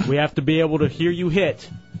shame. We have to be able to hear you hit.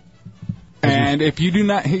 And if you do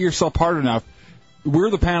not hit yourself hard enough, we're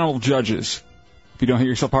the panel of judges. If you don't hit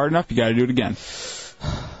yourself hard enough, you got to do it again.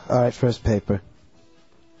 All right, first paper.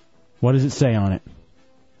 What does it say on it?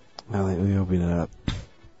 Well, let me open it up.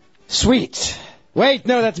 Sweet. Wait,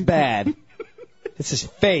 no, that's bad. This is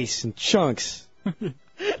face and chunks. All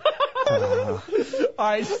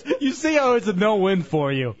right, you see how it's a no-win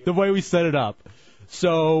for you, the way we set it up.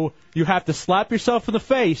 So you have to slap yourself in the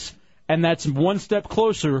face, and that's one step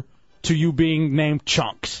closer to you being named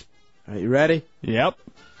Chunks. All right, you ready? Yep.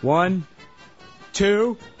 1,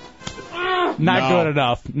 2. Not good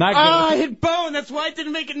enough. Not good. I hit bone. That's why it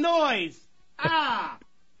didn't make a noise. Got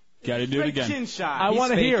to do it again. Chin shot. I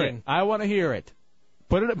want to hear it. I want to hear it.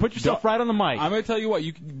 Put yourself right on the mic. I'm going to tell you what.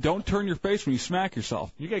 You don't turn your face when you smack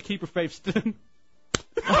yourself. You got to keep your face.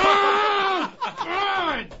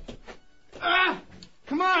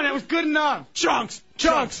 Come on, that was good enough. Chunks,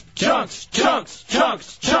 chunks, chunks, chunks,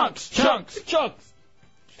 chunks, chunks, chunks, chunks.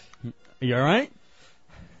 You all right?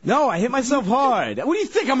 No, I hit myself hard. What do you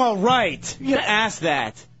think? I'm all right. You're going to ask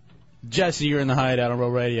that. Jesse, you're in the Hideout on Real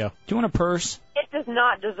Radio. Do you want a purse? It does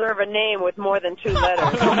not deserve a name with more than 2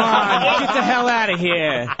 letters. Come on, get the hell out of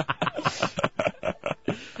here.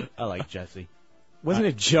 I like Jesse. Wasn't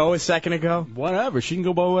it Joe a second ago? Whatever. She can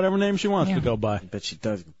go by whatever name she wants to go by. I bet she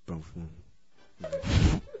does.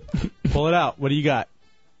 Pull it out. What do you got?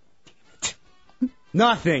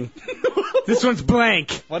 Nothing. This one's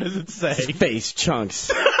blank. What does it say? Face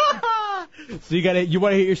chunks. So you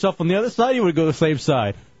want to hit yourself on the other side, or you want to go the same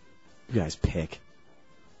side? You guys pick.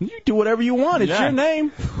 You do whatever you want. It's your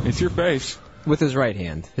name. It's your face. With his right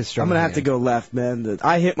hand. His strong I'm going to have hand. to go left, man.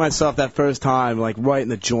 I hit myself that first time, like right in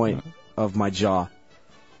the joint of my jaw.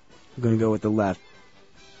 I'm going to go with the left.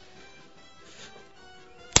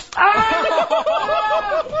 I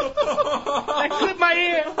clipped my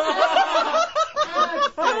ear.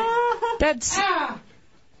 That's...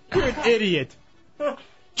 You're an idiot.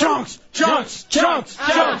 Chunks, chunks, chunks,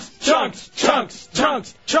 chunks, chunks, chunks,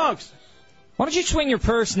 chunks, chunks. Why don't you swing your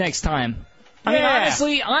purse next time? I mean,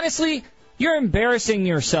 honestly, you're embarrassing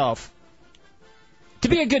yourself. To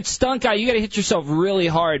be a good stunt guy, you got to hit yourself really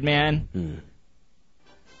hard, man.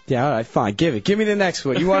 Yeah, all right, fine. Give it. Give me the next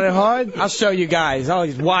one. You want it hard? I'll show you guys. All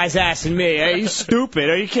these wise assing me. Hey, he's stupid.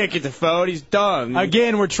 Oh, you can't get the phone. He's dumb.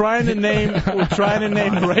 Again, we're trying to name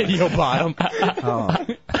Radio Bottom. Oh.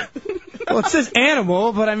 Well, it says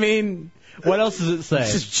animal, but I mean, What else does it say?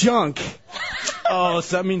 It's just junk. Oh,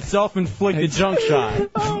 so that means self-inflicted junk shot.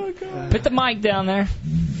 Oh, God. Put the mic down there.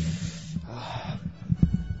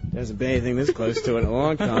 There hasn't been anything this close to it in a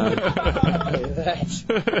long time. Halfway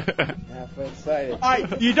excited. All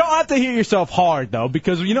right, you don't have to hit yourself hard, though,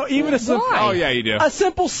 because, even a simple... Oh, yeah, you do. A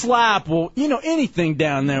simple slap will, anything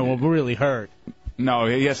down there will really hurt. No,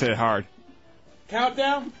 he has to hit hard.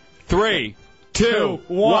 Countdown? 3, 2,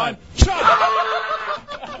 1,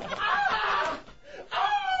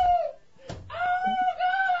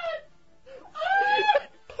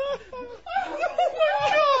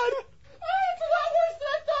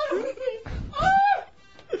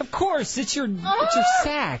 Of course, it's your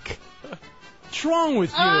sack. What's wrong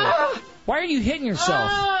with you? Why are you hitting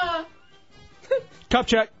yourself? Cup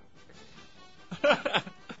check.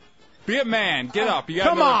 Be a man. Get up. You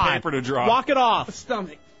got another paper to draw. Walk it off. The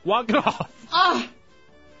stomach. Walk it off.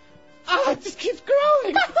 It just keeps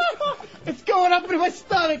growing. It's going up into my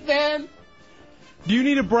stomach, man. Do you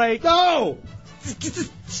need a break? No. Get this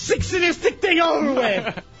sick sadistic thing over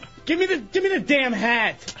with. Give me the damn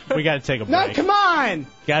hat. We got to take a break. No, come on.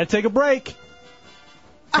 Got to take a break.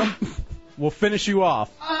 We'll finish you off.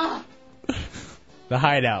 The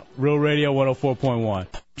Hideout, Real Radio 104.1.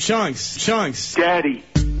 Chunks. Daddy.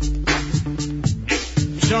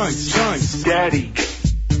 Chunks. Daddy.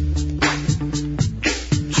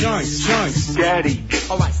 Chunks. Daddy.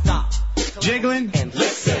 All right, stop. Jiggling and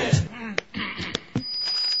listen.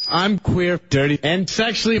 I'm queer, dirty, and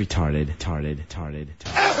sexually retarded. If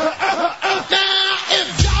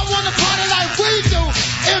y'all wanna party like we do,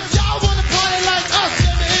 if y'all wanna party like us,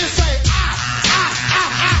 let me hear you say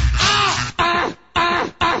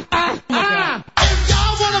If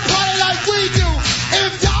y'all wanna party like we do,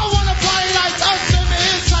 if y'all wanna party like us, let me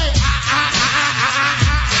hear you say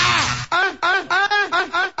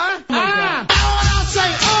Now when I say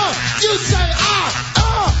you say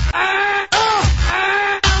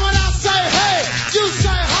Now when I say hey, you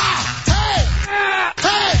say hey.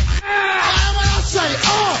 Now when I say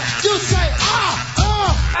you say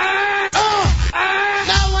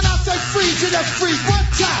Now when I say freeze, you just freeze one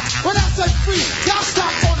time. When I say freeze, y'all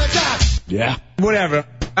stop on the dime. Yeah. Whatever.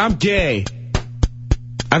 I'm gay.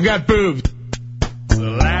 I've got boobs. The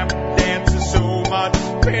lap dance is so much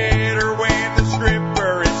better when the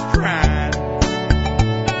stripper is crying.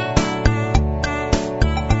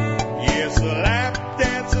 Yes, the lap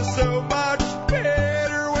dance is so much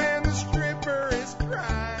better when the stripper is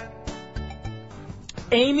crying.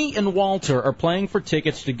 Amy and Walter are playing for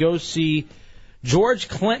tickets to go see George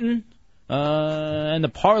Clinton and the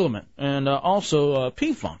Parliament, and also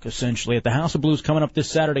P-Funk, essentially, at the House of Blues coming up this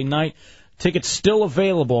Saturday night. Tickets still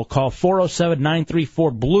available. Call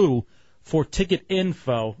 407-934-BLUE for ticket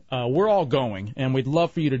info. We're all going, and we'd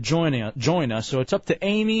love for you to join us. So it's up to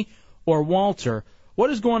Amy or Walter. What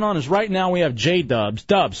is going on is right now we have J-Dubs.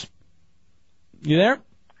 Dubs, you there?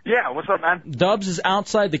 Yeah, what's up, man? Dubs is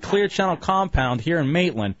outside the Clear Channel compound here in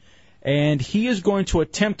Maitland, and he is going to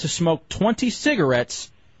attempt to smoke 20 cigarettes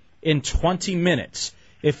in 20 minutes.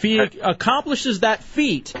 If he accomplishes that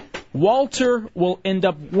feat, Walter will end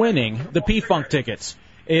up winning the P-Funk tickets.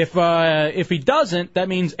 If he doesn't, that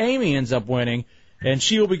means Amy ends up winning, and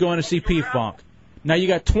she will be going to see P-Funk. Now you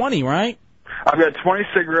got 20, right? I've got 20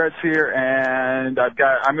 cigarettes here, and I'm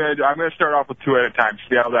gonna start off with 2 at a time.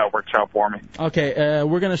 See how that works out for me. Okay,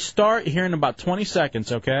 we're gonna start here in about 20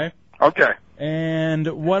 seconds. Okay. Okay. And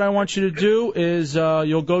what I want you to do is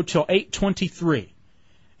you'll go till 8:23,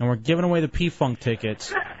 and we're giving away the P-Funk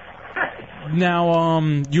tickets. Now,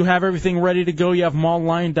 you have everything ready to go? You have them all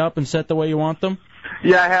lined up and set the way you want them?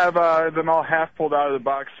 Yeah, I have them all half pulled out of the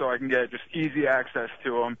box so I can get just easy access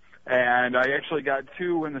to them. And I actually got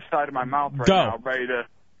 2 in the side of my mouth right now, ready to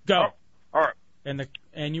go. All right.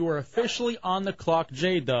 And you are officially on the clock,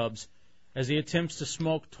 J-Dubs, as he attempts to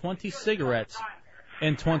smoke 20 cigarettes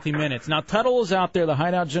in 20 minutes. Now, Tuttle is out there, the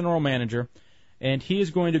Hideout general manager, and he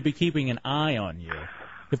is going to be keeping an eye on you.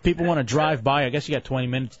 If people want to drive by, I guess you got 20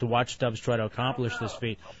 minutes to watch Dubs try to accomplish this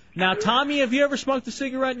feat. Now, Tommy, have you ever smoked a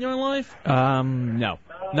cigarette in your life? No.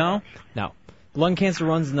 No? No. Lung cancer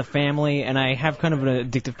runs in the family, and I have kind of an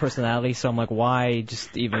addictive personality, so I'm like, why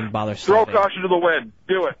just even bother throw starting? caution to the wind.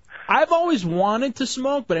 Do it. I've always wanted to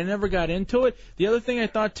smoke, but I never got into it. The other thing I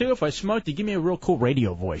thought, too, if I smoked, it'd give me a real cool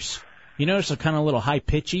radio voice. You notice a kind of little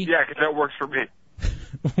high-pitchy? Yeah, 'cause that works for me.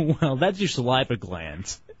 Well, that's your saliva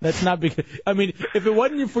glands. That's not because, I mean, if it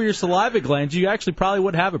wasn't for your saliva glands, you actually probably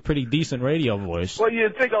would have a pretty decent radio voice. Well,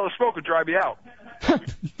 you'd think all the smoke would drive you out.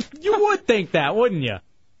 You would think that, wouldn't you?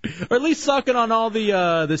 Or at least sucking on all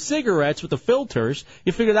the cigarettes with the filters,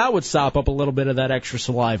 you figure that would sop up a little bit of that extra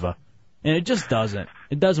saliva. And it just doesn't.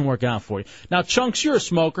 It doesn't work out for you. Now, Chunks, you're a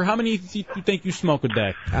smoker. How many do you think you smoke a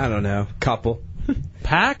day? I don't know. Couple.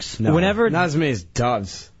 Packs? No. Whenever Not as many as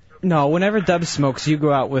Dubs. No, whenever Dubs smokes, you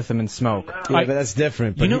go out with him and smoke. Yeah, but that's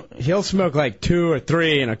different. But he'll smoke like 2 or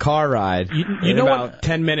 3 in a car ride. You know about what?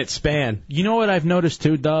 10-minute span. You know what I've noticed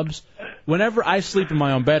too, Dubs? Whenever I sleep in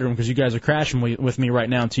my own bedroom, because you guys are crashing with me right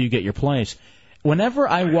now until you get your place, whenever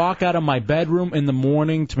I walk out of my bedroom in the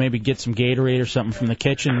morning to maybe get some Gatorade or something from the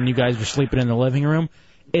kitchen and you guys are sleeping in the living room,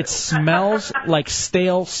 it smells like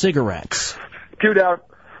stale cigarettes. 2 down.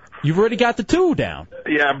 You've already got the 2 down.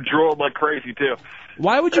 Yeah, I'm drooling like crazy, too.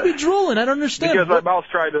 Why would you be drooling? I don't understand. Because my mouth's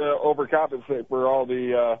trying to overcompensate for all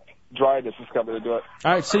the dryness that's coming into it.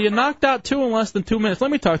 All right, so you knocked out 2 in less than 2 minutes. Let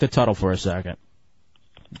me talk to Tuttle for a second.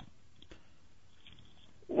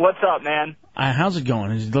 What's up, man? How's it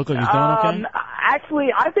going? Does he look like he's doing okay? Actually,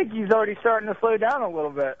 I think he's already starting to slow down a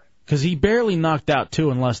little bit. Because he barely knocked out 2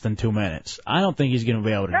 in less than 2 minutes. I don't think he's going to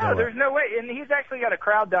be able to do No, it. there's no way. And he's actually got a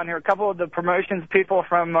crowd down here. A couple of the promotions people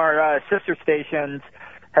from our sister stations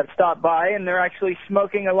have stopped by, and they're actually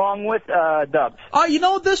smoking along with Dubs. Oh, you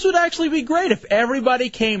know, this would actually be great if everybody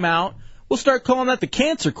came out. We'll start calling that the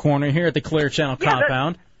Cancer Corner here at the Clear Channel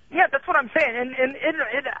compound. Yeah, that's what I'm saying. And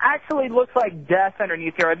it actually looks like death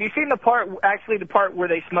underneath here. Have you seen the part where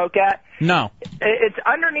they smoke at? No. It's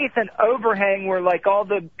underneath an overhang where, like, all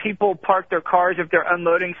the people park their cars if they're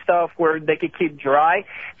unloading stuff where they could keep dry.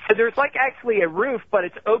 So there's, like, actually a roof, but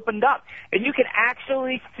it's opened up. And you can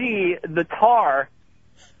actually see the tar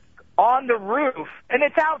on the roof, and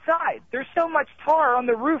it's outside. There's so much tar on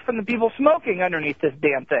the roof and the people smoking underneath this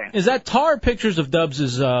damn thing. Is that tar pictures of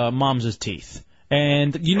Dubs' mom's teeth?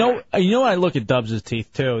 And you know, I look at Dubs'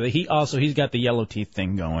 teeth too. He's got the yellow teeth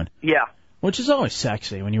thing going. Yeah. Which is always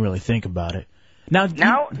sexy when you really think about it. Now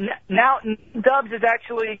Dubs is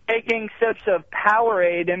actually taking sips of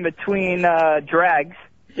Powerade in between drags.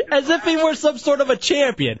 As if he were some sort of a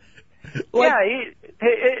champion. Yeah,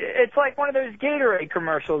 it's like one of those Gatorade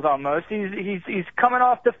commercials almost. He's coming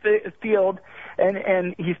off the field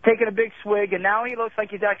and he's taking a big swig, and now he looks like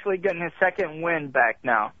he's actually getting his second wind back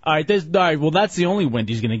now. All right, well, that's the only wind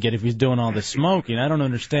he's going to get if he's doing all this smoking. I don't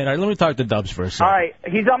understand. All right, let me talk to Dubs for a second. All right,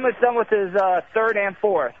 he's almost done with his third and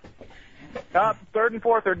fourth. Third and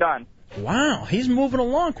fourth are done. Wow, he's moving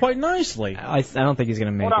along quite nicely. I don't think he's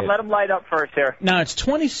going to make Hold on, let him light up first here. Now, it's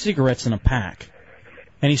 20 cigarettes in a pack.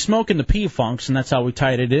 And he's smoking the P-Funks, and that's how we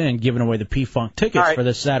tied it in, giving away the P-Funk tickets for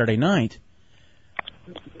this Saturday night.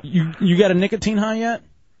 You got a nicotine high yet?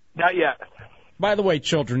 Not yet. By the way,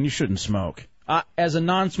 children, you shouldn't smoke. As a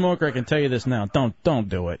non-smoker, I can tell you this now. Don't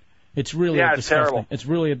do it. It's really it's terrible. It's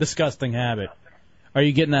really a disgusting habit. Are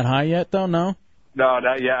you getting that high yet, though? No? No,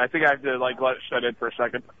 not yet. I think I have to let it shut in for a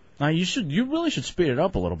second. Now, you really should speed it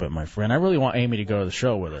up a little bit, my friend. I really want Amy to go to the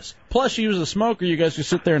show with us. Plus, she was a smoker. You guys could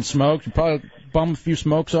sit there and smoke. You probably bum a few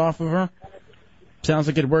smokes off of her. Sounds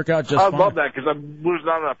like it'd work out just fine. I love that because I'm losing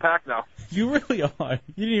out on a pack now. You really are.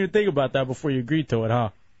 You didn't even think about that before you agreed to it, huh?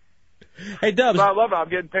 Hey, Dubs. No, I love it. I'm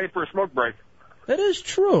getting paid for a smoke break. That is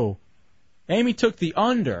true. Amy took the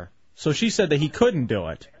under, so she said that he couldn't do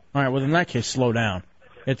it. All right, well, in that case, slow down.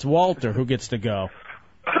 It's Walter who gets to go.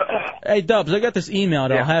 Hey, Dubs, I got this email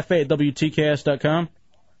at half8@WTKS.com.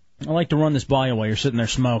 I'd like to run this by you while you're sitting there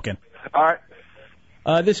smoking. All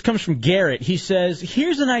right. This comes from Garrett. He says,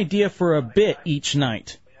 here's an idea for a bit each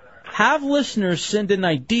night. Have listeners send in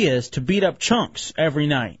ideas to beat up Chunks every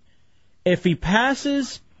night. If he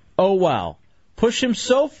passes, oh well. Push him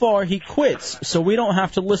so far he quits so we don't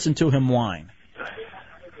have to listen to him whine.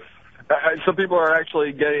 Some people are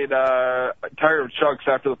actually getting tired of Chunks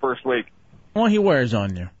after the first week. Well, he wears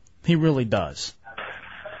on you. He really does.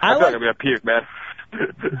 I feel like I'm going to puke, man.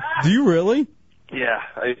 Do you really? Yeah,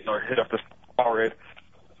 I hit up this Powerade.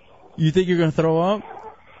 You think you're going to throw up?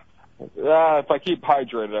 If I keep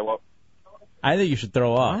hydrated, I won't. I think you should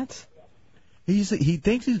throw up. What? He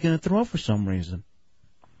thinks he's going to throw up for some reason.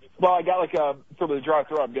 Well, I got from the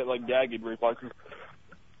drive-thru, I'm getting gagging reflexes.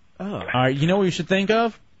 Oh. All right, you know what you should think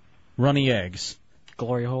of? Runny eggs.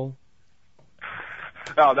 Glory hole.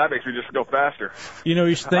 Oh, that makes me just go faster. You know what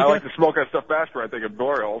you should think I of? like to smoke that stuff faster, I think, of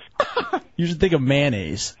glory holes. You should think of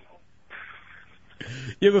mayonnaise.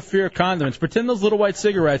 You have a fear of condiments. Pretend those little white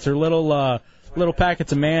cigarettes are little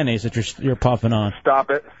packets of mayonnaise that you're puffing on. Stop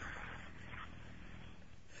it.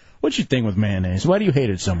 What's your thing with mayonnaise? Why do you hate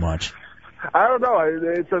it so much? I don't know.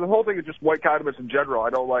 The whole thing is just white condiments in general. I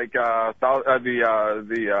don't like the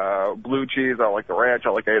blue cheese. I don't like the ranch. I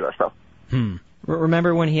don't like any of that stuff.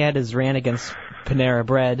 Remember when he had his rant against Panera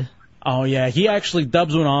Bread? Oh, yeah. He actually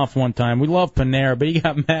Dubs went off one time. We love Panera, but he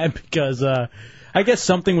got mad because I guess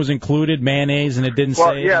something was included, mayonnaise, and it didn't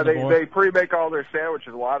Well, say it yeah, on the they board. pre-make all their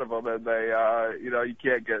sandwiches, a lot of them, and they, you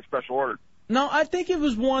can't get special order. No, I think it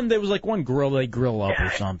was one. There was like one grill they grill up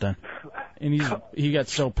or something, and he got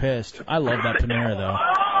so pissed. I love that Panera though.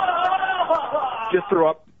 Just threw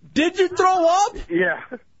up. Did you throw up? Yeah.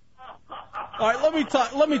 All right, let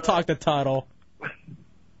me talk to Tuttle.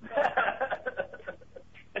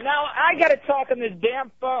 And now I got to talk on this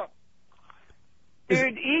damn phone.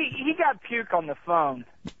 Dude, he got puke on the phone.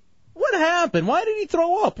 What happened? Why did he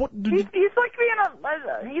throw up? What? He's like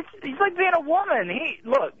he's like being a woman.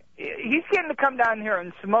 He's getting to come down here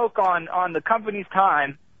and smoke on the company's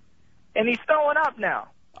time, and he's throwing up now.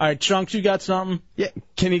 All right, Chunks, you got something? Yeah.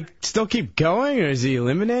 Can he still keep going, or is he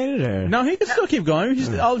eliminated? Or? No, he can still keep going.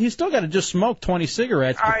 He's still got to just smoke 20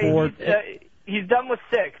 cigarettes before. All right, he's done with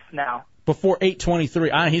 6 now. Before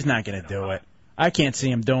 8:23. He's not going to do it. I can't see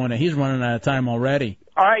him doing it. He's running out of time already.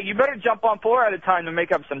 All right, you better jump on 4 at a time to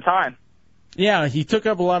make up some time. Yeah, he took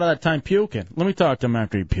up a lot of that time puking. Let me talk to him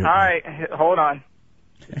after he puked. All right, hold on.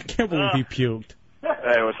 I can't believe he puked.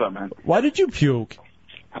 Hey, what's up, man? Why did you puke?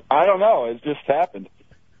 I don't know. It just happened.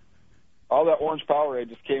 All that orange Powerade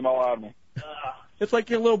just came all out of me. It's like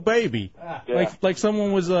your little baby. Yeah. Like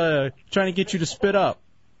someone was trying to get you to spit up.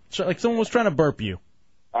 Like someone was trying to burp you.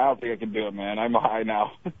 I don't think I can do it, man. I'm high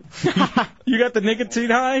now. You got the nicotine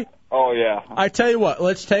high? Oh, yeah. I tell you what,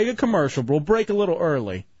 let's take a commercial. We'll break a little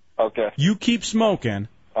early. Okay. You keep smoking.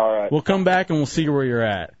 All right. We'll come back and we'll see where you're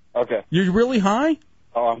at. Okay. You're really high?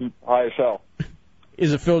 Oh, I'm high as hell.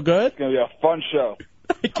 Is it feel good? It's going to be a fun show.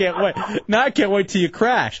 I can't wait. Now I can't wait till you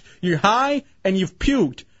crash. You're high and you've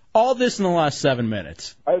puked. All this in the last 7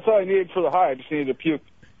 minutes. That's all I needed for the high. I just needed to puke.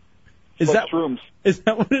 Is like that shrooms? Is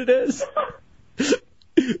that what it is?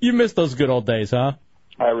 You miss those good old days, huh?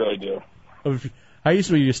 I really do. I used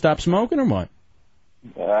to. You stop smoking or what?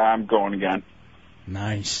 I'm going again.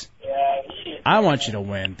 Nice. I want you to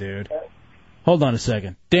win, dude. Hold on a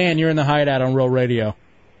second. Dan, you're in the Hideout on Real Radio.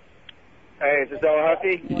 Hey, is this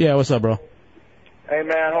Huffy? Yeah, what's up, bro? Hey,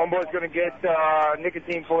 man, homeboy's going to get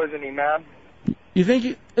nicotine poisoning, man. You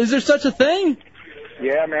think? Is there such a thing?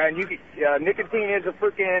 Yeah, man. Nicotine is a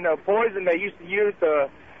freaking poison they used to use to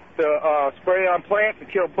spray on plants to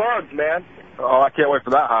kill bugs, man. Oh, I can't wait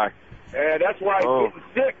for that high. And that's why he's getting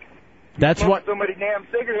sick. That's what. So many damn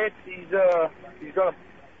cigarettes,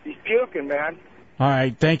 he's puking, man. All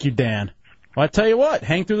right, thank you, Dan. Well, I tell you what,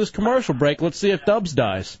 hang through this commercial break. Let's see if Dubs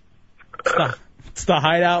dies. It's the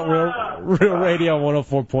Hideout, Real Radio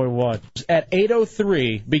 104.1. At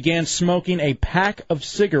 8:03, began smoking a pack of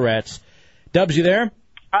cigarettes. Dubs, you there?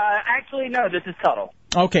 Actually, no, this is Tuttle.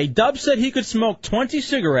 Okay, Dubs said he could smoke 20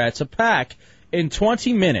 cigarettes a pack in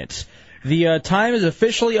 20 minutes. The time is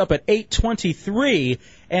officially up at 8:23,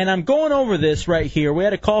 and I'm going over this right here. We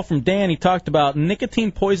had a call from Dan. He talked about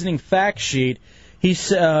nicotine poisoning fact sheet.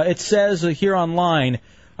 It says here online,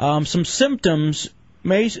 some symptoms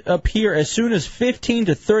may appear as soon as 15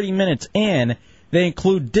 to 30 minutes in. They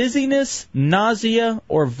include dizziness, nausea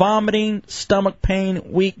or vomiting, stomach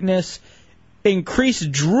pain, weakness,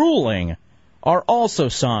 increased drooling are also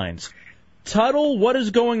signs. Tuttle, what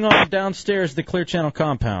is going on downstairs at the Clear Channel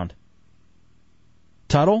compound?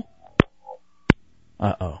 Tuttle?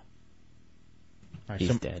 Uh-oh. Right,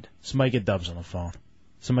 He's dead. Somebody get Dubs on the phone.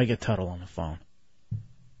 Somebody get Tuttle on the phone.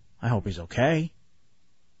 I hope he's okay.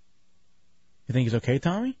 You think he's okay,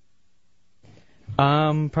 Tommy?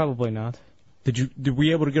 Probably not. Were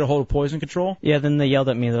you able to get a hold of Poison Control? Yeah, then they yelled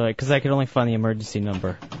at me, they're like, because I could only find the emergency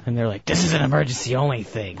number. And they're like, this is an emergency only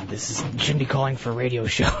thing. You shouldn't be calling for radio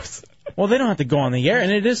shows. Well, they don't have to go on the air,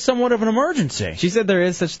 and it is somewhat of an emergency. She said there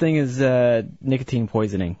is such thing as nicotine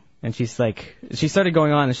poisoning. And she started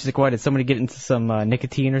going on, and she's like, what, did somebody get into some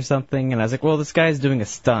nicotine or something? And I was like, well, this guy's doing a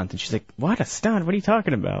stunt. And she's like, what, a stunt? What are you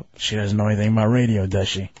talking about? She doesn't know anything about radio, does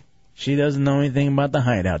she? She doesn't know anything about the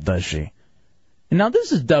Hideout, does she? And now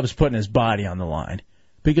this is Dubs putting his body on the line.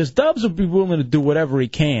 Because Dubs would be willing to do whatever he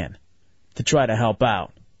can to try to help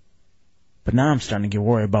out. But now I'm starting to get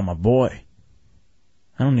worried about my boy.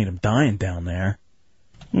 I don't need him dying down there.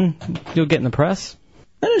 You'll get in the press?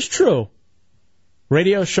 That is true.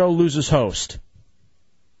 Radio show loses host.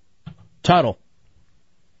 Tuttle.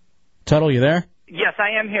 Tuttle, you there? Yes,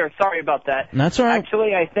 I am here. Sorry about that. That's all right.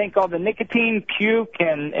 Actually, I think all the nicotine, puke,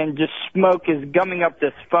 and just smoke is gumming up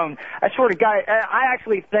this phone. I swear to God, I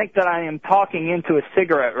actually think that I am talking into a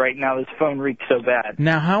cigarette right now. This phone reeks so bad.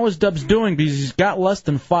 Now, how is Dubs doing? Because he's got less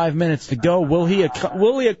than 5 minutes to go. Will he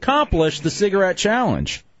accomplish the cigarette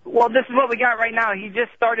challenge? Well, this is what we got right now. He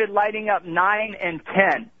just started lighting up 9 and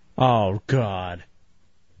 10. Oh, God.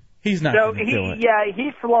 He's not So going to do it. yeah,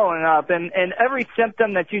 he's slowing up, and every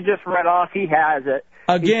symptom that you just read off, he has it.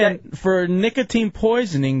 Again, for nicotine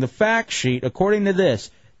poisoning, the fact sheet, according to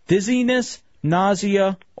this, dizziness,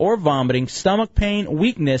 nausea or vomiting, stomach pain,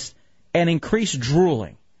 weakness, and increased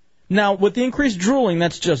drooling. Now, with the increased drooling,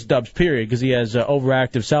 that's just Dubs, period, because he has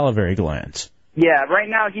overactive salivary glands. Yeah, right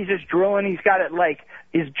now he's just drooling. He's got it like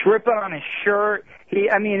he's dripping on his shirt.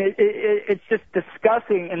 It's just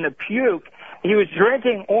disgusting. In the puke, he was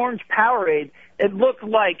drinking orange Powerade. It looked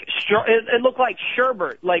like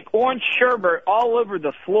sherbet, like orange sherbet all over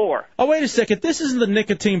the floor. Oh, wait a second. This isn't the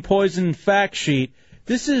nicotine poison fact sheet.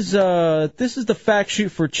 This is the fact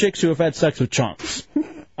sheet for chicks who have had sex with chunks.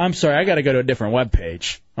 I'm sorry, I got to go to a different web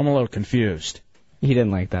page. I'm a little confused. He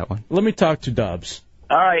didn't like that one. Let me talk to Dubs.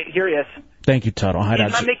 All right, here he is. Thank you, Tuttle. He's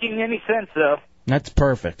not making any sense, though. That's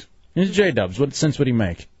perfect. Here's J Dubs. What sense would he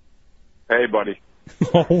make? Hey, buddy.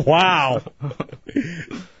 Oh, wow.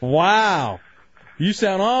 Wow. You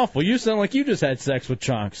sound awful. You sound like you just had sex with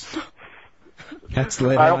chunks. That's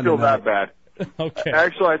later I on don't feel tonight. that bad. Okay.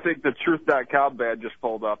 Actually, I think the Truth.com band just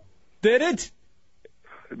pulled up. Did it?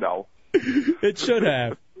 No. It should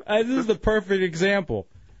have. This is the perfect example.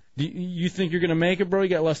 Do you think you're going to make it, bro? You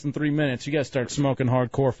got less than 3 minutes. You got to start smoking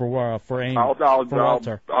hardcore for Amy. I'll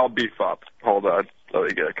Walter. beef up. Hold on. Let me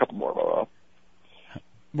get a couple more.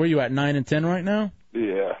 Where you at, 9 and 10 right now?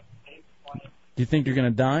 Yeah. Do you think you're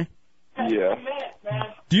going to die? Yeah.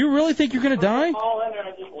 Do you really think you're going to die?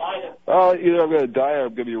 Either I'm going to die or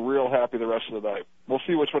I'm going to be real happy the rest of the night. We'll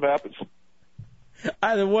see which one happens.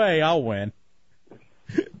 Either way, I'll win.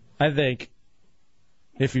 I think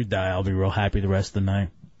if you die, I'll be real happy the rest of the night.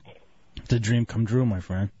 It's a dream come true, my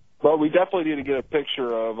friend. Well, we definitely need to get a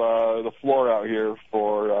picture of the floor out here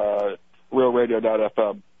for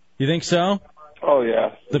RealRadio.fm. You think so? Oh,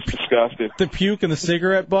 yeah. It's disgusting. The puke and the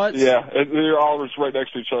cigarette butts? Yeah, they're all just right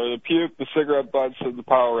next to each other. The puke, the cigarette butts, and the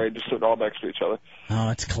Powerade just sitting all next to each other. Oh,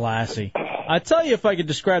 it's classy. I tell you, if I could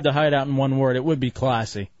describe the Hideout in one word, it would be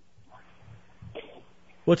classy.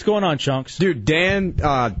 What's going on, Chunks? Dude, Dan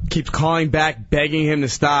keeps calling back, begging him to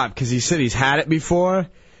stop, because he said he's had it before,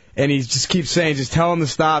 and he just keeps saying, just tell him to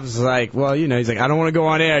stop. It's like, well, you know, he's like, I don't want to go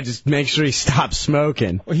on air, just make sure he stops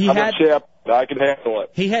smoking. He I'm a champ. I can handle it.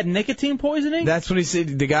 He had nicotine poisoning? That's what he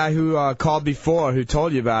said. The guy who called before, who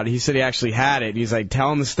told you about it, he said he actually had it. He's like,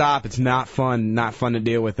 tell him to stop. It's not fun to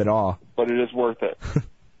deal with at all. But it is worth it.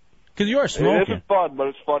 Because you are smoking. It isn't fun, but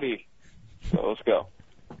it's funny. So let's go.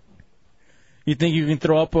 You think you can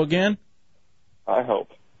throw up again? I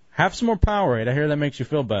hope. Have some more Powerade. I hear that makes you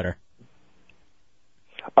feel better.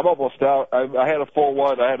 I'm almost out. I had a full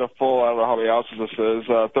one. I had a full, I don't know how many ounces this is,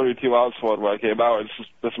 32-ounce one when I came out.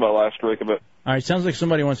 This is my last drink of it. All right, sounds like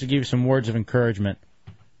somebody wants to give you some words of encouragement.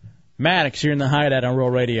 Maddox, you're in the Hideout on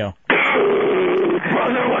Real Radio.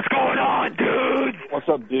 Brother, what's going on, dude? What's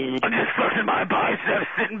up, dude? I'm just flexing my biceps,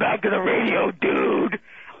 sitting back to the radio, dude.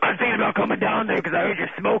 I'm thinking about coming down there because I heard you're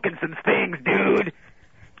smoking some things, dude.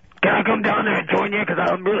 Can I come down there and join you? Because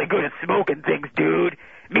I'm really good at smoking things, dude.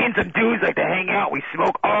 Me and some dudes like to hang out. We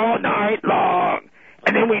smoke all night long.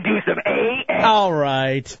 And then we do some AM. All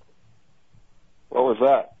right. What was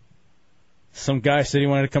that? Some guy said he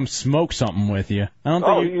wanted to come smoke something with you. I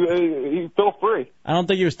don't think you feel free. I don't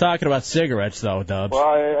think he was talking about cigarettes, though, Dubs. Well,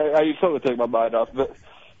 I use something to take my mind off of it.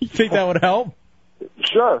 You think that would help?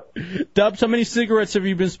 Sure. Dubs, how many cigarettes have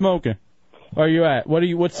you been smoking? Where are you at?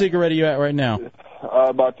 What cigarette are you at right now?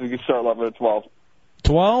 About to start level at 12.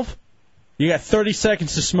 12? You got 30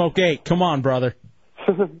 seconds to smoke 8. Come on, brother.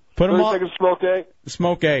 Put 'em 30 on. seconds to smoke 8?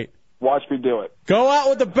 Smoke 8. Watch me do it. Go out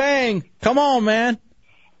with a bang. Come on, man.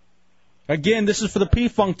 Again, this is for the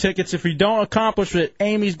P-Funk tickets. If you don't accomplish it,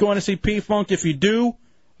 Amy's going to see P-Funk. If you do,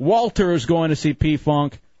 Walter is going to see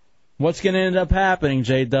P-Funk. What's going to end up happening,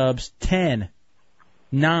 J-Dubs? 10,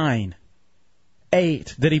 9,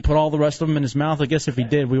 8. Did he put all the rest of them in his mouth? I guess if he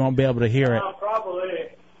did, we won't be able to hear it. Probably.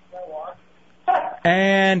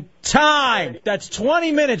 And time. That's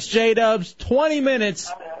 20 minutes, J-Dubs. 20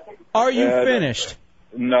 minutes. Are you finished?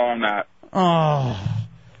 No, I'm not. Oh.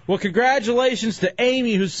 Well, congratulations to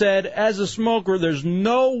Amy, who said, as a smoker, there's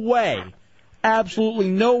no way, absolutely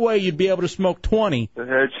no way you'd be able to smoke 20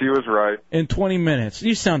 She was right. in 20 minutes.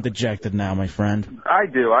 You sound dejected now, my friend. I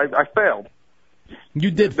do. I failed.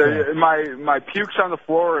 You did fail. My puke's on the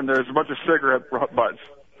floor, and there's a bunch of cigarette butts.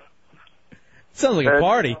 Sounds like a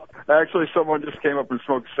party. Actually, someone just came up and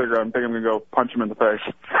smoked a cigarette. I'm thinking I'm going to go punch him in the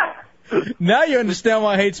face. Now you understand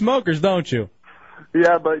why I hate smokers, don't you?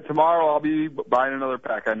 Yeah, but tomorrow I'll be buying another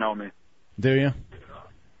pack. I know me. Do you?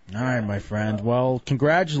 All right, my friend. Well,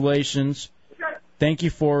 congratulations. Thank you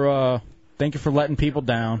for letting people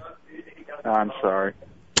down. I'm sorry.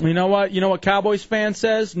 You know what? You know what Cowboys fan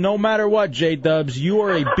says? No matter what, J-Dubs, you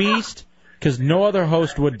are a beast because no other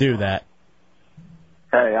host would do that.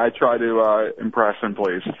 Hey, I try to impress him,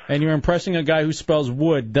 please. And you're impressing a guy who spells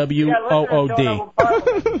wood, W-O-O-D.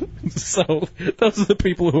 So those are the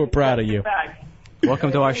people who are proud of you.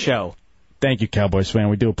 Welcome to our show. Thank you, Cowboys fan.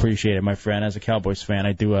 We do appreciate it, my friend. As a Cowboys fan,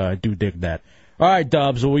 I do dig that. All right,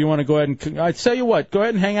 Dubs, well, you want to go ahead and... I tell you what, go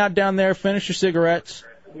ahead and hang out down there, finish your cigarettes.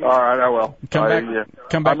 All right, I will. Come back.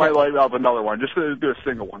 Come back. I might light up another one. Just to do a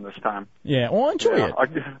single one this time. Yeah, well, enjoy it.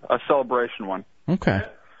 A celebration one. Okay.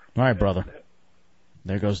 All right, brother.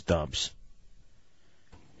 There goes Dubs.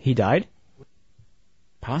 He died?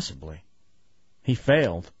 Possibly. He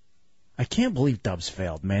failed. I can't believe Dubs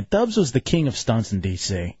failed, man. Dubs was the king of stunts in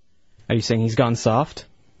D.C. Are you saying he's gone soft?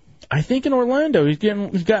 I think in Orlando he's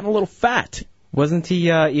gotten a little fat. Wasn't he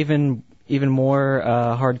even more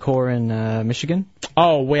hardcore in Michigan?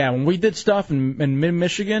 Oh, yeah. When we did stuff in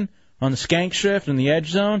mid-Michigan on the skank shift and the edge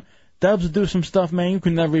zone, Dubs would do some stuff, man, you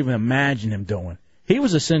could never even imagine him doing. He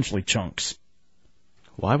was essentially Chunks.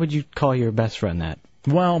 Why would you call your best friend that?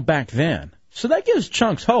 Well, back then. So that gives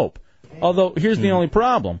Chunks hope. Although, here's the only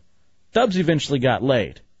problem. Dubs eventually got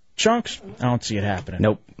laid. Chunks, I don't see it happening.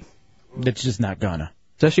 Nope. It's just not gonna.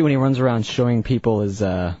 Especially when he runs around showing people his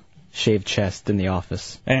shaved chest in the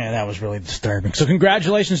office. And that was really disturbing. So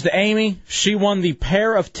congratulations to Amy. She won the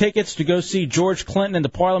pair of tickets to go see George Clinton and the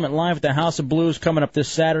Parliament live at the House of Blues coming up this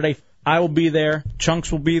Saturday. I will be there.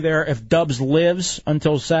 Chunks will be there. If Dubs lives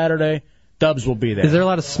until Saturday, Dubs will be there. Is there a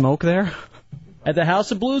lot of smoke there? At the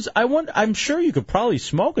House of Blues? I'm sure you could probably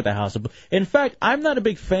smoke at the House of Blues. In fact, I'm not a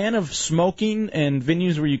big fan of smoking in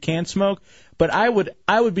venues where you can't smoke, but I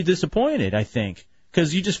would be disappointed, I think,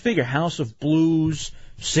 because you just figure House of Blues,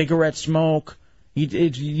 cigarette smoke, you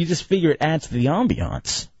just figure it adds to the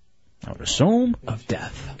ambiance, I would assume. Of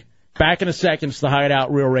death. Back in a second, it's the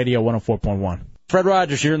Hideout, Real Radio 104.1. Fred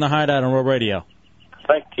Rogers, you're in the Hideout on Real Radio.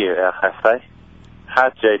 Thank you, FFA. Hi,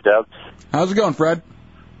 J-Dubs. How's it going, Fred?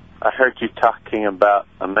 I heard you talking about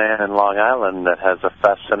a man in Long Island that has a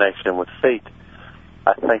fascination with feet.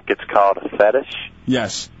 I think it's called a fetish.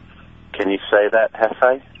 Yes. Can you say that,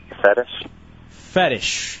 Hefe? Fetish?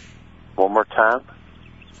 Fetish. One more time?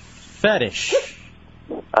 Fetish.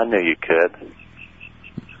 I knew you could.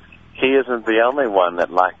 He isn't the only one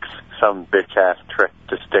that likes some bitch-ass trick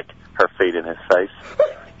to stick her feet in his face.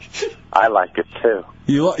 I like it, too.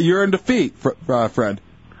 You're into feet, Fred.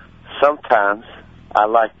 Sometimes I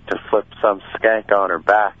like to flip some skank on her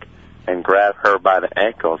back and grab her by the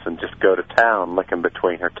ankles and just go to town looking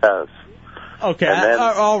between her toes. Okay, And then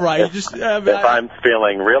all right. if I'm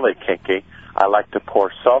feeling really kinky, I like to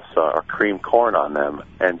pour salsa or cream corn on them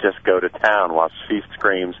and just go to town while she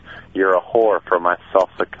screams, "You're a whore," for my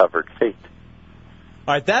salsa-covered feet.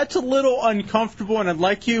 All right, that's a little uncomfortable, and I'd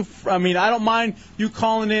like you, I don't mind you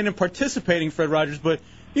calling in and participating, Fred Rogers, but,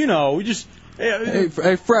 we just...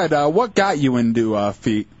 Hey, Fred, what got you into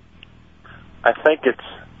feet? I think it's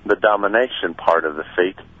the domination part of the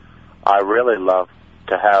feet. I really love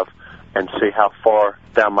to have and see how far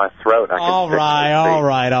down my throat I can All stick right.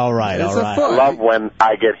 I love when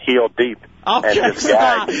I get heel deep and just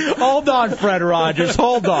gag. Hold on, Fred Rogers,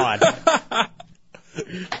 hold on.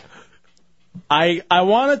 I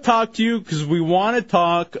want to talk to you because we want to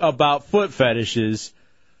talk about foot fetishes,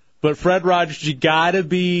 but Fred Rogers, you got to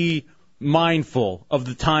be mindful of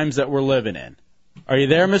the times that we're living in. Are you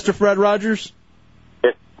there, Mr. Fred Rogers?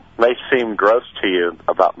 It may seem gross to you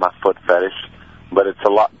about my foot fetish, but it's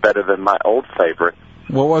a lot better than my old favorite.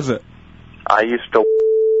 What was it? I used to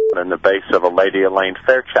in the base of a Lady Elaine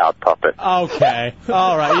Fairchild puppet. Okay.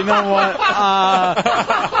 All right. You know what?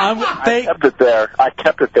 I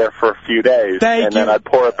kept it there for a few days, and then I'd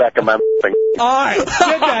pour it back in my thing. All right. Get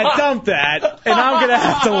that. Dump that. And I'm going to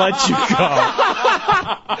have to let you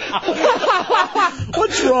go.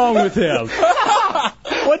 What's wrong with him?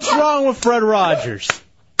 What's wrong with Fred Rogers?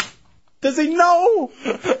 Does he know?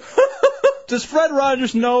 Does Fred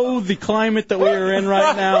Rogers know the climate that we are in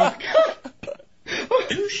right now?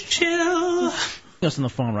 Just chill. Us on the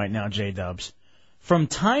phone right now, J-Dubs. From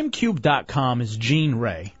TimeCube.com is Gene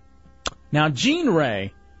Ray. Now, Gene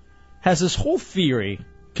Ray has this whole theory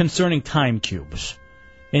concerning time cubes.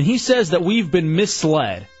 And he says that we've been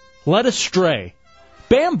misled, led astray,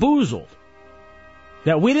 bamboozled.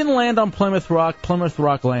 That we didn't land on Plymouth Rock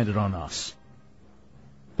landed on us.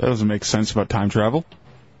 That doesn't make sense about time travel.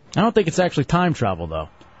 I don't think it's actually time travel, though.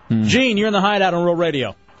 Gene, you're in the Hideout on Real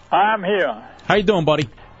Radio. I'm here. How you doing, buddy?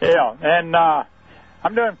 Yeah, and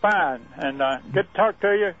I'm doing fine, and good to talk to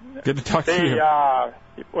you. Good to talk to you.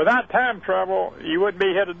 Without time travel, you wouldn't be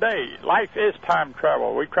here today. Life is time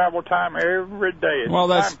travel. We travel time every day. Well,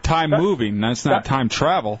 that's time moving. That's not time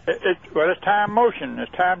travel. Well, it's time motion.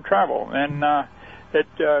 It's time travel, and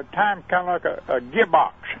time kind of like a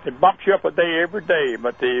gearbox. It bumps you up a day every day,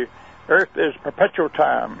 but the Earth is perpetual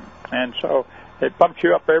time, and so it bumps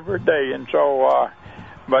you up every day. And so,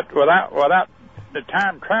 but without the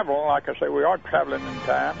time travel, like I say, we are traveling in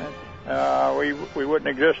time, and we wouldn't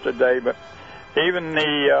exist today. But even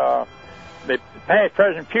the past,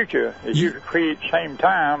 present, future is usually created at the same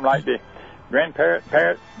time, like the grandparent,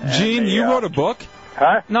 parrot. Gene, you wrote a book?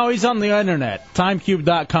 Huh? No, he's on the internet.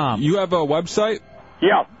 Timecube.com. You have a website?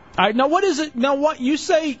 Yeah. Now, what is it? Now, what you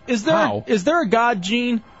say? Is there a God,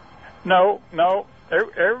 Gene? No.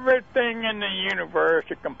 Everything in the universe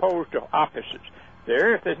is composed of opposites. The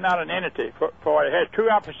Earth is not an entity, for it has two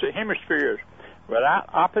opposite hemispheres. Without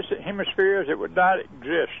opposite hemispheres, it would not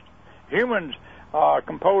exist. Humans are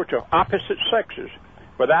composed of opposite sexes.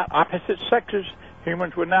 Without opposite sexes,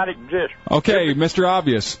 humans would not exist. Okay, Mr.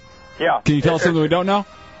 Obvious. Yeah. Can you tell us something we don't know?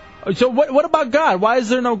 So what about God? Why is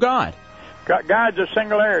there no God? God's a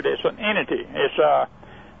singularity. It's an entity. It's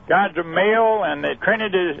God's a male, and the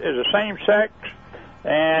Trinity is the same sex,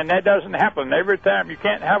 and that doesn't happen every time. You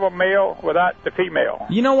can't have a male without the female.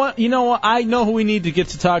 You know what? I know who we need to get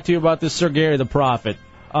to talk to you about this, Sir Gary the Prophet.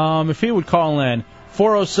 If he would call in,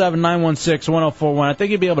 407-916-1041. I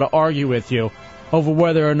think he'd be able to argue with you over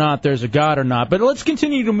whether or not there's a God or not. But let's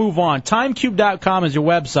continue to move on. Timecube.com is your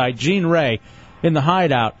website. Gene Ray in the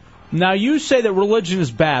Hideout. Now, you say that religion is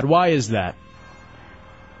bad. Why is that?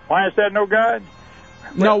 Why is that no God?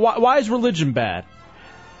 No, why is religion bad?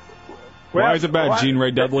 Why is it bad, Gene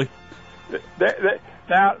Ray Dudley?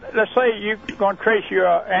 Now, let's say you're going to trace your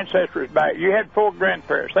ancestors back. You had 4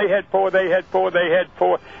 grandparents. They had 4, they had 4, they had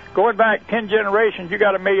 4. Going back 10 generations, you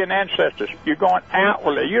got 1 million ancestors. You're going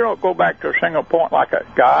outwardly. You don't go back to a single point like a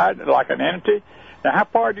God, like an entity. Now, how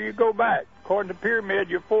far do you go back? According to the pyramid,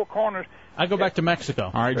 your 4 corners. I go back to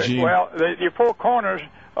Mexico. All right, Gene. Well, your 4 corners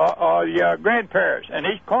are your grandparents, and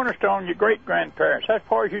each cornerstone, your great-grandparents. As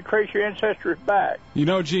far as you trace your ancestors back. You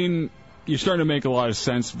know, Gene, you're starting to make a lot of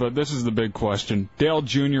sense, but this is the big question. Dale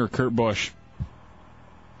Jr. or Kurt Busch?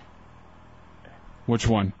 Which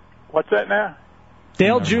one? What's that now?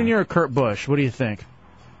 Dale Jr. or Kurt Busch? What do you think?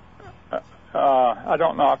 I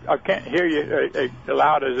don't know. I can't hear you as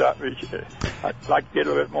loud as I'd like to get a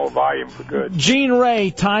little bit more volume for good. Gene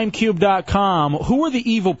Ray, Timecube.com. Who are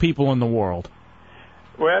the evil people in the world?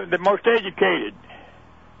 Well, the most educated.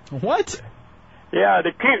 What? Yeah,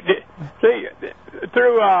 see,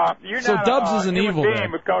 through you're so not Dubs is an human evil being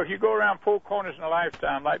then. Because you go around 4 corners in a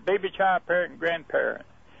lifetime, like baby, child, parent, and grandparent,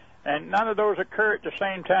 and none of those occur at the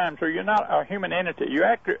same time. So you're not a human entity. You're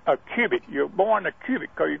actually a cubic. You're born a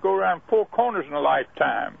cubic because you go around 4 corners in a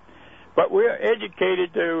lifetime. But we're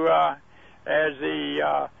educated to as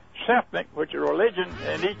the Symphonic, which is religion,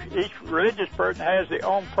 and each religious person has their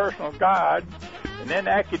own personal God, and then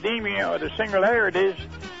academia are the singularities,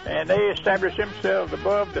 and they establish themselves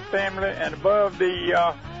above the family and above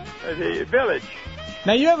the village.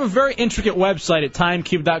 Now, you have a very intricate website at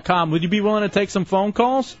timecube.com. Would you be willing to take some phone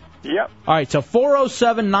calls? Yep. All right, so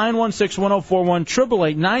 407-916-1041,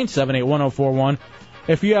 888-978-1041,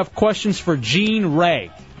 if you have questions for Gene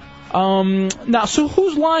Ray. Now, so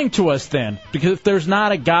who's lying to us then? Because if there's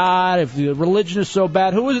not a God, if the religion is so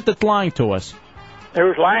bad, who is it that's lying to us?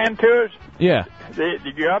 Who's lying to us? Yeah.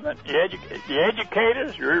 The government, the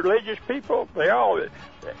educators, the religious people, they all.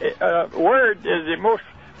 Word is the most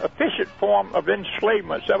efficient form of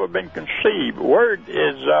enslavement that's ever been conceived. Word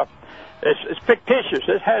is it's fictitious.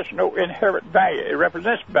 It has no inherent value. It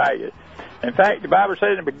represents value. In fact, the Bible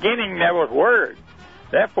says in the beginning there was Word.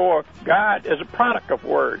 Therefore, God is a product of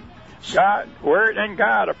Word. God, Word and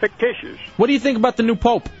God are fictitious. What do you think about the new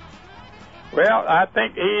Pope? Well, I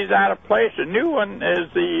think he's out of place. The new one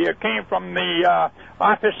is came from the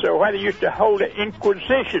office where they used to hold the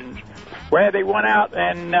inquisitions, where they went out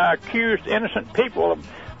and accused innocent people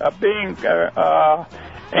of being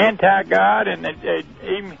anti-God, and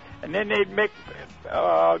then they'd make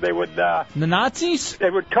they would the Nazis. They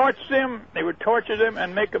would torture them. They would torture them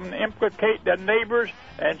and make them implicate their neighbors,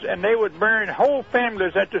 and they would burn whole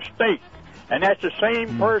families at the stake. And that's the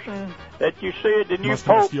same person that you said, the new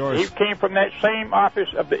Pope. He came from that same office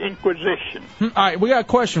of the Inquisition. All right, we got a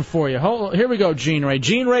question for you. Here we go, Gene Ray.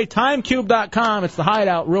 Gene Ray, Timecube.com. It's the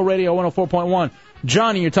Hideout, Real Radio 104.1.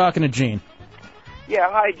 Johnny, you're talking to Gene.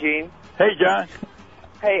 Yeah, hi, Gene. Hey, John.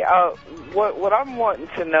 Hey, what I'm wanting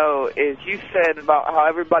to know is you said about how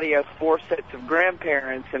everybody has 4 sets of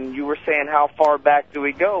grandparents, and you were saying how far back do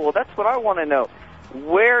we go? Well, that's what I want to know.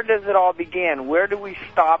 Where does it all begin? Where do we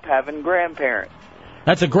stop having grandparents?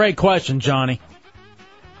 That's a great question, Johnny.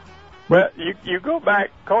 Well, you go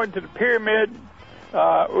back according to the pyramid.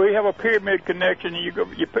 We have a pyramid connection.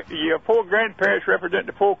 Your 4 grandparents represent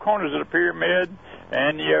the 4 corners of the pyramid,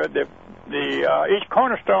 and each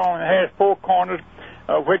cornerstone has 4 corners,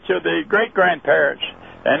 which are the great grandparents.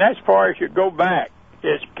 And as far as you go back,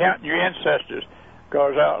 it's counting your ancestors.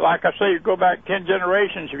 Because, like I say, you go back 10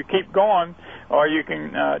 generations if you keep going, or you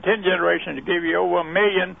can 10 generations to give you over 1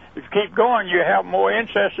 million. If you keep going, you have more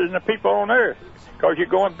ancestors than the people on Earth. Because you're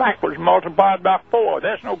going backwards, multiplied by 4.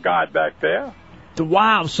 There's no God back there.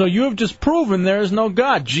 Wow, so you have just proven there is no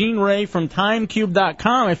God. Gene Ray from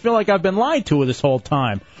TimeCube.com. I feel like I've been lied to this whole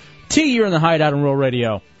time. T, you're in the Hideout on Real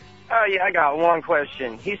Radio. Oh, yeah, I got one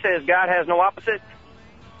question. He says God has no opposite.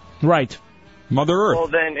 Right. Mother Earth. Well,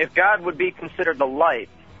 then, if God would be considered the light,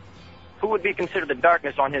 who would be considered the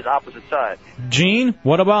darkness on his opposite side? Gene,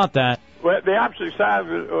 what about that? Well, the opposite side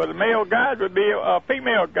of the male God would be a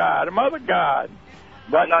female God, a mother God.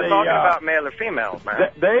 But I'm not talking about male or female,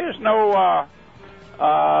 man. There is no...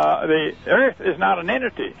 the Earth is not an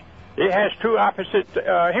entity. It has 2 opposite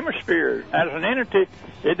hemispheres. As an entity,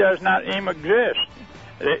 it does not even exist.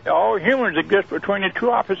 All humans exist between the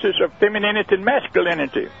 2 opposites of femininity and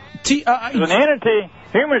masculinity. As an entity,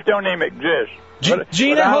 humans don't even exist.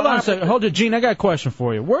 Gene, hold on a second. Hold it, Gene, I got a question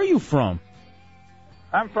for you. Where are you from?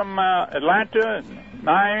 I'm from Atlanta,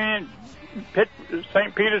 Miami,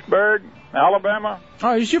 St. Petersburg, Alabama.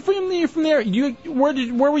 Oh, you're from there.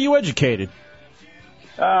 Where were you educated?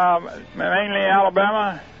 Mainly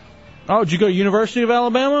Alabama. Oh, did you go to University of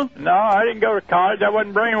Alabama? No, I didn't go to college. I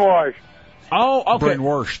wasn't brainwashed. Oh, okay.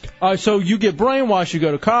 Brainwashed. So you get brainwashed, you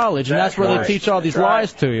go to college, and that's where right. they teach all these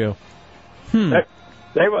lies to you.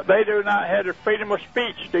 They do not have the freedom of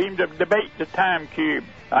speech to even debate the time cube.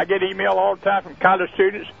 I get email all the time from college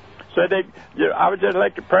students. Said I was just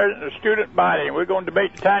elected president of the student body, and we're going to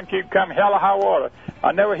debate the time cube come hell or high water.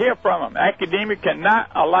 I never hear from them. Academia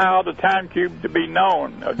cannot allow the time cube to be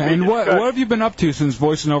known. And what have you been up to since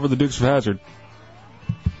voicing over the Dukes of Hazzard?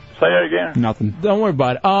 Say that again. Nothing. Don't worry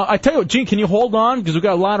about it. I tell you what, Gene, can you hold on? Because we've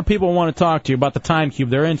got a lot of people who want to talk to you about the time cube.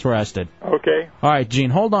 They're interested. Okay. All right,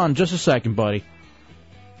 Gene, hold on just a second, buddy.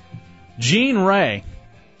 Gene Ray,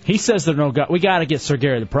 he says there's no God. We got to get Sir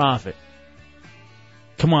Gary the Prophet.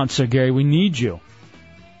 Come on, Sir Gary, we need you.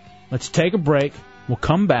 Let's take a break. We'll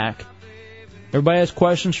come back. Everybody has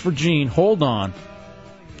questions for Gene. Hold on.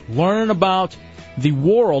 Learning about the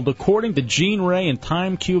world according to Gene Ray and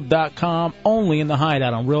TimeCube.com, only in the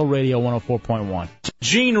Hideout on Real Radio 104.1.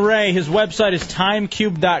 Gene Ray, his website is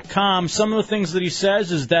TimeCube.com. Some of the things that he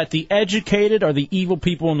says is that the educated are the evil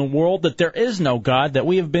people in the world, that there is no God, that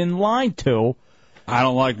we have been lied to. I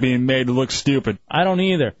don't like being made to look stupid. I don't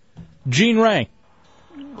either. Gene Ray.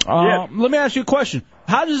 Yes. Let me ask you a question.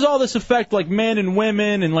 How does all this affect like men and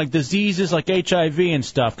women and like diseases like HIV and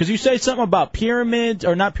stuff? Because you say something about pyramids,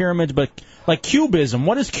 or not pyramids, but like cubism.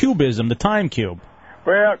 What is cubism, the time cube?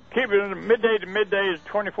 Well, cubism, midday to midday is a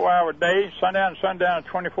 24-hour day. Sundown to sundown is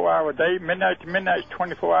a 24-hour day. Midnight to midnight is a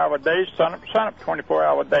 24-hour day. Sun up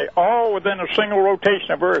 24-hour day. All within a single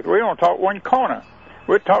rotation of Earth. We don't talk one corner.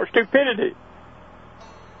 We talk stupidity.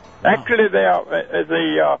 Actually,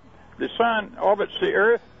 the sun orbits the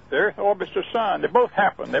Earth. The Earth orbits the sun. They both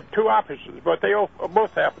happen. They're 2 opposites, but they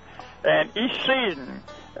both happen. And each season,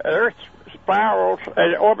 Earth spirals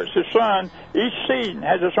and orbits the sun. Each season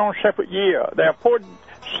has its own separate year. There are 4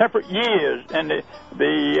 separate years in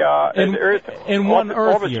the Earth. In one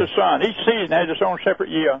Earth orbits year. the sun. Each season has its own separate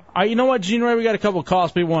year. You know what, Gene Ray? We got a couple of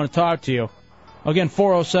calls. People want to talk to you. Again,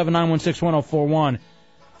 407-916-1041.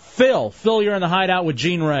 Phil, you're in the Hideout with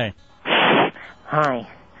Gene Ray. Hi.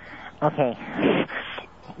 Okay.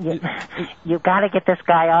 You've got to get this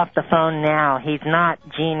guy off the phone now. He's not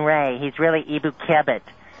Gene Ray. He's really Ibu Kebbit.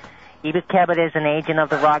 Ibu Kebbit is an agent of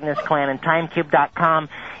the Rognus clan, and TimeCube.com,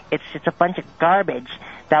 it's a bunch of garbage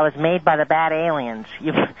that was made by the bad aliens.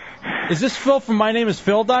 Is this Phil from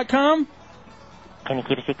MyNameIsPhil.com? Can you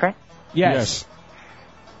keep a secret? Yes.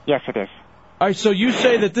 Yes, it is. All right, so you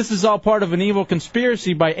say that this is all part of an evil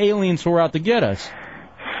conspiracy by aliens who are out to get us.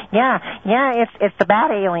 Yeah, it's the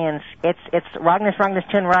bad aliens. It's Rognus 2,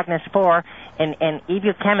 and Rognus 4, and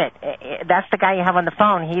Ibu Kemet. That's the guy you have on the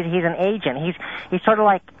phone. He's an agent. He's sort of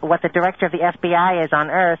like what the director of the FBI is on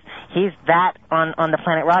Earth. He's that on the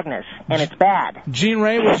planet Rognus, and it's bad. Gene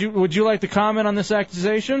Ray, would you like to comment on this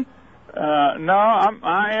accusation? No,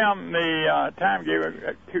 I am the time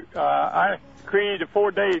giver. I created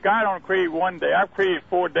 4 days. God don't create one day. I've created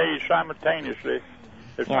 4 days simultaneously.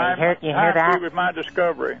 The Yeah, you hear time that? cube is my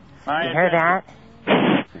discovery. You hear that? You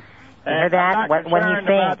hear that? I'm not What do you concerned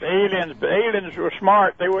about think? the aliens. The aliens were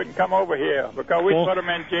smart. They wouldn't come over here because we put them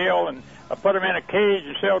in jail and put them in a cage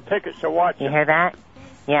and sell tickets to watch You them. hear that?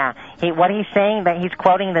 Yeah. What he's saying, that he's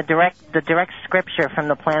quoting the direct scripture from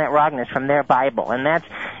the Planet Rognus, from their Bible, and that's,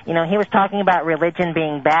 he was talking about religion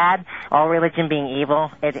being bad, all religion being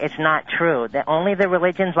evil. It's not true. Only the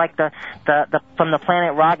religions like the from the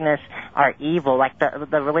Planet Rognus are evil, like the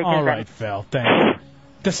religions. All right, Phil. Thank you.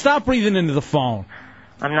 Just stop breathing into the phone.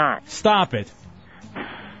 I'm not. Stop it.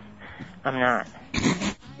 I'm not.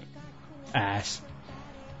 Ass.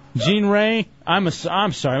 Gene Ray, I'm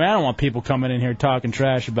sorry, man. I don't want people coming in here talking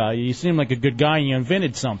trash about you. You seem like a good guy and you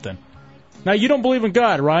invented something. Now, you don't believe in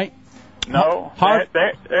God, right? No.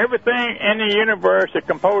 Everything in the universe is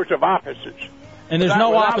composed of opposites. And there's no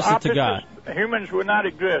Without opposite to God. Humans would not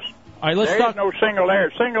exist. All right, let's there talk. is no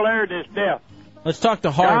singularity. Singularity is death. Let's talk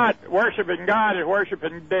to Harvey. Worshiping God is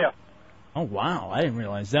worshiping death. Oh, wow. I didn't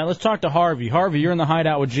realize that. Let's talk to Harvey. Harvey, you're in the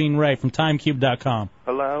Hideout with Gene Ray from TimeCube.com.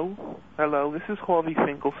 Hello, this is Harvey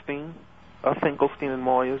Finkelstein of Finkelstein and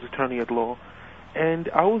Moyers, attorney at law. And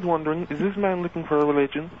I was wondering, is this man looking for a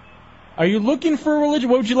religion? Are you looking for a religion?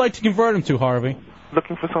 What would you like to convert him to, Harvey?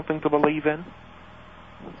 Looking for something to believe in?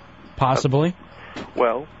 Possibly.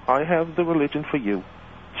 Well, I have the religion for you.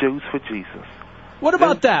 Jews for Jesus. What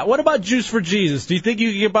about that? What about Jews for Jesus? Do you think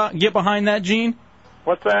you could get behind that, Gene?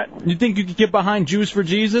 What's that? You think you could get behind Jews for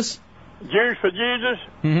Jesus? Jews for Jesus?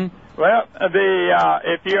 Mm-hmm. Well,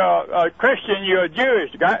 if you're a Christian, you're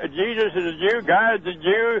Jewish. Jesus is a Jew. God is a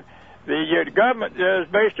Jew. The government is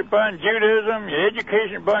based upon Judaism. Your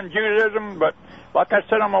education upon Judaism. But like I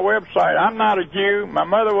said on my website, I'm not a Jew. My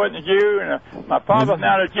mother wasn't a Jew, and my father's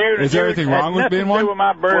not a Jew. Is there anything wrong with being one? With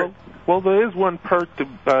my birth. Well, there is one perk to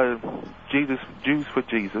Jews for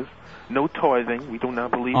Jesus. No tithing. We do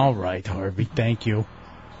not believe. All right, Harvey. Thank you.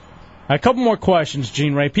 A couple more questions,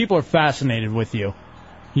 Gene Ray. People are fascinated with you.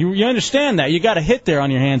 You understand that. You got a hit there on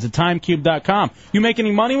your hands at TimeCube.com. You make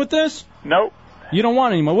any money with this? Nope. You don't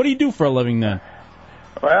want any money. What do you do for a living then?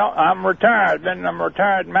 Well, I'm retired. I'm a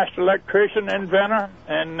retired master electrician, inventor,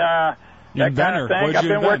 and that kind of thing. I've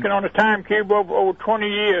been working on the Time Cube over 20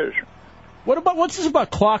 years. What's this about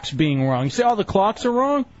clocks being wrong? You say all the clocks are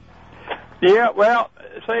wrong? Yeah, well,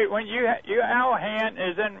 see, when your hour hand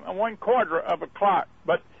is in 1/4 of a clock,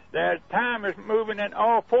 but the time is moving in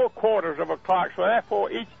all 4 quarters of a clock, so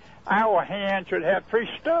therefore each hour hand should have 3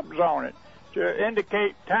 stubs on it to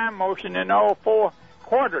indicate time motion in all 4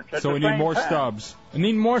 quadrants at So the we need same more time. stubs. I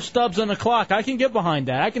need more stubs on the clock. I can get behind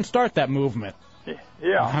that. I can start that movement.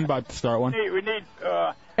 Yeah. I'm about to start one. We need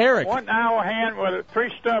Eric. 1 hour hand with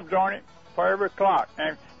 3 stubs on it for every clock,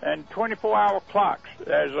 and 24-hour clocks.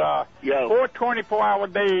 There's 4 24-hour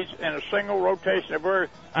days in a single rotation of Earth.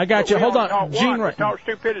 I got you. Hold on, Gene. We talk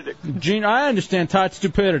stupidity. Gene, I understand Todd's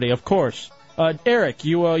stupidity, of course. Eric,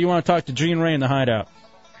 you want to talk to Gene Ray in the Hideout?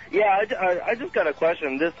 Yeah, I just got a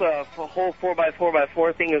question. This whole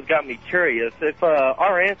 4x4x4 thing has got me curious. If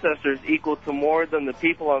our ancestors equal to more than the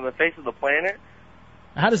people on the face of the planet,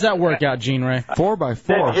 How does that work out, Gene Ray?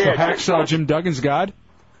 4x4. So Hacksaw Jim Duggan's God?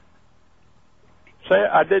 Say,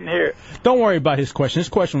 I didn't hear it. Don't worry about his question. His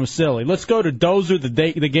question was silly. Let's go to Dozer,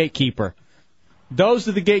 the gatekeeper.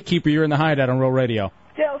 Dozer, the gatekeeper, you're in the Hideout on Real Radio.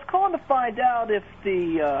 Yeah, I was calling to find out if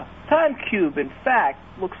the Time Cube, in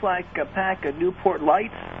fact, looks like a pack of Newport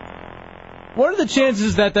Lights. What are the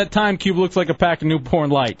chances that Time Cube looks like a pack of Newport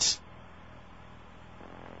Lights?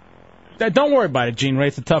 Don't worry about it, Gene Ray.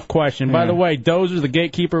 It's a tough question. By the way, Dozer, the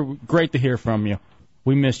gatekeeper, great to hear from you.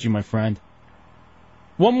 We missed you, my friend.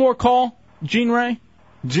 One more call, Gene Ray?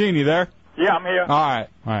 Gene, you there? Yeah, I'm here. All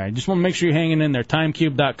right. Just want to make sure you're hanging in there.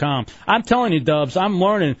 TimeCube.com. I'm telling you, Dubs, I'm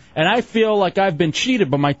learning, and I feel like I've been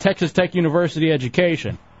cheated by my Texas Tech University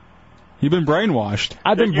education. You've been brainwashed.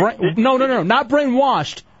 I've been No, not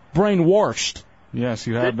brainwashed. Brainwashed. Yes,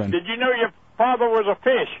 you have been. Did you know your father was a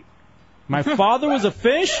fish? My father was a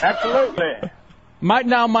fish? Absolutely.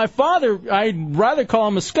 My father, I'd rather call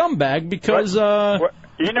him a scumbag because,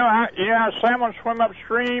 You know how salmon swim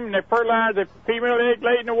upstream and they fertilize the female egg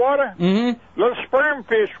laid in the water? Mm-hmm. Little sperm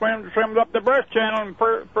fish swims up the birth channel and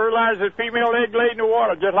fertilize the female egg laid in the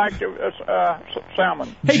water, just like the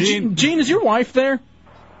salmon. Hey, Gene, is your wife there?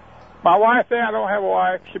 My wife there? I don't have a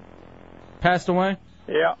wife. She passed away?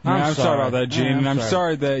 Yeah. I'm sorry about that, Gene, and I'm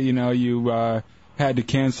sorry that you had to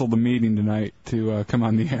cancel the meeting tonight to come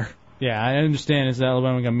on the air. Yeah, I understand. It's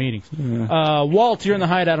Alabama got meetings. Walt, you're in the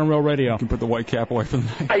Hideout on Real Radio. You can put the white cap away from the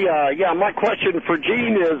mic. Hey, yeah, my question for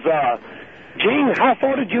Gene is, Gene, how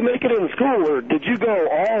far did you make it in school, or did you go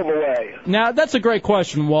all the way? Now, that's a great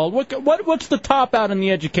question, Walt. What's the top out in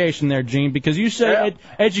the education there, Gene? Because you say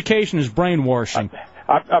education is brainwashing.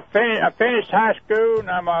 I finished high school, and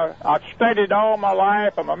I've studied all my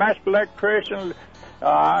life. I'm a master electrician.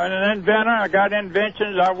 I'm an inventor. I got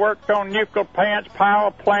inventions. I worked on nuclear plants, power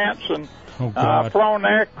plants, and flown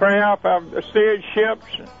aircraft. I've steered ships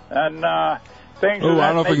and things. Oh, I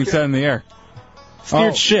don't know if we can set in the air.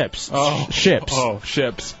 Steered ships. Ships. Oh,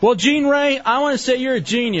 ships. Well, Gene Ray, I want to say you're a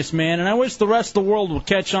genius, man, and I wish the rest of the world would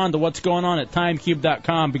catch on to what's going on at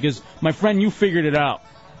timecube.com because, my friend, you figured it out.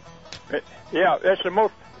 Yeah, that's the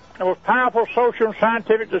most powerful social and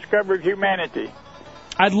scientific discovery of humanity.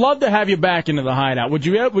 I'd love to have you back into the Hideout. Would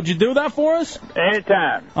you do that for us?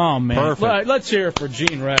 Anytime. Oh, man. Perfect. Let's hear it for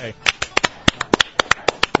Gene Ray.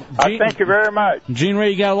 Thank you very much. Gene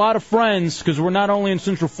Ray, you got a lot of friends because we're not only in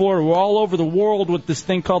Central Florida, we're all over the world with this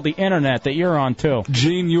thing called the Internet that you're on, too.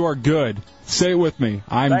 Gene, you are good. Say it with me.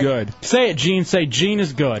 I'm good. Say it, Gene. Say Gene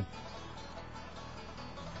is good.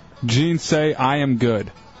 Gene, say I am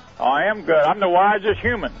good. I am good. I'm the wisest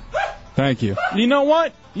human. Thank you. You know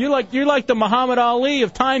what? You're like the Muhammad Ali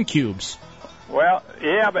of time cubes. Well,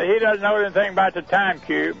 yeah, but he doesn't know anything about the time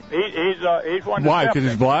cube. He's one. Why? Because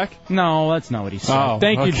he's black? No, that's not what he said. Oh,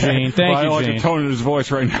 Thank you, okay. Gene. Thank I you, don't like Gene. the tone in his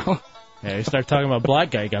voice right now. Yeah, he started talking about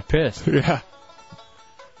black guy. He got pissed. Yeah.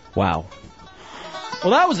 Wow.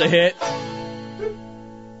 Well, that was a hit.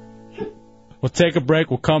 We'll take a break.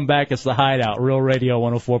 We'll come back. It's the Hideout, Real Radio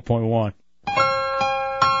 104.1.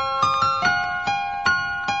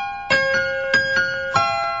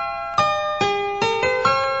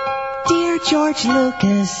 Dear George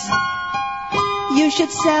Lucas, you should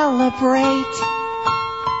celebrate,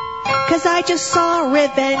 'cause I just saw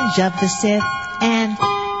Revenge of the Sith, and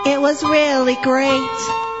it was really great.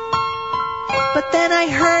 But then I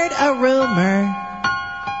heard a rumor,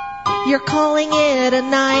 you're calling it a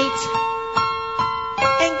night.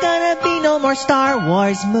 Ain't gonna be no more Star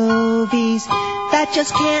Wars movies, that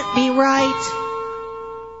just can't be right.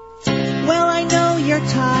 Well, I know you're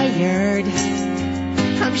tired,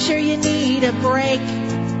 I'm sure you need a break,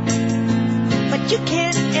 but you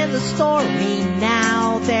can't end the story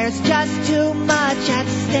now, there's just too much at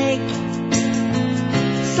stake.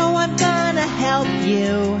 So I'm gonna help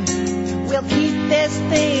you, we'll keep this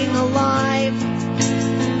thing alive.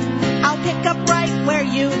 I'll pick up right where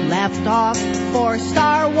you left off for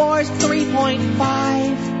Star Wars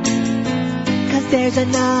 3.5. 'Cause there's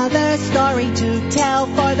another story to tell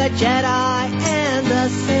for the Jedi and the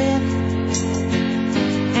Sith.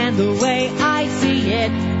 And the way I see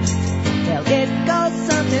it, well, it goes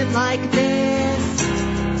something like this.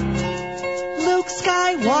 Luke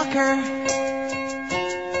Skywalker,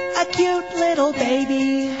 a cute little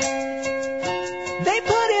baby. They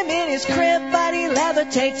put him in his crib, but he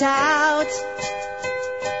levitates out.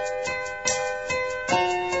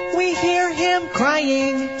 We hear him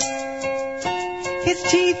crying, his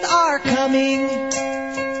teeth are coming.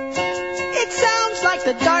 It sounds like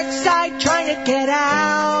the dark side trying to get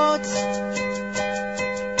out.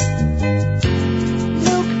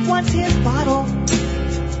 Luke wants his bottle,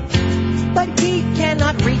 but he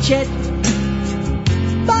cannot reach it.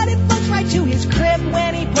 But it floats right to his crib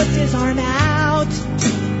when he puts his arm out.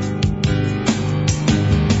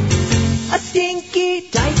 A stinky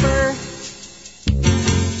diaper,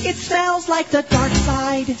 it smells like the dark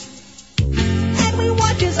side. And we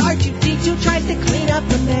watch as R2-D2 tries to clean up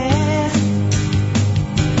the mess.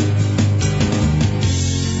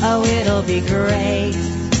 Oh, it'll be great,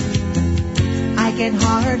 I can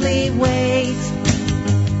hardly wait.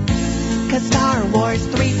 'Cause Star Wars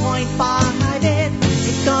 3.5,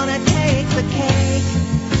 it's gonna take the cake.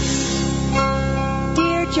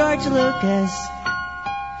 Dear George Lucas,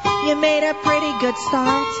 you made a pretty good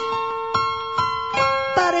start,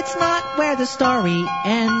 but it's not where the story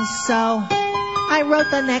ends, so I wrote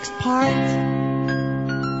the next part.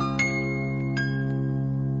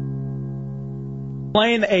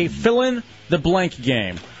 Playing a fill-in-the-blank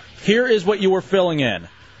game. Here is what you were filling in.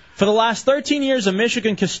 For the last 13 years, a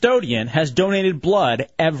Michigan custodian has donated blood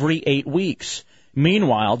every 8 weeks.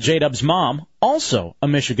 Meanwhile, J-Dub's mom, also a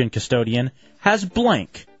Michigan custodian, has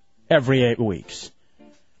blank every 8 weeks.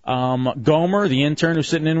 Gomer, the intern who's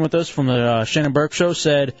sitting in with us from the Shannon Burke show,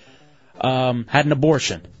 said had an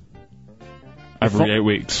abortion. Every 8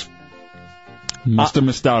 weeks. Must have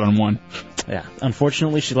missed out on one. Yeah,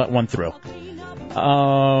 unfortunately, she let one through.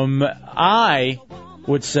 I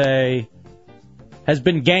would say has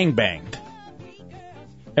been gangbanged.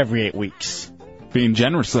 every 8 weeks. Being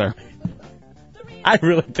generous there. I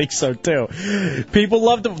really think so, too. People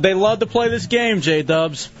love to play this game,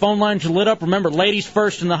 J-Dubs. Phone lines are lit up. Remember, ladies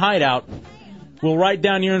first in the Hideout. We'll write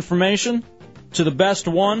down your information to the best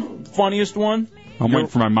one, funniest one. I'm waiting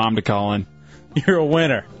for my mom to call in. You're a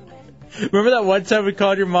winner. Remember that one time we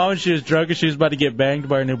called your mom and she was drunk and she was about to get banged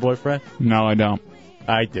by her new boyfriend? No, I don't.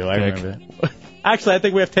 I do. I remember that. Actually, I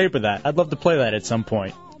think we have tape of that. I'd love to play that at some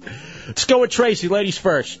point. Let's go with Tracy. Ladies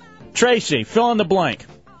first. Tracy, fill in the blank.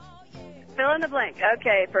 Fill in the blank.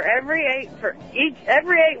 Okay, for every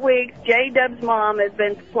 8 weeks, J-Dub's mom has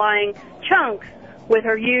been supplying Chunks with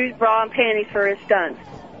her used bra and panties for his stunts.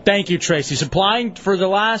 Thank you, Tracy. Supplying for the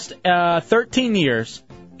last 13 years,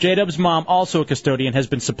 J-Dub's mom, also a custodian, has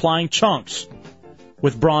been supplying Chunks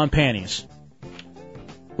with bra and panties.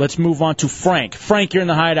 Let's move on to Frank. Frank, you're in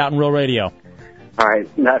the Hideout in Real Radio. All right,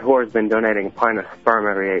 that whore's been donating a pint of sperm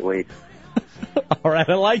every 8 weeks. All right,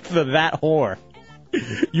 I like that whore.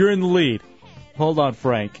 You're in the lead. Hold on,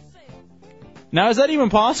 Frank. Now, is that even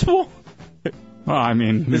possible? Well, I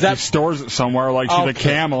mean, if she stores it somewhere like she's a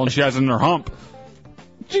camel and she has it in her hump.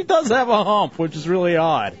 She does have a hump, which is really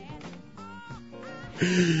odd.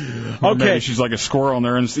 Okay. Maybe she's like a squirrel and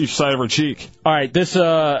they're on each side of her cheek. All right, this,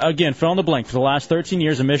 again, fill in the blank. For the last 13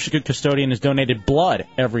 years, a Michigan custodian has donated blood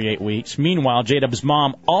every 8 weeks. Meanwhile, J-Dub's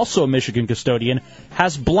mom, also a Michigan custodian,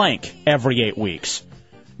 has blank every 8 weeks.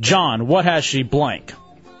 John, what has she blank?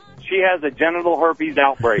 She has a genital herpes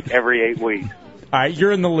outbreak every 8 weeks. All right,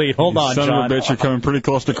 you're in the lead. Hold on, Son John. of a bitch, you're coming pretty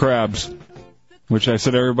close to crabs, which I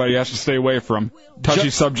said everybody has to stay away from. Touchy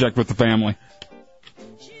subject with the family.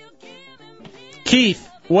 Keith,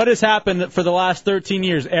 what has happened for the last 13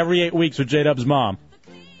 years, every 8 weeks with J-Dub's mom?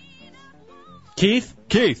 Keith?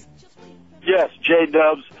 Keith. Yes,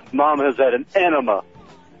 J-Dub's mom has had an enema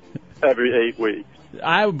every 8 weeks.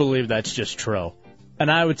 I would believe that's just true.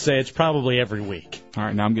 And I would say it's probably every week. All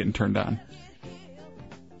right, now I'm getting turned on.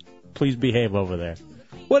 Please behave over there.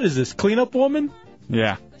 What is this, cleanup woman?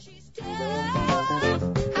 Yeah.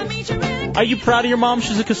 Are you proud of your mom?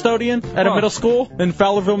 She's a custodian at a middle school in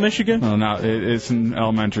Fowlerville, Michigan? No, it's in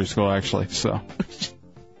elementary school, actually, so.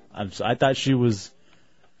 I thought she was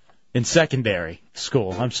in secondary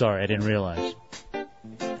school. I'm sorry, I didn't realize.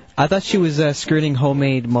 I thought she was screening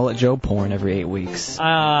homemade Mullet Joe porn every 8 weeks.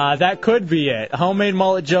 That could be it. Homemade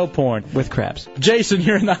Mullet Joe porn. With crabs. Jason,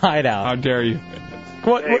 you're in the Hideout. How dare you?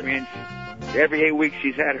 What? Hey, man, every 8 weeks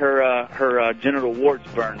she's had her genital warts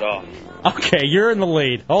burned off. Okay, you're in the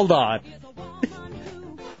lead. Hold on.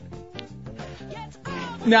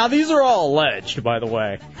 Now, these are all alleged, by the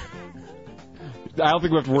way. I don't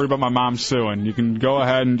think we have to worry about my mom suing. You can go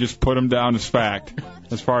ahead and just put them down as fact,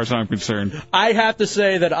 as far as I'm concerned. I have to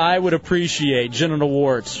say that I would appreciate genital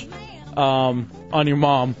warts on your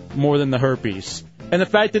mom more than the herpes. And the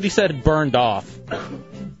fact that he said burned off,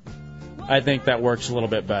 I think that works a little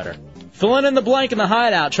bit better. Filling in the blank in the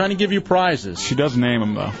Hideout, trying to give you prizes. She does name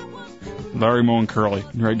them, though. Larry, Moe, and Curly,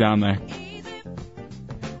 right down there.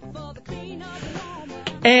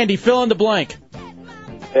 Andy, fill in the blank.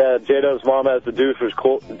 Yeah, J-Dub's mom has to douche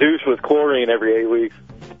with chlorine every 8 weeks.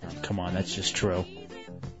 Come on, that's just true.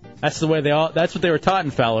 That's the way that's what they were taught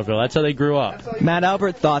in Fowlerville. That's how they grew up. Matt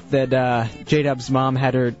Albert thought that J-Dub's mom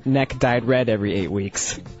had her neck dyed red every 8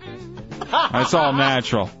 weeks. That's all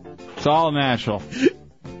natural. It's all natural.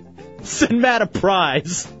 Send Matt a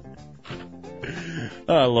prize.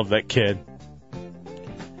 Oh, I love that kid.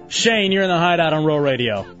 Shane, you're in the Hideout on Real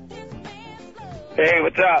Radio. Hey,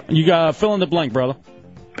 what's up? You got fill in the blank, brother.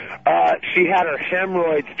 She had her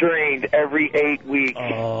hemorrhoids drained every 8 weeks.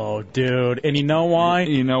 Oh, dude. And you know why?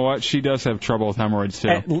 You know what? She does have trouble with hemorrhoids,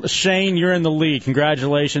 too. Shane, you're in the lead.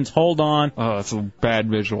 Congratulations. Hold on. Oh, that's a bad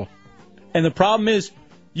visual. And the problem is,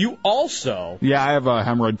 you also... Yeah, I have a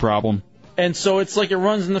hemorrhoid problem. And so it's like it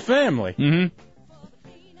runs in the family. Mm-hmm.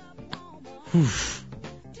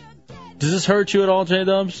 Does this hurt you at all,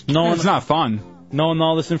 J-Dubs? It's not fun. Knowing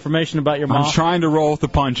all this information about your mom? I'm trying to roll with the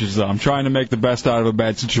punches, though. I'm trying to make the best out of a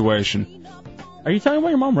bad situation. Are you talking about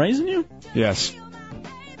your mom raising you? Yes.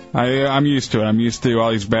 I'm used to it. I'm used to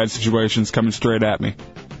all these bad situations coming straight at me.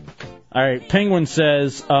 All right. Penguin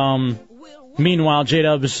says, meanwhile,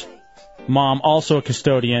 J-Dub's mom, also a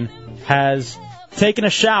custodian, has taken a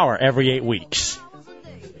shower every 8 weeks.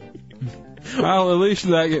 Well, at least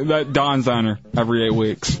that dawns on her every 8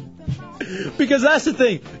 weeks. Because that's the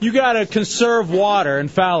thing. You got to conserve water in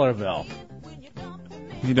Fowlerville.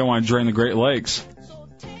 You don't want to drain the Great Lakes.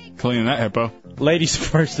 Cleaning that hippo. Ladies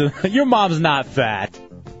first. Your mom's not fat.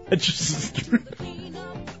 It's just...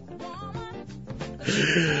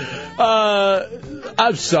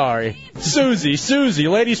 I'm sorry. Susie,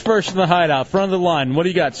 ladies first in the Hideout, front of the line. What do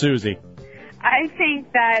you got, Susie? I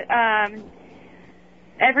think that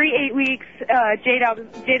every 8 weeks,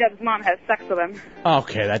 J-Dub's mom has sex with him.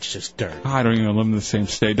 Okay, that's just dirt. I don't even live in the same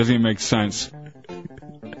state. Doesn't even make sense.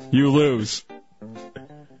 You lose.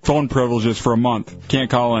 Phone privileges for a month. Can't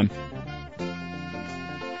call in.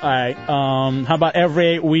 All right. How about every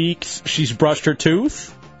 8 weeks she's brushed her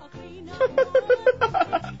tooth?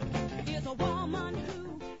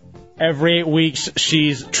 Every 8 weeks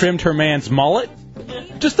she's trimmed her man's mullet?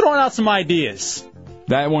 Just throwing out some ideas.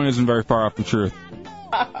 That one isn't very far off the truth.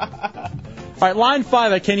 All right, line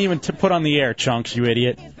 5 I can't even put on the air, Chunks, you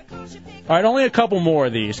idiot. All right, only a couple more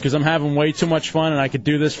of these because I'm having way too much fun and I could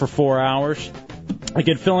do this for 4 hours. I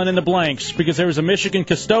could fill in the blanks because there was a Michigan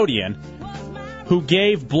custodian who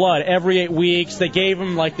gave blood every 8 weeks. They gave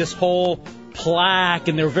him like this whole plaque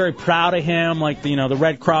and they were very proud of him, like the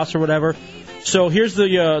Red Cross or whatever. So here's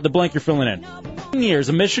the blank you're filling in. Years,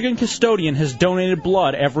 a Michigan custodian has donated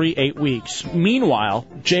blood every 8 weeks. Meanwhile,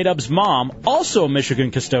 J-Dub's mom, also a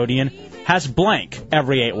Michigan custodian, has blank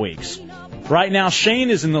every 8 weeks. Right now,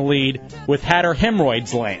 Shane is in the lead with had her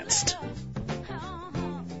hemorrhoids lanced.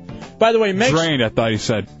 By the way, drained, I thought you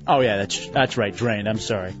said. Oh, yeah, that's right, drained. I'm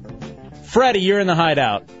sorry. Freddie, you're in the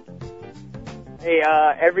Hideout. Hey,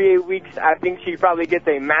 every 8 weeks, I think she probably gets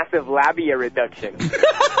a massive labia reduction.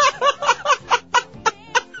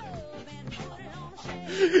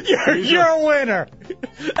 You're a winner.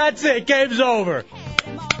 That's it. Game's over.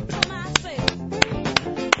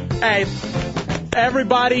 Hey,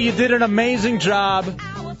 everybody, you did an amazing job.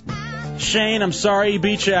 Shane, I'm sorry he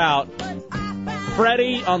beat you out.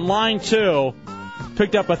 Freddie, on line 2,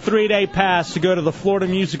 picked up a 3-day pass to go to the Florida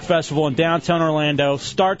Music Festival in downtown Orlando.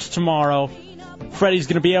 Starts tomorrow. Freddie's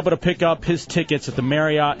going to be able to pick up his tickets at the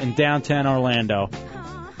Marriott in downtown Orlando.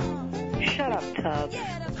 Shut up, Tubbs.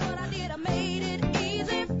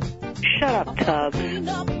 Shut up, Tubbs.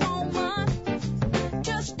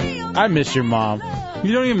 I miss your mom.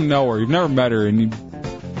 You don't even know her. You've never met her, and you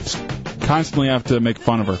just constantly have to make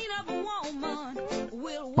fun of her.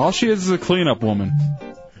 All she is a cleanup woman.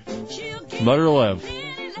 Let her live.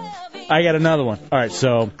 I got another one. All right,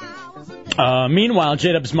 so meanwhile,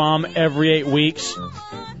 J-Dub's mom, every 8 weeks,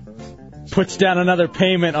 puts down another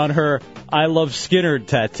payment on her I Love Skinner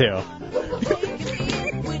tattoo.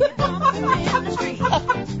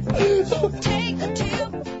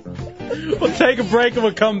 We'll take a break and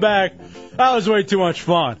we'll come back. That was way too much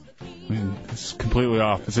fun. It's completely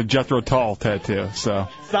off. It's a Jethro Tull tattoo, so.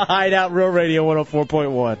 It's the Hideout, Real Radio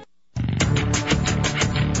 104.1.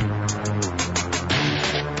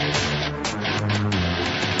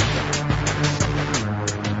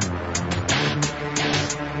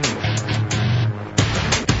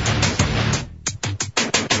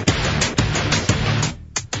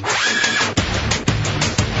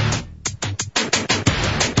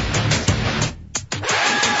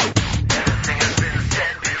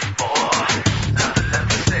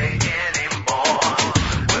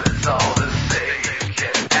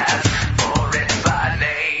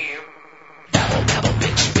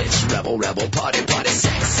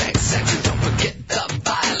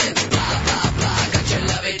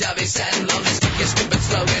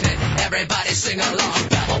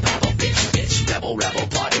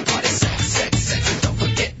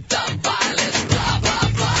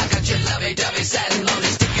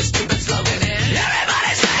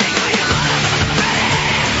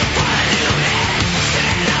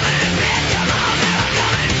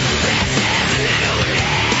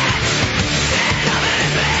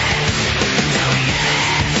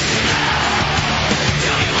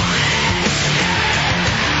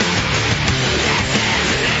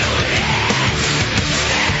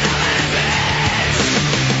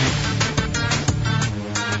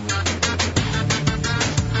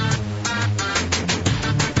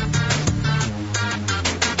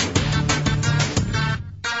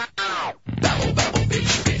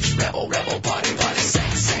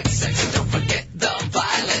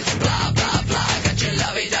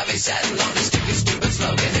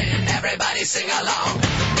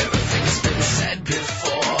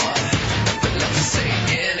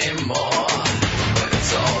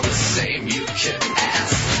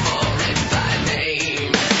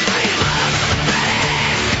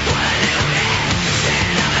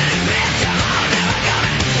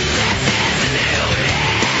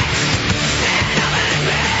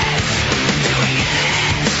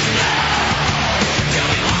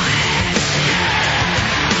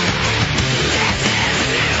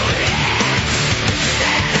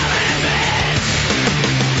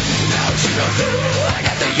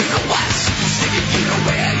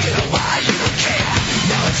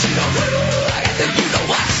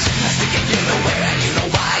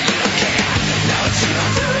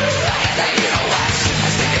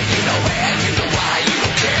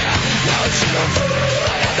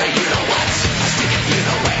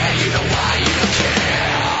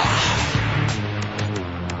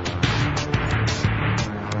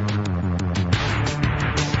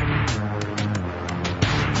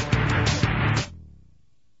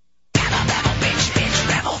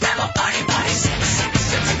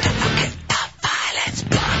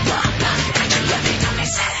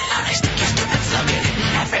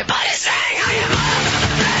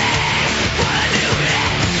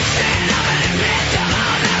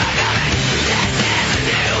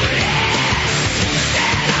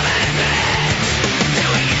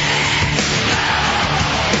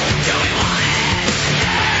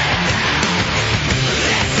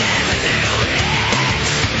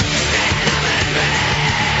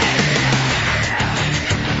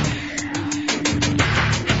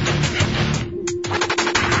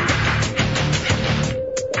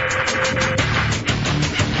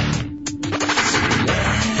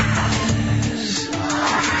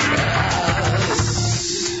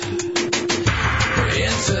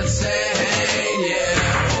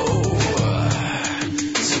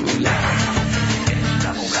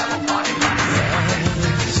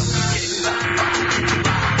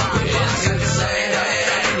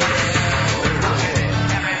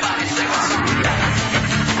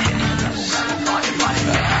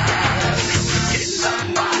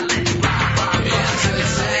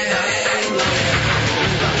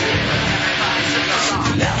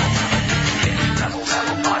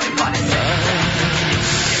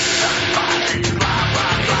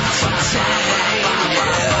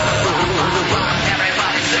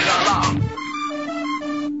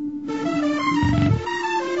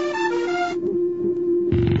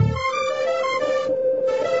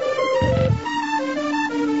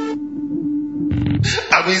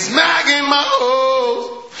 I be smacking my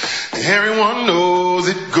hoes. Everyone knows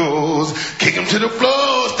it goes. Kick 'em to the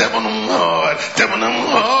floor, step on them hard,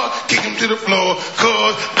 kick 'em to the floor,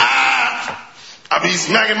 'cause I be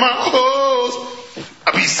smacking my hoes.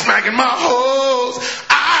 I be smacking my hoes.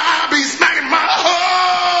 I be smacking my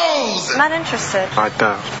hoes. Not interested.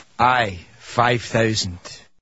 5,000. Aye, 5,000.